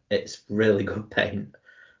enjoyed it. It's really good paint.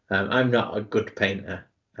 I'm not a good painter,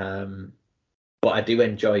 but I do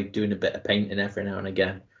enjoy doing a bit of painting every now and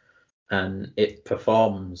again, and it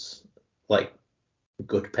performs like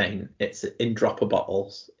good paint. It's in dropper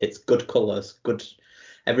bottles. It's good colours. Good.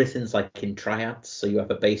 Everything's like in triads. So you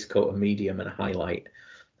have a base coat, a medium, and a highlight,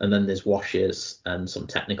 and then there's washes and some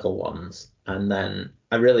technical ones. And then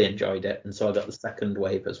I really enjoyed it, and so I got the second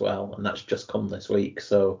wave as well, and that's just come this week.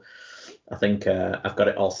 So I think I've got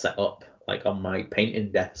it all set up like on my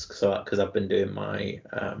painting desk. So because I've been doing my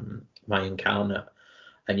my Incarnate,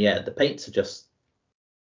 and yeah, the paints are just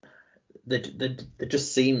they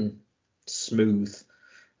just seem smooth.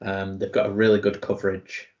 They've got a really good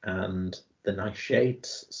coverage and the nice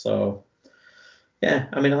shades. So yeah,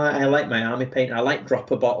 I mean, I like my army paint. I like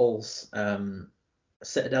dropper bottles.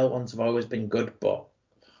 Citadel ones have always been good, but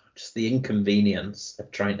just the inconvenience of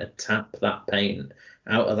trying to tap that paint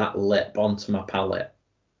out of that lip onto my palette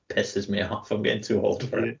pisses me off. I'm getting too old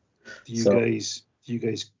for it. Do you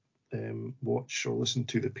guys watch or listen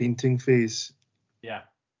to the painting phase? Yeah.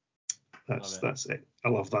 That's it. I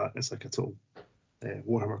love that. It's like a total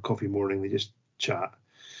Warhammer coffee morning. They just chat.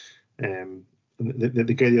 And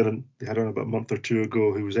the guy they had on about a month or 2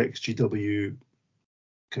 ago, who was ex-GW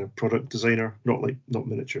kind of product designer, not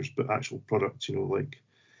miniatures, but actual products. You know, like,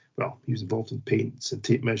 well, he was involved in paints and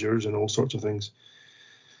tape measures and all sorts of things.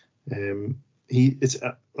 I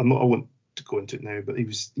won't to go into it now, but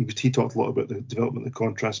he talked a lot about the development of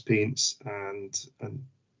contrast paints and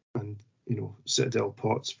you know, Citadel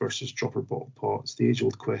pots versus dropper bottle pots, the age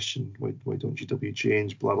old question, why don't GW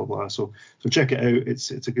change, blah blah blah. So check it out.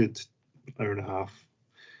 It's a good hour and a half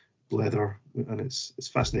blether, and it's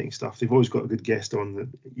fascinating stuff. They've always got a good guest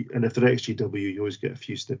on, and if they're ex-GW, you always get a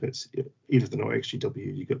few snippets. Even if they're not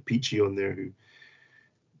ex-GW, you got Peachy on there who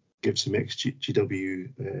gives some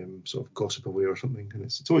ex-GW sort of gossip away or something, and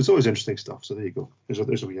it's always interesting stuff. So there you go.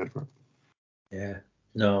 There's a wee advert. Yeah.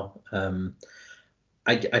 No.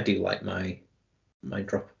 I do like my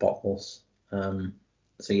dropper bottles. So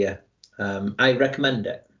yeah. I recommend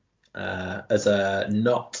it as a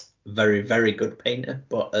not very, very good painter,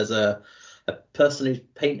 but as a person who's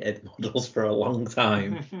painted models for a long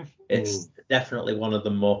time, it's definitely one of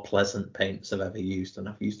the more pleasant paints I've ever used, and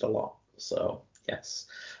I've used a lot. So yes,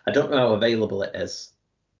 I don't know how available it is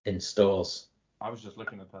in stores. I was just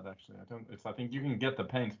looking at that actually. I think you can get the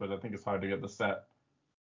paints, but I think it's hard to get the set.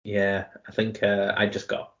 Yeah, I think I just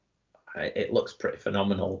got. It looks pretty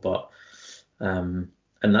phenomenal, but and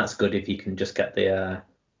that's good if you can just get the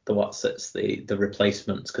the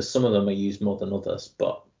replacements, because some of them are used more than others.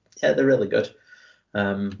 But yeah, they're really good.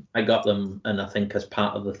 I got them, and I think as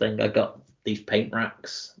part of the thing, I got these paint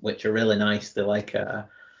racks, which are really nice. They're like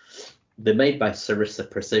they're made by Sarissa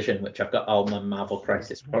Precision, which I've got all my Marvel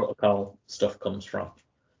Crisis Protocol stuff comes from.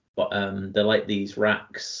 But they're like these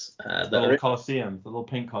racks. The little Colosseums, the little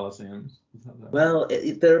pink Colosseums. Well,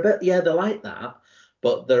 they're a bit, yeah, they're like that,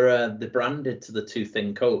 but they're branded to the 2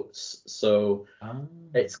 thin coats. So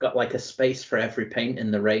it's got like a space for every paint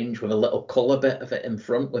in the range with a little colour bit of it in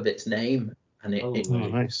front with its name. And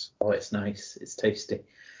nice. Oh, it's nice. It's tasty.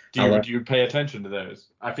 Do you pay attention to those?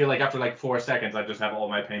 I feel like after like 4 seconds, I just have all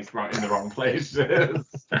my paints in the wrong places.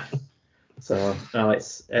 So no,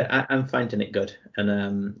 I'm finding it good,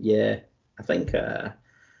 and yeah, I think I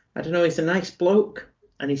don't know. He's a nice bloke,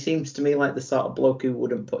 and he seems to me like the sort of bloke who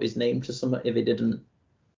wouldn't put his name to something if he didn't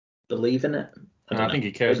believe in it. I think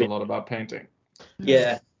he cares a lot about painting.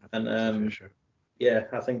 Yeah, and For sure. yeah,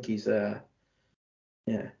 I think he's yeah,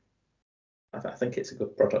 I think it's a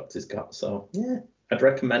good product he's got. So yeah, I'd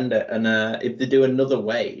recommend it. And if they do another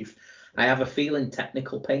wave, I have a feeling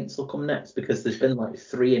technical paints will come next because there's been like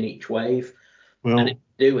 3 in each wave. Well, And if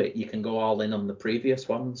you do it, you can go all in on the previous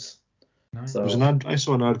ones. Nice. So there's an ad. I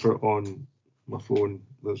saw an advert on my phone.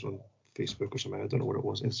 That was on Facebook or something. I don't know what it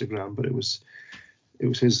was, Instagram, but it was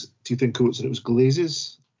his teeth and coats, and it was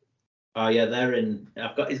glazes. oh yeah, they're in.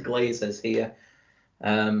 I've got his glazes here,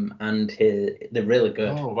 and they're really good.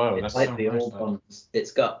 Oh wow, It's that's like so the nice. old ones.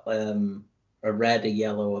 It's got a red, a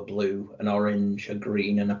yellow, a blue, an orange, a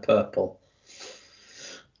green, and a purple.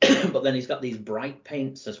 But then he's got these bright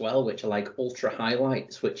paints as well, which are like ultra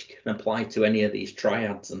highlights, which can apply to any of these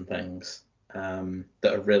triads and things. That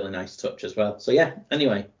are really nice touch as well. So yeah.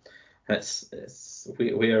 Anyway,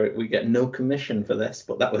 we get no commission for this,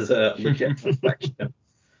 but that was a legitimate question.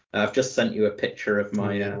 I've just sent you a picture of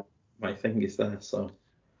my my thingies there, so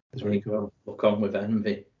there you go. Look on with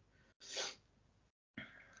envy.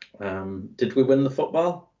 Did we win the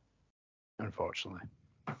football? Unfortunately.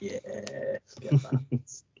 Yes. Get that.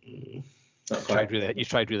 Not quite. You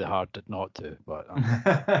tried really hard not to, but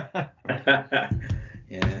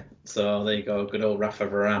Yeah. So there you go. Good old Rafa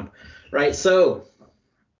Varane. Right. So.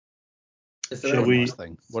 Is there Shall any-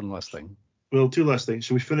 we? one last thing. Well, 2 last things.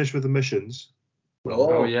 Shall we finish with the missions?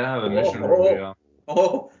 Oh yeah, the mission reveal.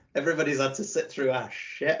 Oh, everybody's had to sit through our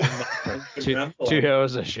shit. And 2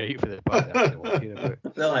 hours of shite for the part that we're talking about.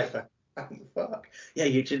 They're like, fuck. Yeah,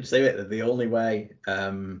 you should say it that the only way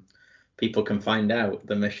people can find out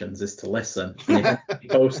the missions is to listen. And if you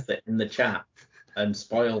post it in the chat and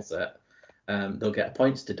spoils it, they'll get a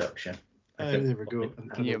points deduction. There we go.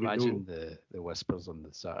 Can you imagine the whispers on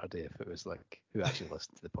the Saturday if it was like who actually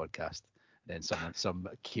listened to the podcast? Then some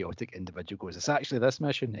chaotic individual goes, it's actually this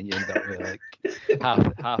mission, and you end up with like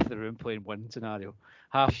half the room playing one scenario,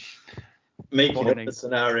 half making up the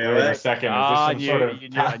scenario. Wait a second, is this some sort of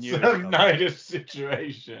passive Nidus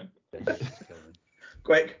situation?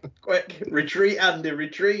 Quick, retreat, Andy,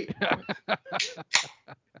 retreat.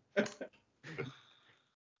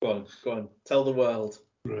 Go on, tell the world.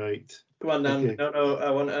 Right. Come on, Andy. Okay. No,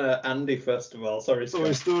 I want Andy first of all. Sorry,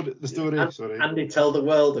 Scott. The story. Sorry. Andy, tell the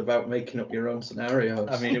world about making up your own scenarios.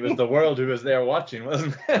 I mean, it was the world who was there watching,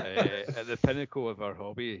 wasn't it? At the pinnacle of our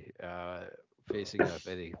hobby, facing a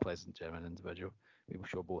very pleasant German individual, we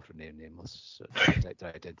shall both remain nameless, so to protect our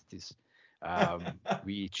identities.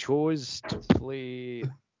 We chose to play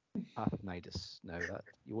Path of Nidus. Now that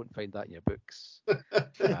you won't find that in your books,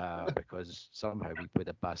 because somehow we played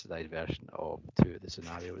a bastardized version of 2 of the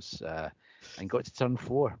scenarios and got to turn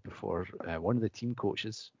 4 before one of the team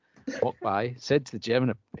coaches walked by, said to the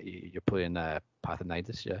German, "You're playing Path of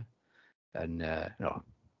Nidus, yeah?" And no,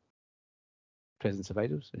 Presence of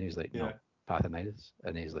Idols, and he's like, "No, Path of Nidus,"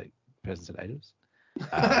 and he's like, "Presence of Idols."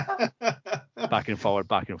 Back and forward.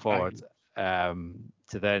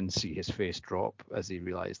 To then see his face drop as he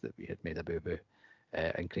realised that we had made a boo-boo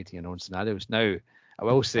and creating our own scenarios. Now, I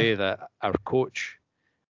will say that our coach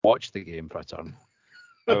watched the game for a turn.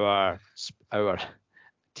 Our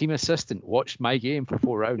team assistant watched my game for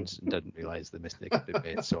 4 rounds and didn't realise the mistake had been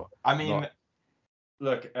made. So I mean,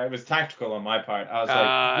 look, it was tactical on my part. I was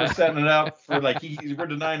like, we're setting it up for like we're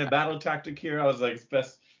denying a battle tactic here. I was like,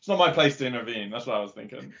 it's not my place to intervene. That's what I was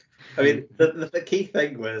thinking. I mean, the key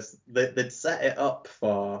thing was they'd set it up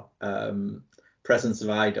for Presence of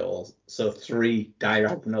Idols, so 3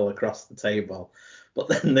 diagonal across the table, but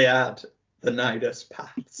then they had the Nidus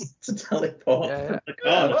paths to teleport from the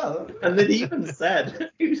corner. Well, and they'd even said,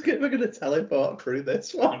 who's going to teleport through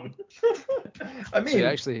this one? I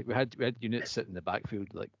mean, so we had units sit in the backfield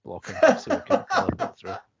like blocking, so we couldn't teleport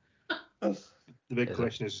through. The big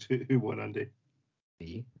question is who won, Andy?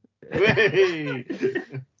 Me. Hey!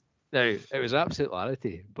 Now, it was absolute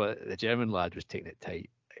hilarity, but the German lad was taking it tight.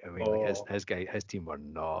 I mean, like his team were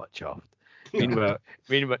not chuffed.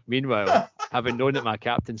 Meanwhile, having known that my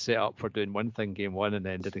captain set up for doing one thing game 1 and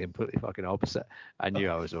then did the completely fucking opposite, I knew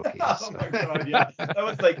I was okay. Oh my god, yeah. That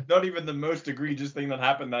was like not even the most egregious thing that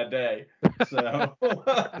happened that day. So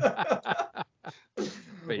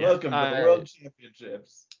welcome to the World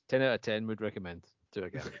Championships. 10 out of 10 would recommend. Do it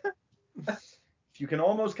again. If you can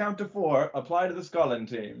almost count to 4, apply to the Scotland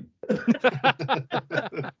team.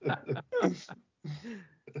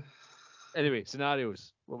 Anyway,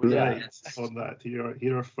 scenarios. What would right. On that,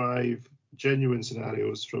 here are 5 genuine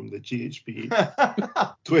scenarios from the GHB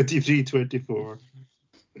 23-24.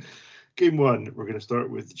 Game 1, we're going to start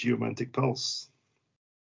with Geomantic Pulse.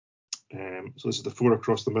 So this is the 4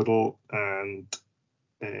 across the middle, and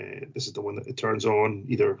this is the one that it turns on,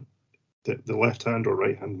 either the left hand or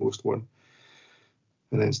right hand most one,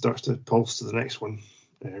 and then starts to pulse to the next one,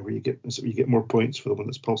 where you get more points for the one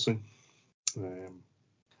that's pulsing.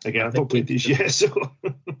 Again, I've not played these yet, so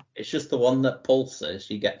it's just the one that pulses.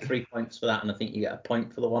 You get 3 points for that, and I think you get a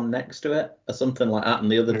point for the one next to it, or something like that.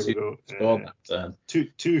 And the other two score that turn. Two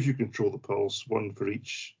if you control the pulse, one for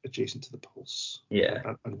each adjacent to the pulse.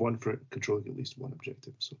 Yeah. And one for controlling at least one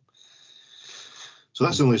objective. So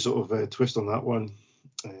that's the only sort of twist on that one.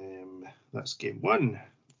 That's game 1.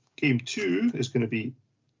 Game 2 is going to be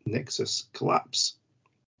Nexus Collapse.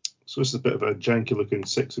 So this is a bit of a janky looking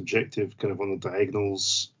 6 objective kind of on the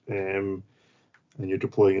diagonals, and you're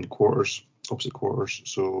deploying in quarters, opposite quarters.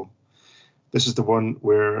 So this is the one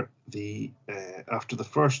where after the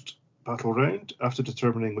first battle round, after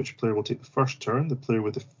determining which player will take the first turn, the player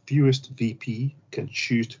with the fewest VP can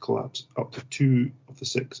choose to collapse up to 2 of the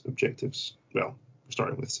 6 objectives. Well, we're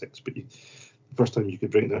starting with 6, but the first time you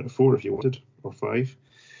could bring it down to 4 if you wanted, or 5.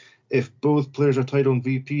 If both players are tied on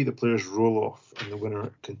VP, the players roll off, and the winner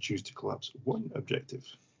can choose to collapse 1 objective.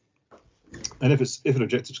 And if an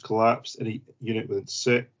objective's collapsed, any unit within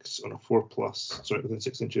 6 on a 4+, within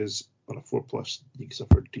 6 inches on a 4+, you can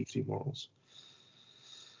suffer D3 mortals.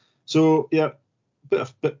 So yeah,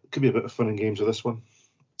 could be a bit of fun and games with this one.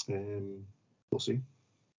 We'll see.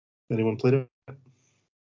 Anyone played it?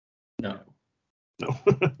 No.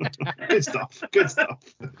 Good stuff.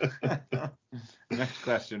 Next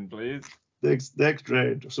question, please. Next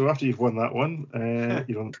round. So after you've won that one,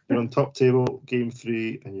 you're on top table, game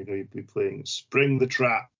 3, and you're going to be playing Spring the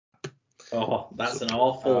Trap. Oh, that's an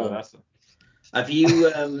awful. Are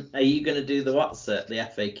you going to do the the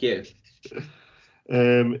FAQ?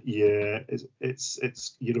 Yeah,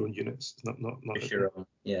 it's your own units, not your own.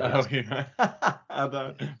 Yeah. Oh, yeah. I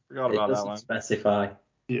forgot about that one. Specify.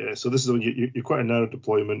 Yeah, so this is when you're quite a narrow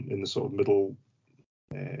deployment in the sort of middle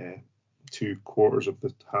 2 quarters of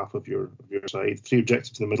the half of your side. 3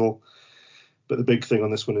 objectives in the middle. But the big thing on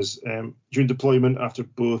this one is during deployment, after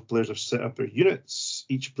both players have set up their units,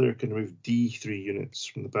 each player can remove D3 units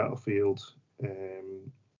from the battlefield, and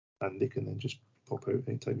they can then just pop out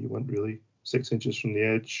anytime you want, really. 6 inches from the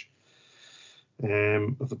edge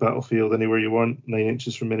of the battlefield, anywhere you want, 9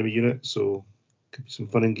 inches from enemy unit. So could be some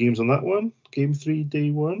fun and games on that one. Game 3,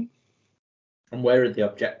 day 1. And where are the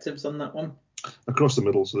objectives on that one? Across the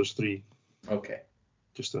middle, so there's 3. Okay.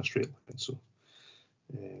 Just in a straight line.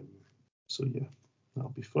 So yeah, that'll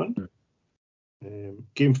be fun.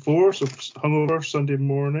 Game 4, so hungover Sunday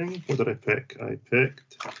morning. What did I pick? Let me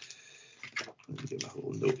get my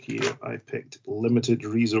little note here. I picked limited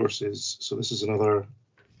resources. So this is another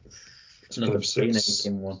kind of 6.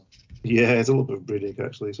 One. Yeah, it's a little bit of brainiac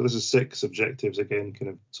actually. So this is 6 objectives again, kind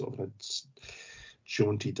of sort of a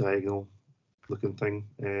jaunty diagonal looking thing.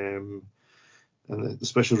 And the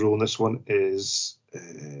special rule in this one is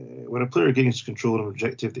when a player gains control of an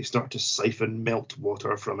objective, they start to siphon melt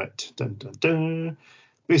water from it. Dun, dun, dun.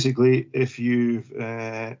 Basically, if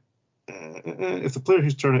the player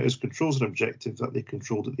whose turn it is controls an objective that they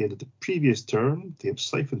controlled at the end of the previous turn, they have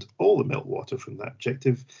siphoned all the melt water from that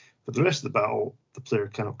objective. For the rest of the battle, the player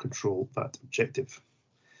cannot control that objective.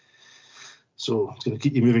 So it's going to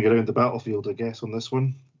keep you moving around the battlefield, I guess, on this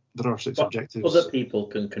one. There are 6 objectives. Other people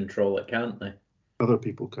can control it, can't they? Other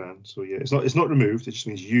people can. So yeah, it's not removed. It just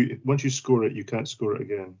means once you score it, you can't score it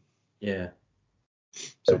again. Yeah.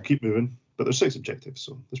 So keep moving. But there's 6 objectives,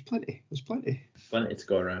 so there's plenty. Plenty to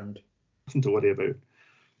go around. Nothing to worry about.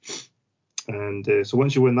 And so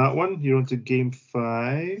once you win that one, you're on to game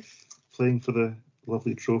 5, playing for the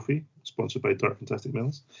lovely trophy, sponsored by Dark Fantastic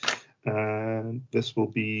Mills. And this will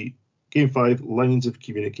be game 5, lines of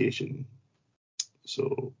communication.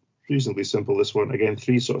 So reasonably simple, this one. Again,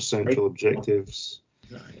 3 sort of central objectives.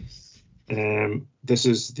 Nice. This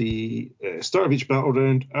is the start of each battle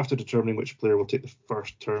round. After determining which player will take the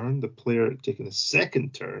first turn, the player taking the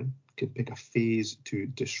second turn can pick a phase to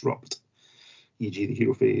disrupt, e.g. the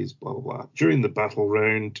hero phase, blah, blah, blah. During the battle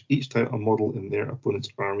round, each time a model in their opponent's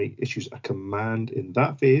army issues a command in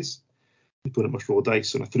that phase, the opponent must roll a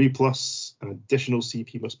dice on a 3+, an additional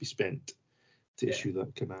CP must be spent to issue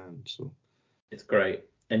that command. So it's great.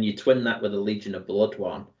 And you twin that with a Legion of Blood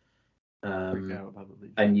one.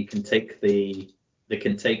 And you can take the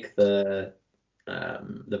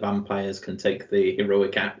vampires can take the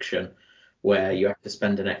heroic action where you have to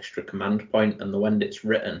spend an extra command point, and the way it's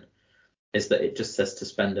written is that it just says to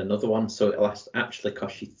spend another one, so it'll actually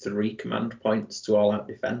cost you 3 command points to all out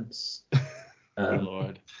defense.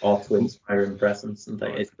 Lord. auto-inspiring presence and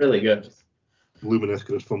things. It's really good. Lumineth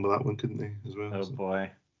could have fun with that one, couldn't they, as well? Oh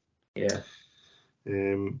boy. Yeah.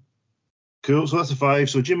 Cool, so that's the 5.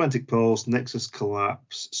 So Geomantic Pulse, Nexus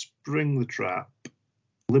Collapse, Spring the Trap,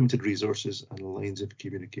 Limited Resources, and Lines of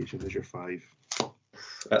Communication. There's your 5.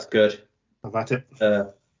 That's good. Have at it.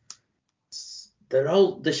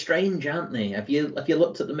 They're strange, aren't they? Have you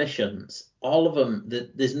looked at the missions? All of them.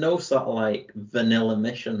 There's no sort of like vanilla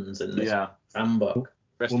missions in this handbook.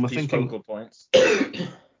 Rest Well, in my peace, thinking- focal points.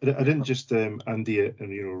 I didn't just Andy it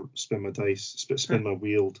and spin my dice, spin my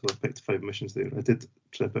wheel till I picked 5 missions there. I did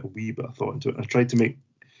try to put a wee bit of thought into it. I tried to make,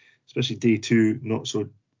 especially day 2, not so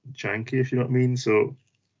janky, if you know what I mean. So,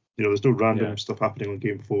 there's no random stuff happening on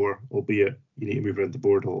game 4, albeit you need to move around the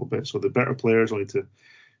board a little bit. So the better players will need to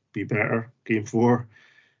be better game 4,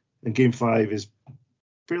 and game 5 is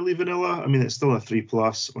fairly vanilla. I mean, it's still a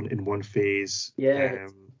 3+ in one phase. Yeah.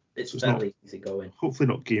 It's so it's fairly not, easy going. hopefully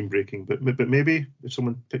not game breaking, but maybe if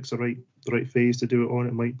someone picks the right phase to do it on,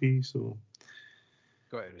 it might be. So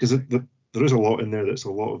because there is a lot in there that's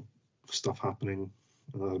a lot of stuff happening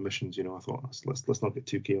in other missions. I thought let's not get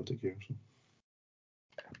too chaotic here. So.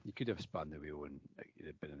 You could have spun the wheel and it could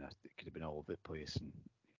have been all over the place, and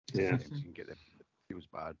Yeah. sometimes you can get it feels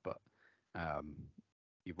bad, but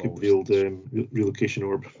you've Keep always the old relocation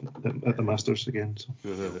orb at the Masters again. So.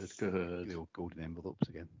 Good. the old golden envelopes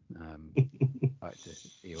again. Back to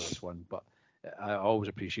AOS 1, but I always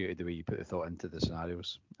appreciated the way you put the thought into the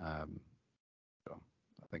scenarios. So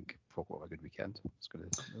I think folk will have a good weekend. We'll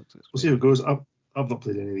see how it goes. I've not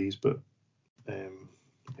played any of these, but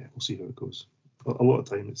we'll see how it goes. A lot of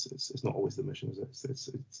time it's not always the mission, is it?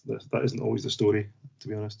 That isn't always the story, to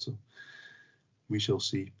be honest. So we shall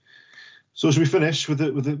see. So should we finish with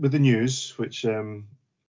the news, which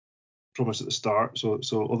promised at the start? So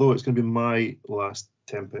although it's going to be my last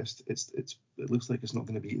Tempest, it looks like it's not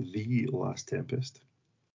going to be the last Tempest.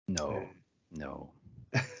 No.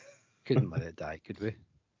 Couldn't let it die, could we?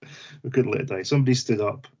 We couldn't let it die. Somebody stood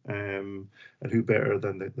up, and who better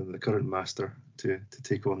than the current master to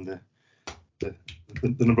take on the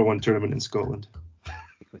number 1 tournament in Scotland?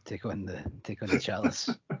 Take on the chalice.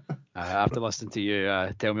 After listening to you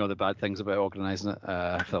tell me all the bad things about organising it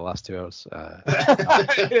for the last 2 hours.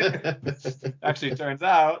 Actually, it turns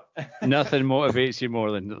out nothing motivates you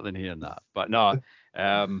more than hearing that. But no,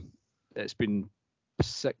 it's been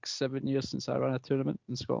 6-7 years since I ran a tournament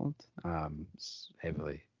in Scotland. It's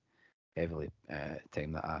heavily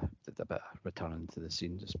time that I did a bit of returning to the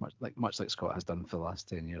scene, just much like Scott has done for the last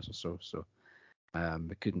 10 years or so. So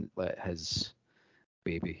we couldn't let his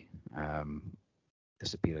baby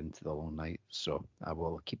disappear into the long night. So I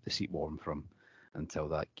will keep the seat warm for him until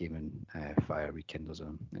that gaming fire rekindles in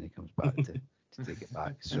him and he comes back to take it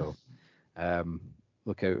back. So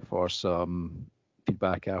look out for some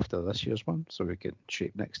feedback after this year's one so we can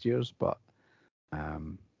shape next year's. But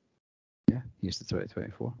here's the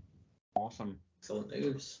 2024. Awesome. Excellent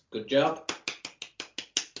news. Good job.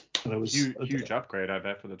 And it was huge upgrade, I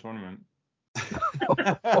bet, for the tournament.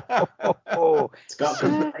 Scott,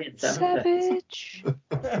 savage.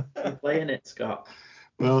 You're playing it, Scott.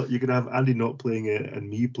 Well, you could have Andy not playing it and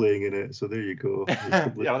me playing in it, so there you go.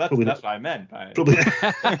 That's what I meant by it.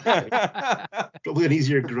 Probably an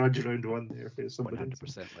easier grudge round 1 there for somebody.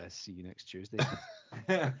 100% less. See you next Tuesday.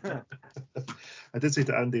 I did say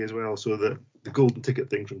to Andy as well, so the golden ticket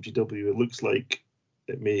thing from GW, it looks like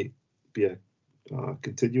it may be a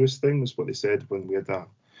continuous thing. That's what they said when we had a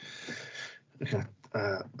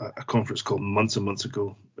conference call months and months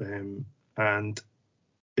ago, and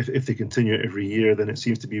if they continue it every year, then it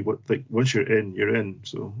seems to be once you're in.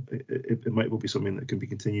 So it might well be something that can be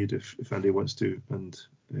continued if Andy wants to, and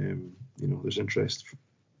there's interest for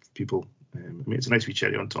people. I mean, it's a nice wee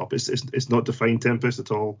cherry on top. It's not defined Tempest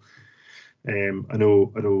at all. I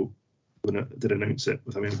know when I did announce it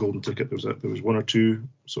with having a golden ticket, there was 1 or 2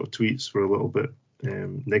 sort of tweets were a little bit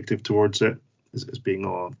negative towards it, as being,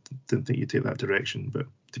 didn't think you'd take that direction. But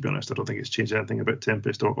to be honest, I don't think it's changed anything about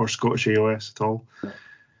Tempest or Scottish AOS at all. No.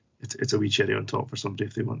 It's a wee cherry on top for somebody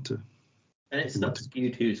if they want to. And it's not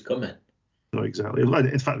skewed who's coming. No, exactly.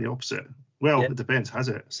 In fact, the opposite. Well, It depends, has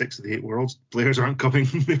it? 6 of the 8 worlds players aren't coming.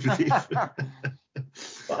 Maybe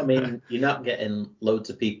But I mean, you're not getting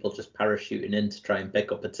loads of people just parachuting in to try and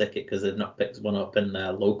pick up a ticket because they've not picked one up in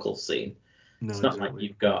their local scene. No, it's not like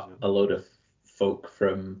you've got a load of folk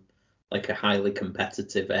from like a highly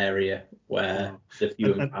competitive area where the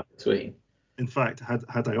few and far between. In fact,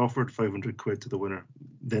 had I offered £500 to the winner,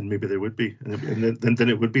 then maybe there would be, and then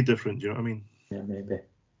it would be different. You know what I mean? Yeah, maybe.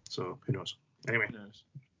 So who knows? Anyway,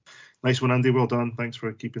 nice one, Andy. Well done. Thanks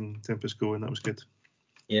for keeping Tempest going. That was good.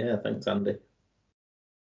 Yeah, thanks, Andy.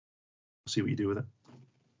 see what you do with it.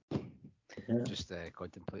 Yeah. Just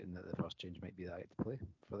contemplating that the first change might be that I get to play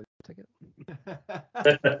for the ticket.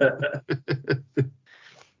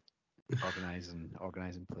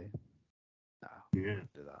 Organising play. Yeah.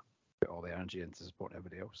 Do that. Put all the energy into supporting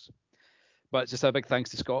everybody else. But just a big thanks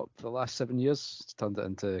to Scott for the last 7 years. It's turned it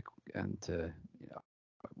into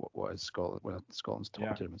what is Scotland? One of Scotland's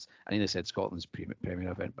top tournaments. I nearly said Scotland's premier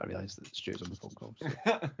event, but I realised that Stuart's on the phone call. So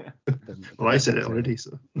well, I said it already,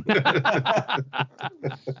 so.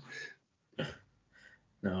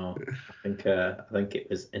 No, I think it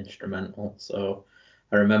was instrumental. So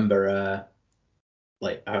I remember,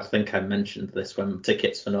 I think I mentioned this when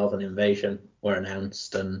tickets for Northern Invasion were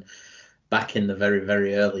announced, and back in the very,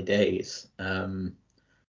 very early days,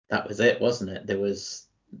 that was it, wasn't it?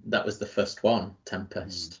 That was the first one,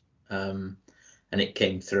 Tempest, and it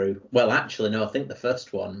came through. Well, actually, no, I think the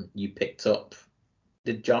first one you picked up.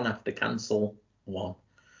 Did John have to cancel one?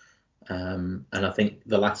 And I think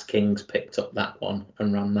the Last Kings picked up that one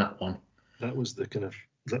and ran that one. That was the kind of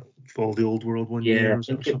that Follow the Old World one Yeah, year I or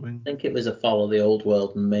something. I think it was a Follow the Old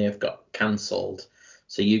World and may have got cancelled.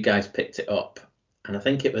 So you guys picked it up. And I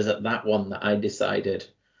think it was at that one that I decided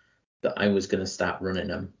that I was going to start running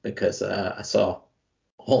them because I saw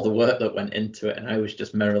all the work that went into it and I was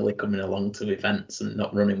just merrily coming along to events and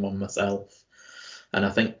not running one myself. And I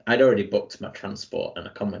think I'd already booked my transport and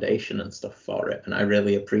accommodation and stuff for it. And I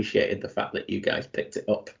really appreciated the fact that you guys picked it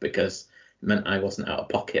up because it meant I wasn't out of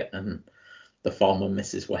pocket and the former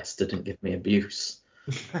Mrs. West didn't give me abuse.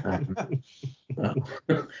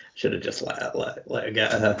 Should have just let her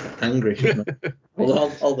get angry, shouldn't I?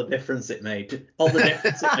 all the difference it made. All the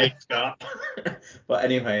difference it made, Scott. But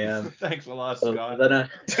anyway, thanks a lot, so Scott. Then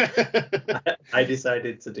I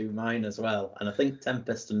decided to do mine as well, and I think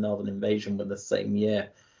Tempest and Northern Invasion were the same year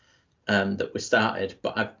that we started.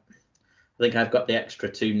 But I think I've got the extra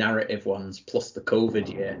 2 narrative ones plus the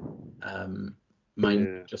COVID year.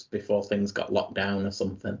 Mine just before things got locked down or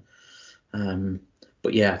something.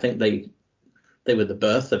 But yeah, I think they were the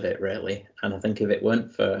birth of it really, and I think if it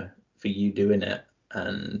weren't for you doing it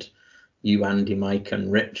and you, Andy, Mike,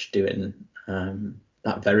 and Rich doing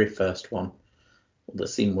that very first one, the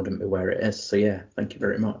scene wouldn't be where it is. So yeah, thank you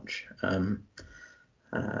very much.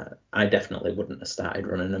 I definitely wouldn't have started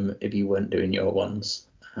running them if you weren't doing your ones.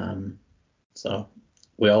 So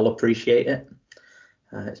we all appreciate it.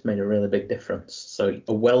 It's made a really big difference. So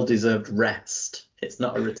a well-deserved rest. It's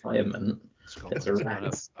not a retirement. It's a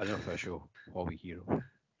rest. An unofficial hobby hero.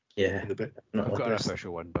 Yeah. We've got an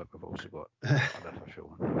official one, but we've also got an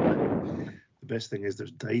unofficial one. The best thing is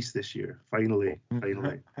there's dice this year. Finally.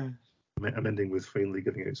 I'm ending with finally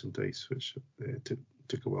giving out some dice, which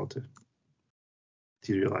took a while to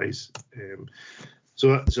realise. So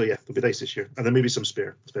yeah, there'll be dice this year, and then maybe some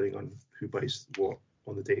spare, depending on who buys what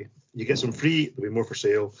on the day. You get some free. There'll be more for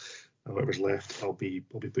sale, and whatever's left, I'll be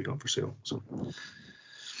putting up for sale. So.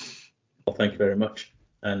 Well, thank you very much,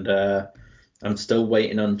 and I'm still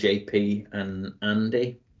waiting on JP and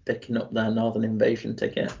Andy picking up their Northern Invasion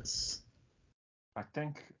tickets. I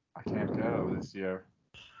think I can't go this year.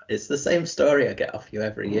 It's the same story I get off you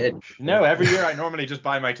every year. No, every year I normally just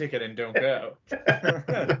buy my ticket and don't go.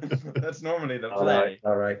 That's normally the play.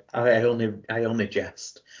 All right. I only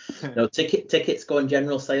jest. No, tickets go on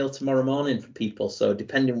general sale tomorrow morning for people. So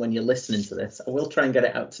depending when you're listening to this, I will try and get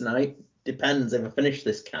it out tonight. Depends if I finish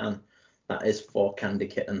this can. That is 4 candy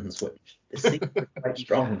kittens, which is quite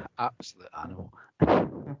strong. Absolute animal.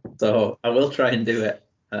 So I will try and do it.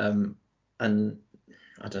 And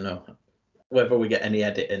I don't know whether we get any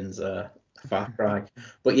editings, a far cry.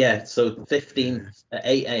 But yeah, so 15th at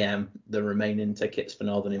 8 a.m. the remaining tickets for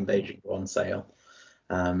Northern Invasion go on sale.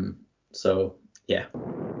 So yeah,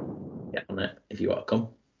 get on it if you want to come.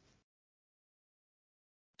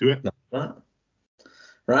 Do it.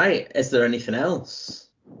 Right. Is there anything else?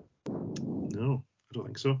 No, I don't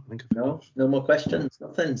think so. I think No more questions.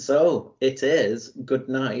 Nothing. So it is good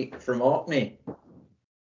night from Orkney.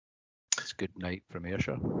 It's good night from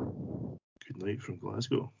Ayrshire. Good night from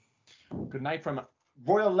Glasgow. Good night from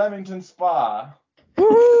Royal Leamington Spa.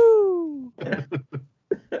 Woo!